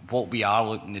 What we are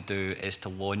looking to do is to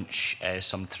launch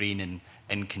some training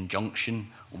in conjunction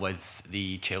with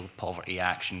the Child Poverty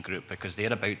Action Group, because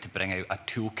they're about to bring out a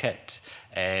toolkit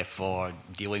for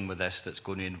dealing with this that's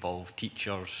going to involve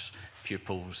teachers,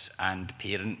 pupils and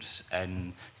parents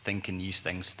in thinking these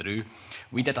things through.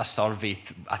 We did a survey,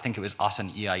 I think it was us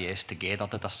and EIS together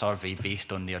did a survey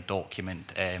based on their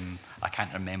document. I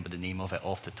can't remember the name of it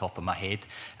off the top of my head,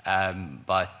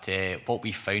 but what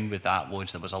we found with that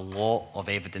was there was a lot of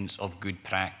evidence of good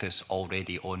practice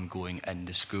already ongoing in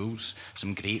the schools.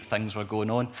 Some great things were going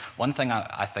on. One thing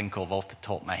I think of off the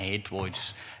top of my head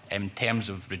was, in terms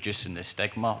of reducing the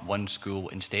stigma, one school,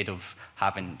 instead of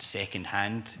having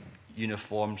second-hand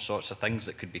uniform sorts of things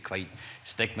that could be quite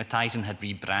stigmatising, had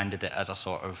rebranded it as a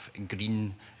sort of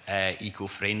green,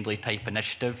 eco-friendly type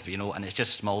initiative, you know, and it's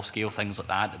just small-scale things like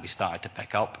that that we started to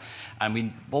pick up.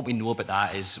 And what we know about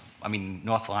that is, I mean,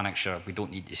 North Lanarkshire, we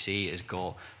don't need to say, has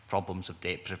got problems of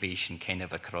deprivation kind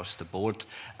of across the board.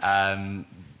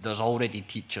 There's already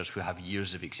teachers who have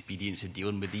years of experience of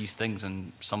dealing with these things,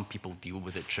 and some people deal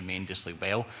with it tremendously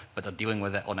well, but they're dealing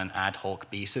with it on an ad hoc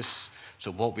basis.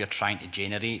 So what we're trying to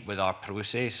generate with our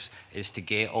process is to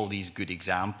get all these good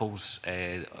examples,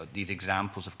 these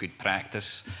examples of good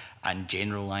practice, and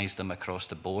generalise them across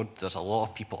the board. There's a lot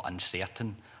of people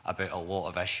uncertain about a lot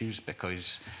of issues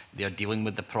because they're dealing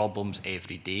with the problems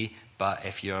every day. But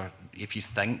if you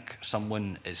think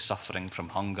someone is suffering from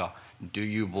hunger, do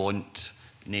you want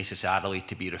necessarily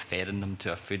to be referring them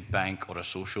to a food bank or a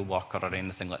social worker or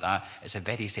anything like that? It's a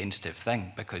very sensitive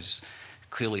thing, because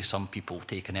clearly some people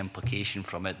take an implication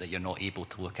from it that you're not able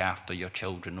to look after your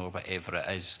children or whatever it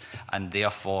is, and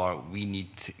therefore we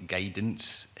need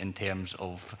guidance in terms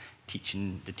of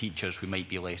teaching the teachers who might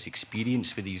be less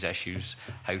experienced with these issues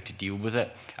how to deal with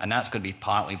it. And that's going to be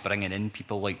partly bringing in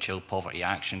people like Child Poverty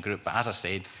Action Group, but as I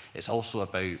said, it's also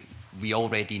about, we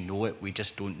already know it, we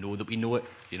just don't know that we know it.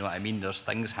 You know what I mean? There's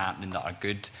things happening that are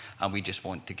good, and we just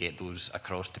want to get those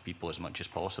across to people as much as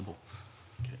possible.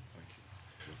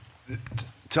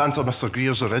 To answer Mr.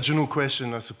 Greer's original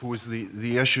question, I suppose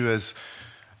the issue is,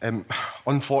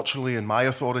 unfortunately in my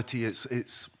authority,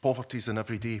 it's poverty's an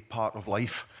everyday part of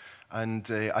life, and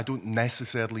I don't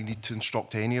necessarily need to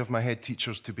instruct any of my head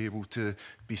teachers to be able to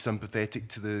be sympathetic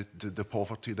to the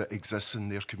poverty that exists in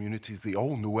their communities. They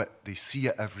all know it, they see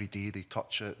it every day, they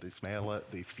touch it, they smell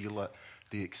it, they feel it,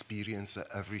 they experience it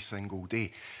every single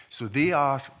day. So they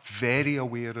are very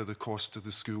aware of the cost of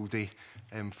the school day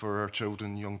for our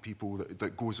children, young people,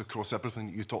 that goes across everything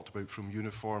that you talked about, from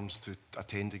uniforms to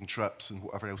attending trips and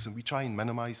whatever else. And we try and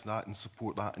minimise that and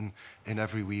support that in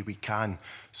every way we can.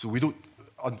 So we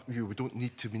don't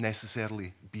need to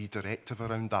necessarily be directive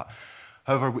around that.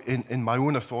 However, in my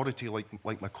own authority,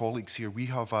 like my colleagues here, we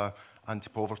have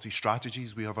anti-poverty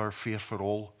strategies. We have our Fair for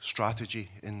All strategy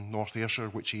in North Ayrshire,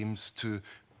 which aims to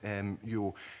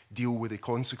deal with the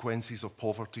consequences of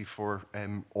poverty for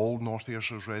all North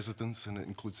Ayrshire's residents, and it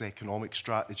includes economic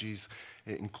strategies,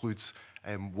 it includes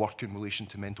work in relation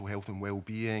to mental health and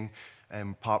well-being,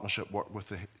 partnership work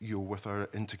with with our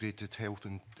integrated health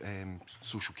and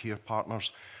social care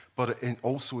partners, but it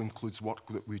also includes work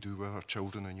that we do with our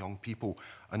children and young people,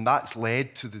 and that's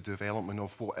led to the development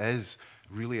of what is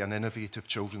really an innovative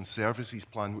children's services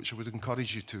plan, which I would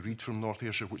encourage you to read from North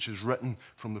Ayrshire, which is written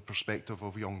from the perspective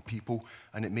of young people,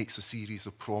 and it makes a series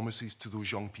of promises to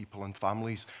those young people and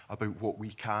families about what we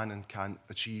can and can't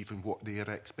achieve and what their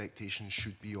expectations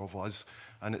should be of us.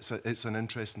 And it's an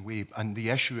interesting way. And the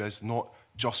issue is not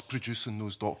just producing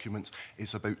those documents,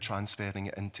 it's about transferring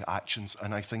it into actions.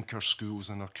 And I think our schools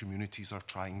and our communities are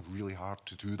trying really hard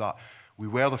to do that. We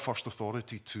were the first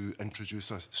authority to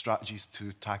introduce strategies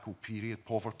to tackle period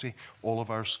poverty. All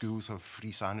of our schools have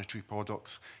free sanitary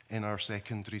products in our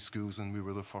secondary schools, and we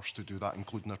were the first to do that,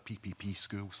 including our PPP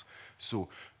schools. So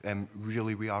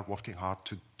really we are working hard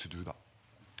to do that.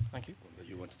 Thank you.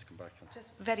 You wanted to come back on.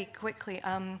 Just very quickly,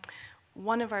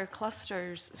 one of our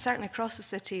clusters, certainly across the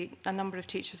city, a number of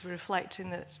teachers were reflecting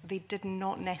that they did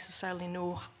not necessarily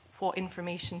know what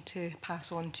information to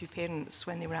pass on to parents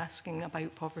when they were asking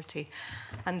about poverty.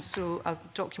 And so a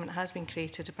document has been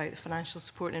created about the financial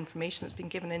support and information that's been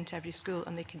given into every school,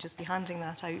 and they can just be handing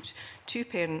that out to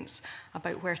parents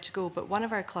about where to go. But one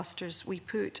of our clusters, we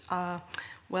put a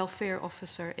welfare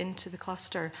officer into the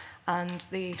cluster, and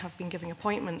they have been giving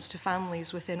appointments to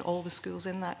families within all the schools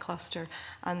in that cluster,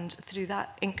 and through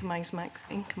that income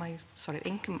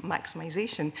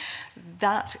maximisation,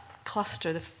 that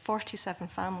cluster, the 47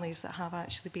 families that have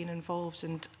actually been involved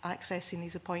in accessing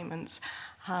these appointments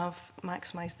have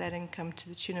maximised their income to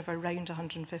the tune of around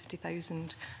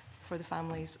 150,000 for the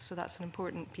families. So that's an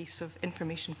important piece of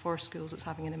information for schools that's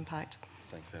having an impact.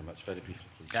 Thank you very much. Very briefly,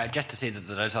 please. Just to say that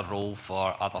there is a role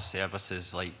for other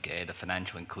services like the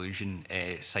financial inclusion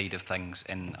side of things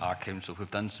in our council.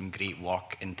 We've done some great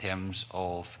work in terms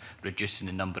of reducing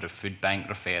the number of food bank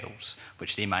referrals,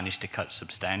 which they managed to cut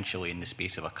substantially in the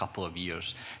space of a couple of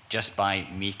years, just by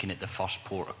making it the first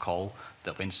port of call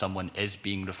that when someone is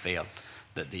being referred,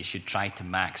 that they should try to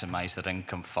maximise their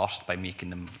income first by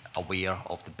making them aware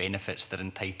of the benefits they're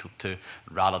entitled to,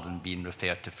 rather than being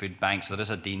referred to food banks. There is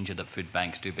a danger that food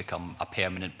banks do become a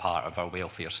permanent part of our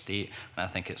welfare state, and I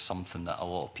think it's something that a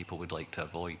lot of people would like to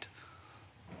avoid.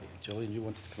 Gillian, you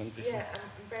wanted to come in before? Yeah,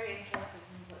 I'm very interested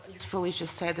in what Foley's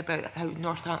just said about how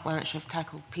North Lanarkshire have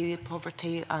tackled period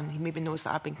poverty, and he maybe knows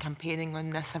that I've been campaigning on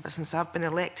this ever since I've been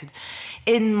elected.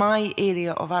 In my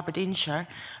area of Aberdeenshire,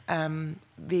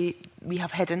 we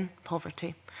have hidden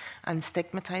poverty, and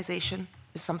stigmatisation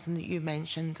is something that you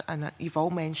mentioned, and that you've all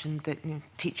mentioned, that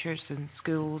teachers and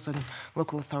schools and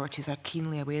local authorities are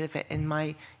keenly aware of it. In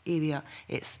my area,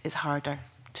 it's harder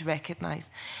to recognise.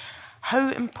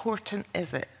 How important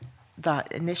is it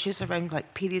that in issues around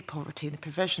like period poverty and the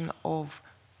provision of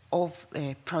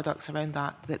products around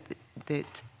that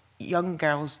young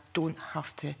girls don't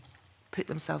have to put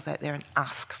themselves out there and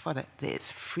ask for it, that it's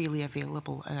freely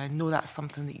available? And I know that's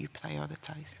something that you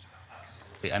prioritise.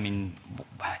 I mean,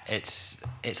 it's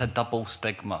a double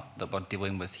stigma that we're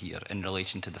dealing with here in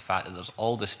relation to the fact that there's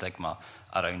all the stigma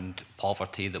around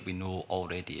poverty that we know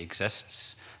already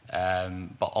exists,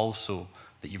 but also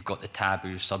that you've got the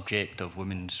taboo subject of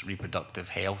women's reproductive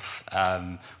health,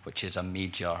 which is a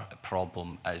major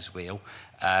problem as well.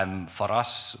 For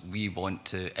us, we want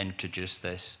to introduce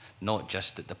this, not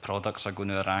just that the products are going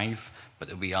to arrive, but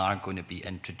that we are going to be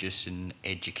introducing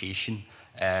education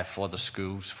for the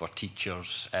schools, for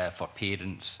teachers, for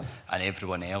parents and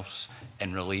everyone else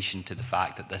in relation to the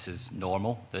fact that this is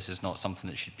normal. This is not something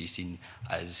that should be seen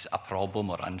as a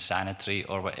problem or unsanitary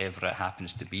or whatever it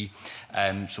happens to be.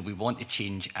 So we want to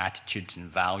change attitudes and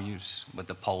values with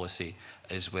the policy,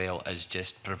 as well as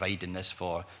just providing this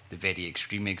for the very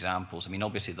extreme examples. I mean,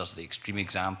 obviously there's the extreme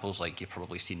examples, like you've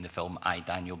probably seen the film I,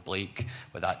 Daniel Blake,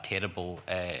 with that terrible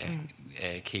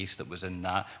case that was in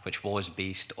that, which was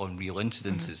based on real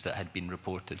incidences that had been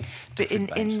reported. But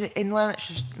in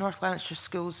North Lanarkshire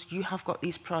schools, you have got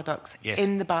these products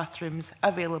in the bathrooms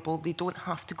available. They don't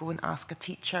have to go and ask a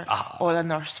teacher or a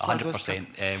nurse for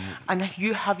 100%. And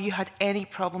have you had any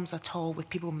problems at all with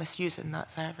people misusing that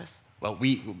service? Well,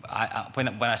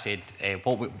 when I said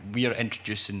we are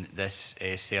introducing this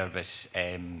service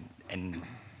in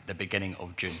the beginning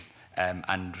of June,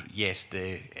 and yes,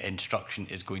 the instruction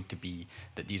is going to be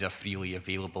that these are freely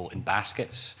available in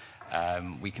baskets.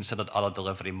 We considered other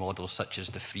delivery models such as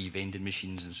the free vending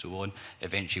machines and so on.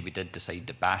 Eventually we did decide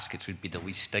that baskets would be the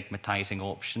least stigmatising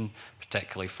option,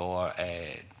 particularly for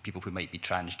people who might be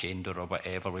transgender or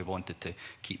whatever. We wanted to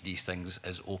keep these things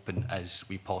as open as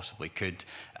we possibly could.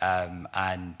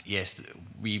 And yes,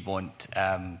 we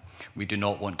do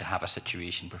not want to have a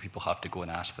situation where people have to go and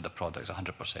ask for the products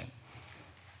 100%.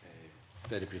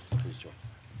 Very briefly, please, John.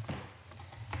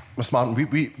 Ms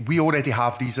Martin, we already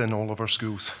have these in all of our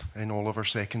schools, in all of our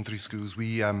secondary schools.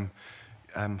 We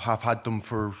have had them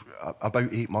for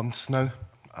about 8 months now,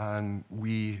 and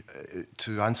we,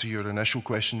 to answer your initial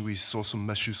question, we saw some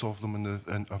misuse of them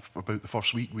about the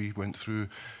first week. We went through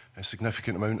a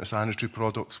significant amount of sanitary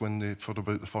products for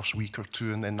about the first week or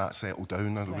two, and then that settled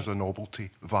down. There was a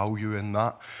novelty value in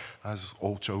that as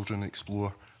all children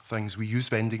explore things. We use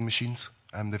vending machines.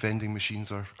 The vending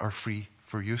machines are free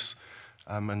for use,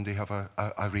 and they have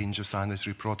a range of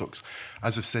sanitary products.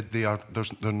 As I've said, they're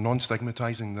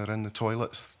non-stigmatising. They're in the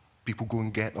toilets. People go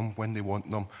and get them when they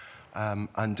want them.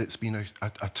 And it's been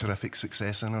a terrific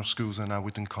success in our schools, and I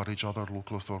would encourage other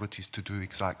local authorities to do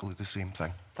exactly the same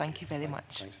thing. Thank you very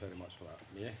much. Thanks very much for that.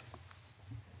 Mary?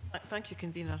 Thank you,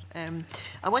 Convener.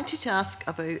 I wanted to ask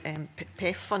about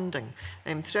PEF funding.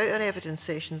 Throughout our evidence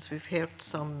sessions, we've heard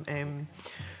some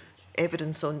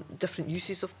evidence on different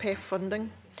uses of PEF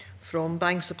funding, from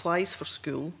buying supplies for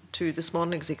school to this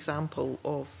morning's example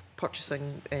of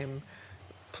purchasing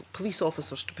police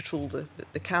officers to patrol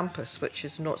the campus, which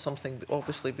is not something that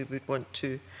obviously we would want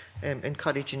to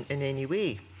encourage in any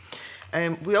way.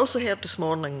 We also heard this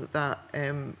morning that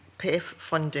PEF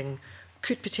funding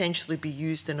could potentially be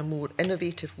used in a more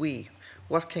innovative way,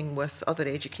 working with other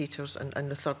educators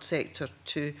and the third sector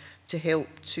to help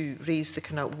to raise the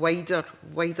kind of wider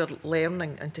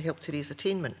learning and to help to raise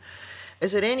attainment.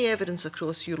 Is there any evidence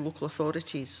across your local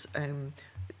authorities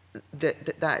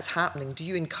that is happening? Do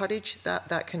you encourage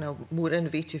that kind of more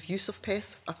innovative use of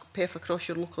PEF across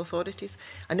your local authorities?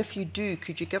 And if you do,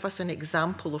 could you give us an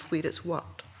example of where it's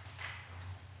worked?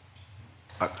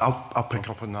 I'll pick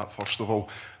up on that first of all.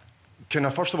 Can I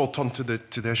first of all turn to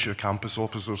the issue of campus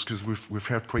officers, because we've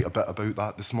heard quite a bit about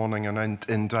that this morning,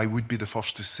 and I would be the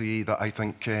first to say that I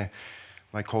think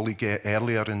my colleague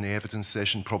earlier in the evidence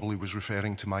session probably was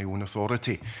referring to my own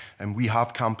authority, and we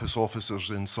have campus officers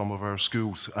in some of our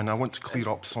schools, and I want to clear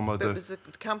up some of the... Was the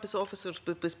campus officers,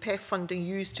 was PEF funding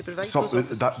used to provide those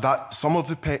officers?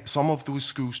 Some of those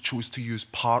schools chose to use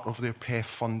part of their PEF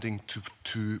funding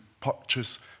to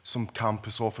purchase some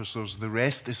campus officers. The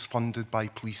rest is funded by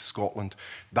Police Scotland.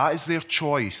 That is their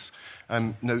choice.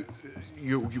 Now,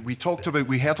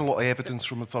 we heard a lot of evidence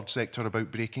from the third sector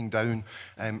about breaking down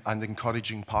and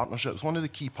encouraging partnerships. One of the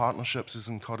key partnerships is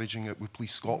encouraging it with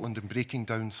Police Scotland and breaking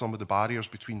down some of the barriers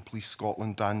between Police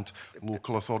Scotland and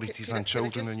local authorities and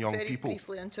children and young people. Can I just very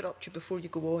briefly interrupt you before you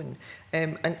go on?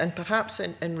 And perhaps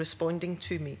in responding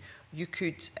to me, you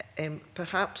could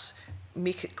perhaps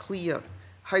make it clear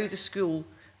how the school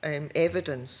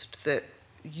evidenced that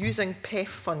using PEF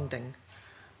funding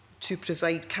to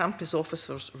provide campus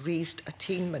officers raised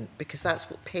attainment, because that's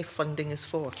what PEF funding is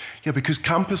for. Yeah, because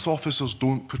campus officers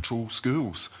don't patrol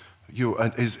schools,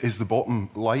 is the bottom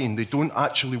line. They don't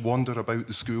actually wander about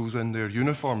the schools in their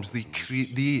uniforms.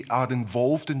 They are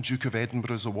involved in Duke of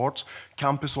Edinburgh's awards.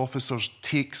 Campus officers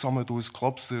take some of those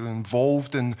clubs. They're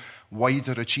involved in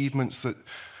wider achievements that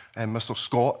Mr.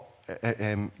 Scott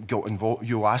got involved.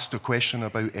 You asked a question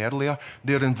about earlier.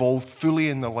 They're involved fully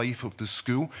in the life of the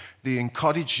school. They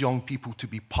encourage young people to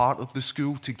be part of the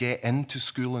school, to get into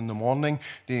school in the morning.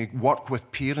 They work with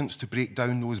parents to break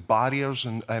down those barriers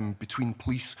between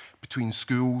police, between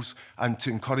schools, and to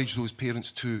encourage those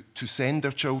parents to send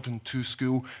their children to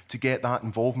school to get that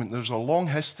involvement. There's a long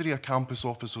history of campus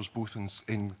officers both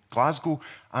in Glasgow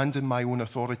and in my own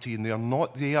authority, and they are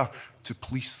not there to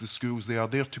police the schools. They are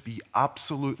there to be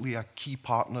absolutely a key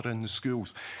partner in the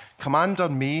schools. Commander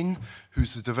Main,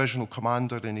 who's the divisional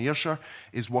commander in Ayrshire,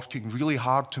 is working really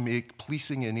hard to make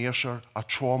policing in Ayrshire a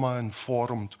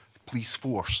trauma-informed police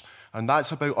force. And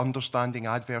that's about understanding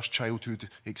adverse childhood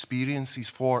experiences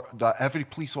for that. Every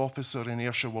police officer in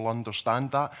Ayrshire will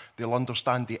understand that. They'll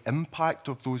understand the impact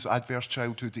of those adverse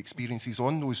childhood experiences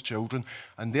on those children.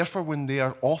 And therefore, when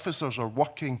their officers are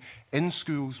working in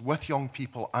schools with young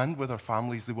people and with their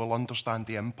families, they will understand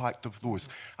the impact of those.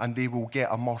 And they will get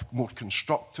a more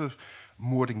constructive,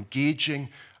 more engaging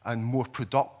and more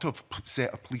productive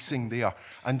set of policing there,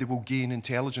 and they will gain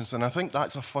intelligence. And I think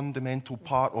that's a fundamental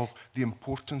part of the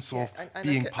importance of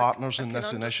being partners in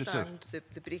this initiative.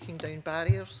 The breaking down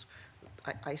barriers.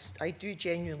 I do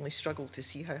genuinely struggle to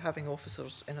see how having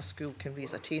officers in a school can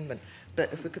raise attainment.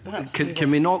 But if we could perhaps... Can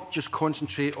we not just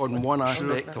concentrate on one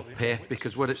aspect of PEF?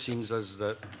 Because what it seems is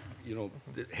that, you know,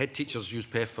 the head teachers use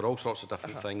PEF for all sorts of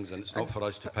different things, and it's not for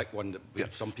us to pick one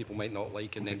that some people might not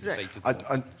like and then decide to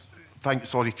do.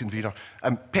 Sorry, Convener.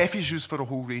 PEF is used for a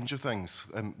whole range of things.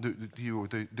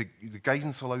 The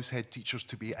guidance allows head teachers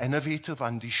to be innovative,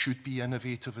 and they should be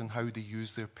innovative in how they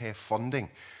use their PEF funding.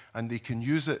 And they can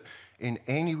use it in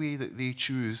any way that they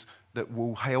choose that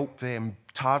will help them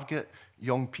target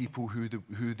young people who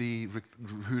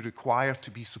require to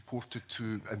be supported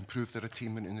to improve their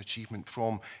attainment and achievement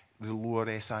from the lower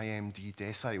SIMD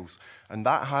deciles. And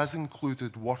that has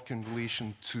included work in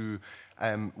relation to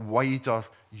wider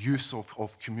use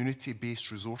of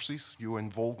community-based resources,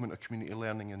 involvement of community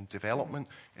learning and development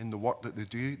in the work that they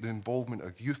do, the involvement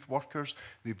of youth workers.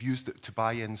 They've used it to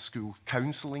buy in school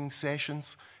counselling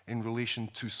sessions in relation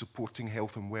to supporting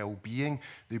health and well-being.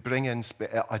 They bring in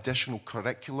additional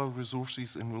curricular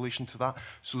resources in relation to that.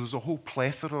 So there's a whole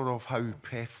plethora of how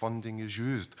PEF funding is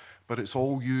used, but it's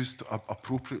all used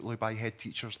appropriately by head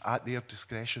teachers at their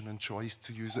discretion and choice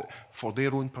to use it for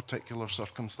their own particular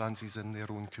circumstances in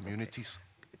their own communities.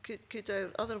 Could our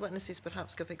other witnesses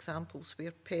perhaps give examples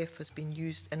where PEF has been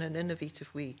used in an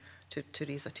innovative way to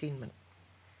raise attainment?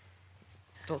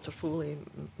 Dr Foley,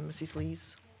 Mrs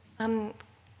Lees.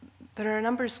 There are a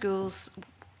number of schools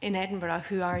in Edinburgh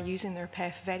who are using their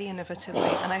PEF very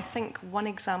innovatively, and I think one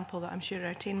example that I'm sure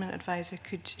our attainment advisor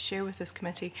could share with this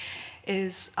committee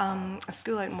is a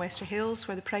school out in Wester Hailes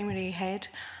where the primary head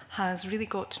has really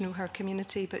got to know her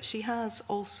community, but she has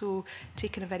also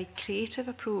taken a very creative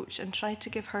approach and tried to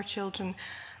give her children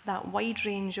that wide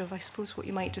range of, I suppose, what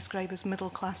you might describe as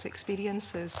middle-class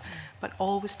experiences, but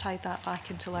always tied that back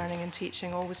into learning and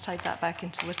teaching, always tied that back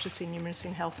into literacy, numeracy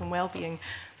and health and well-being.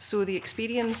 So the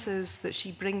experiences that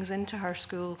she brings into her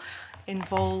school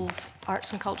involve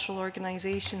arts and cultural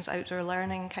organisations, outdoor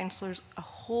learning, counsellors, a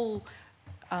whole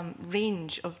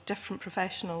range of different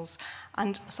professionals,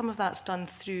 and some of that's done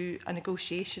through a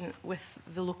negotiation with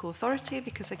the local authority,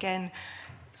 because again,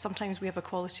 sometimes we have a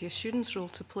quality assurance role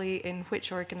to play in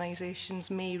which organisations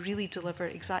may really deliver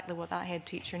exactly what that head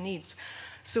teacher needs.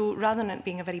 So rather than it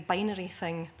being a very binary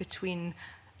thing between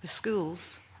the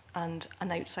schools and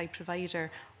an outside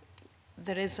provider,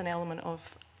 there is an element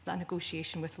of that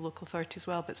negotiation with the local authority as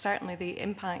well. But certainly the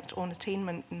impact on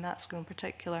attainment in that school in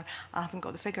particular, I haven't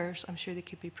got the figures, I'm sure they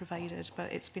could be provided,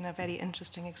 but it's been a very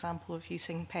interesting example of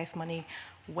using PEF money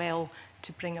well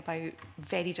to bring about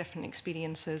very different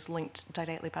experiences linked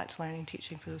directly back to learning and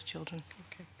teaching for those children.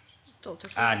 Okay.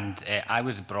 And I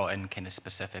was brought in kind of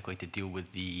specifically to deal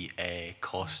with the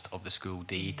cost of the school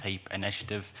day type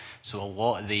initiative. So a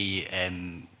lot of the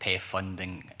PEF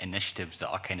funding initiatives that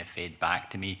are kind of fed back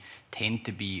to me tend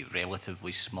to be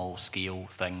relatively small scale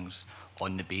things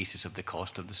on the basis of the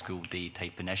cost of the school day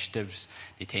type initiatives.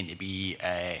 They tend to be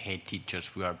head teachers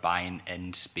who are buying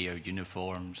in spare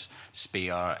uniforms,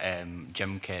 spare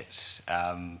gym kits,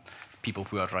 people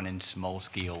who are running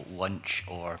small-scale lunch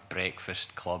or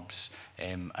breakfast clubs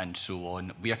and so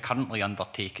on. We are currently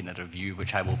undertaking a review,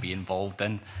 which I will be involved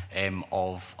in,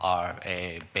 of our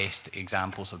best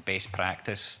examples of best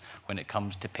practice when it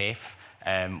comes to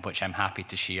PEF, which I'm happy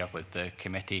to share with the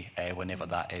committee whenever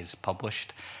that is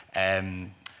published.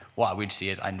 What I would say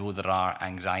is I know there are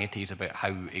anxieties about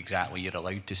how exactly you're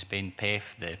allowed to spend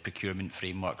PEF, the procurement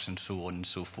frameworks and so on and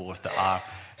so forth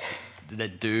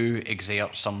that do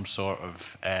exert some sort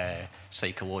of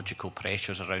psychological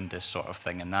pressures around this sort of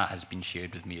thing, and that has been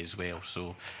shared with me as well.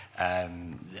 So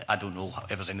I don't know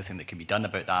if there's anything that can be done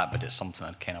about that, but it's something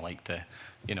I'd kind of like to,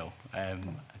 you know,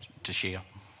 to share.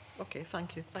 Okay,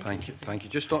 thank you. Thank you.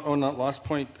 Just on that last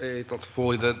point, Dr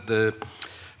Foley, the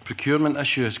procurement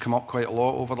issue has come up quite a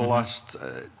lot over the last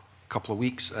couple of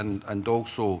weeks, and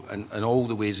also in all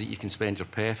the ways that you can spend your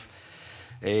PEF.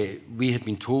 We had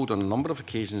been told on a number of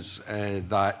occasions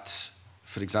that,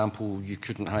 for example, you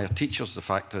couldn't hire teachers. The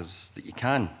fact is that you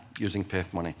can, using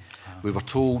PEF money. We were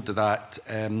told that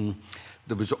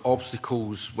there was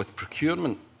obstacles with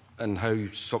procurement and how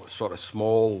sort of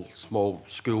small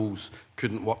schools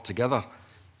couldn't work together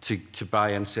to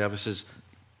buy in services,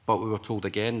 but we were told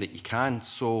again that you can.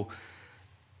 So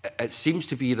it seems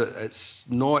to be that it's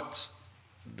not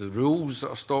the rules that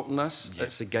are stopping this,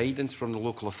 it's the guidance from the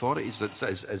local authorities, it's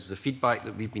the feedback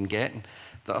that we've been getting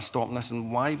that are stopping this.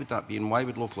 And why would that be? And why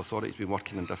would local authorities be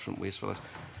working in different ways for this?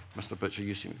 Mr Butcher,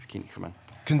 you seem to be keen to come in.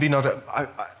 Convener,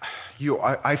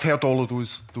 I've heard all of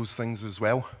those things as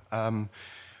well.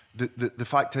 The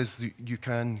fact is that you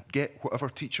can get whatever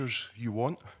teachers you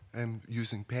want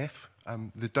using PEF.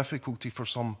 The difficulty for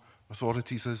some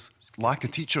authorities is lack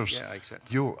of teachers. Yeah, I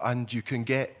accept. And you can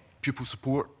get pupil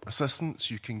support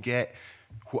assistance, you can get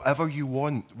whatever you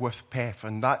want with PEF,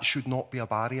 and that should not be a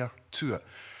barrier to it.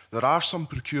 There are some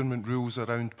procurement rules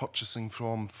around purchasing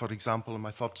from, for example, in my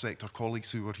third sector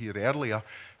colleagues who were here earlier,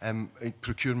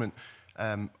 procurement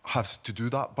has to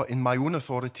do that. But in my own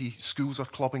authority, schools are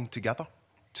clubbing together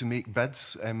to make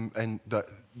bids and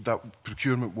that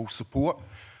procurement will support.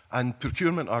 And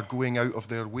procurement are going out of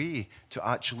their way to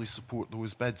actually support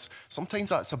those bids.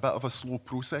 Sometimes that's a bit of a slow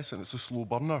process and it's a slow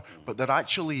burner, but they're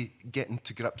actually getting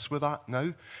to grips with that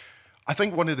now. I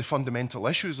think one of the fundamental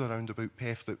issues around about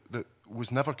PEF that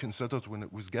was never considered when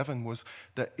it was given was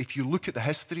that if you look at the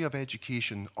history of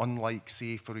education, unlike,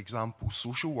 say, for example,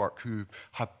 social work, who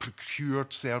have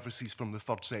procured services from the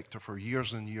third sector for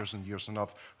years and years and years and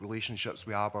have relationships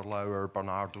with Aberlour,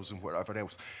 Bernardo's and whatever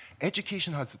else,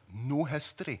 education has no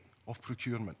history of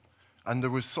procurement. And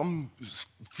there was some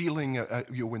feeling,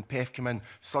 when PEF came in,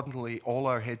 suddenly all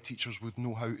our head teachers would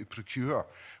know how to procure.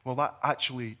 Well, that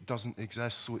actually doesn't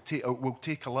exist, so it will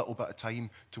take a little bit of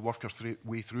time to work our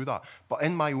way through that. But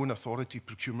in my own authority,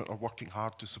 procurement are working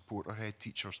hard to support our head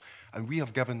teachers, and we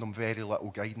have given them very little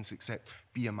guidance except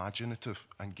be imaginative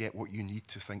and get what you need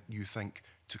to think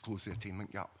to close the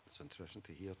attainment gap. It's interesting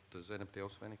to hear. Does anybody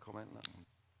else have any comment on that?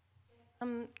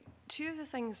 Two of the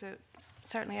things that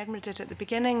certainly Edinburgh did at the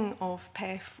beginning of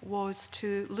PEF was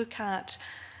to look at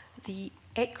the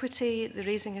equity, the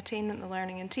raising attainment, the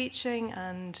learning and teaching,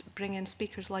 and bring in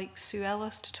speakers like Sue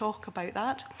Ellis to talk about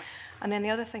that. And then the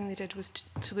other thing they did was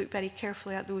to look very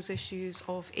carefully at those issues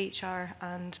of HR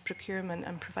and procurement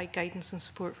and provide guidance and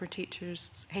support for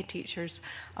teachers, head teachers,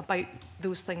 about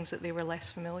those things that they were less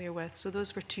familiar with. So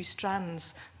those were two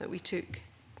strands that we took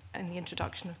in the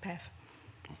introduction of PEF.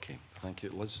 Okay, thank you.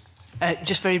 Liz?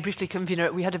 Just very briefly,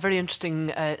 Convener, we had a very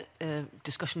interesting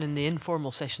discussion in the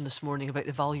informal session this morning about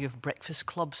the value of breakfast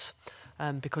clubs,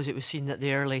 because it was seen that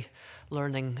the early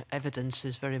learning evidence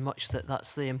is very much that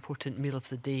that's the important meal of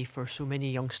the day for so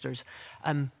many youngsters.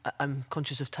 I'm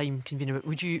conscious of time, Convener, but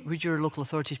would your local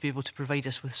authorities be able to provide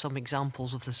us with some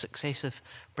examples of the success of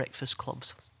breakfast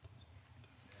clubs?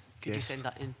 Could you send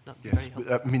that in? That'd be yes, very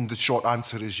helpful. I mean, the short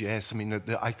answer is yes. I mean,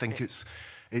 I think it's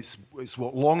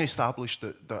what long established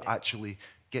that actually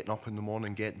getting up in the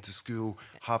morning, getting to school,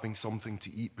 having something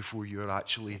to eat before you're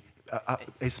actually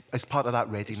is part of that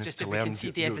readiness to learn. If we can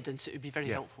see the evidence, it would be very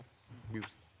helpful.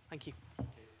 Thank you.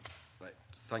 Right,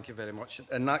 thank you very much.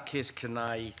 In that case, can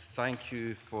I thank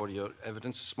you for your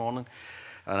evidence this morning,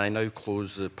 and I now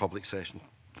close the public session.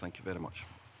 Thank you very much.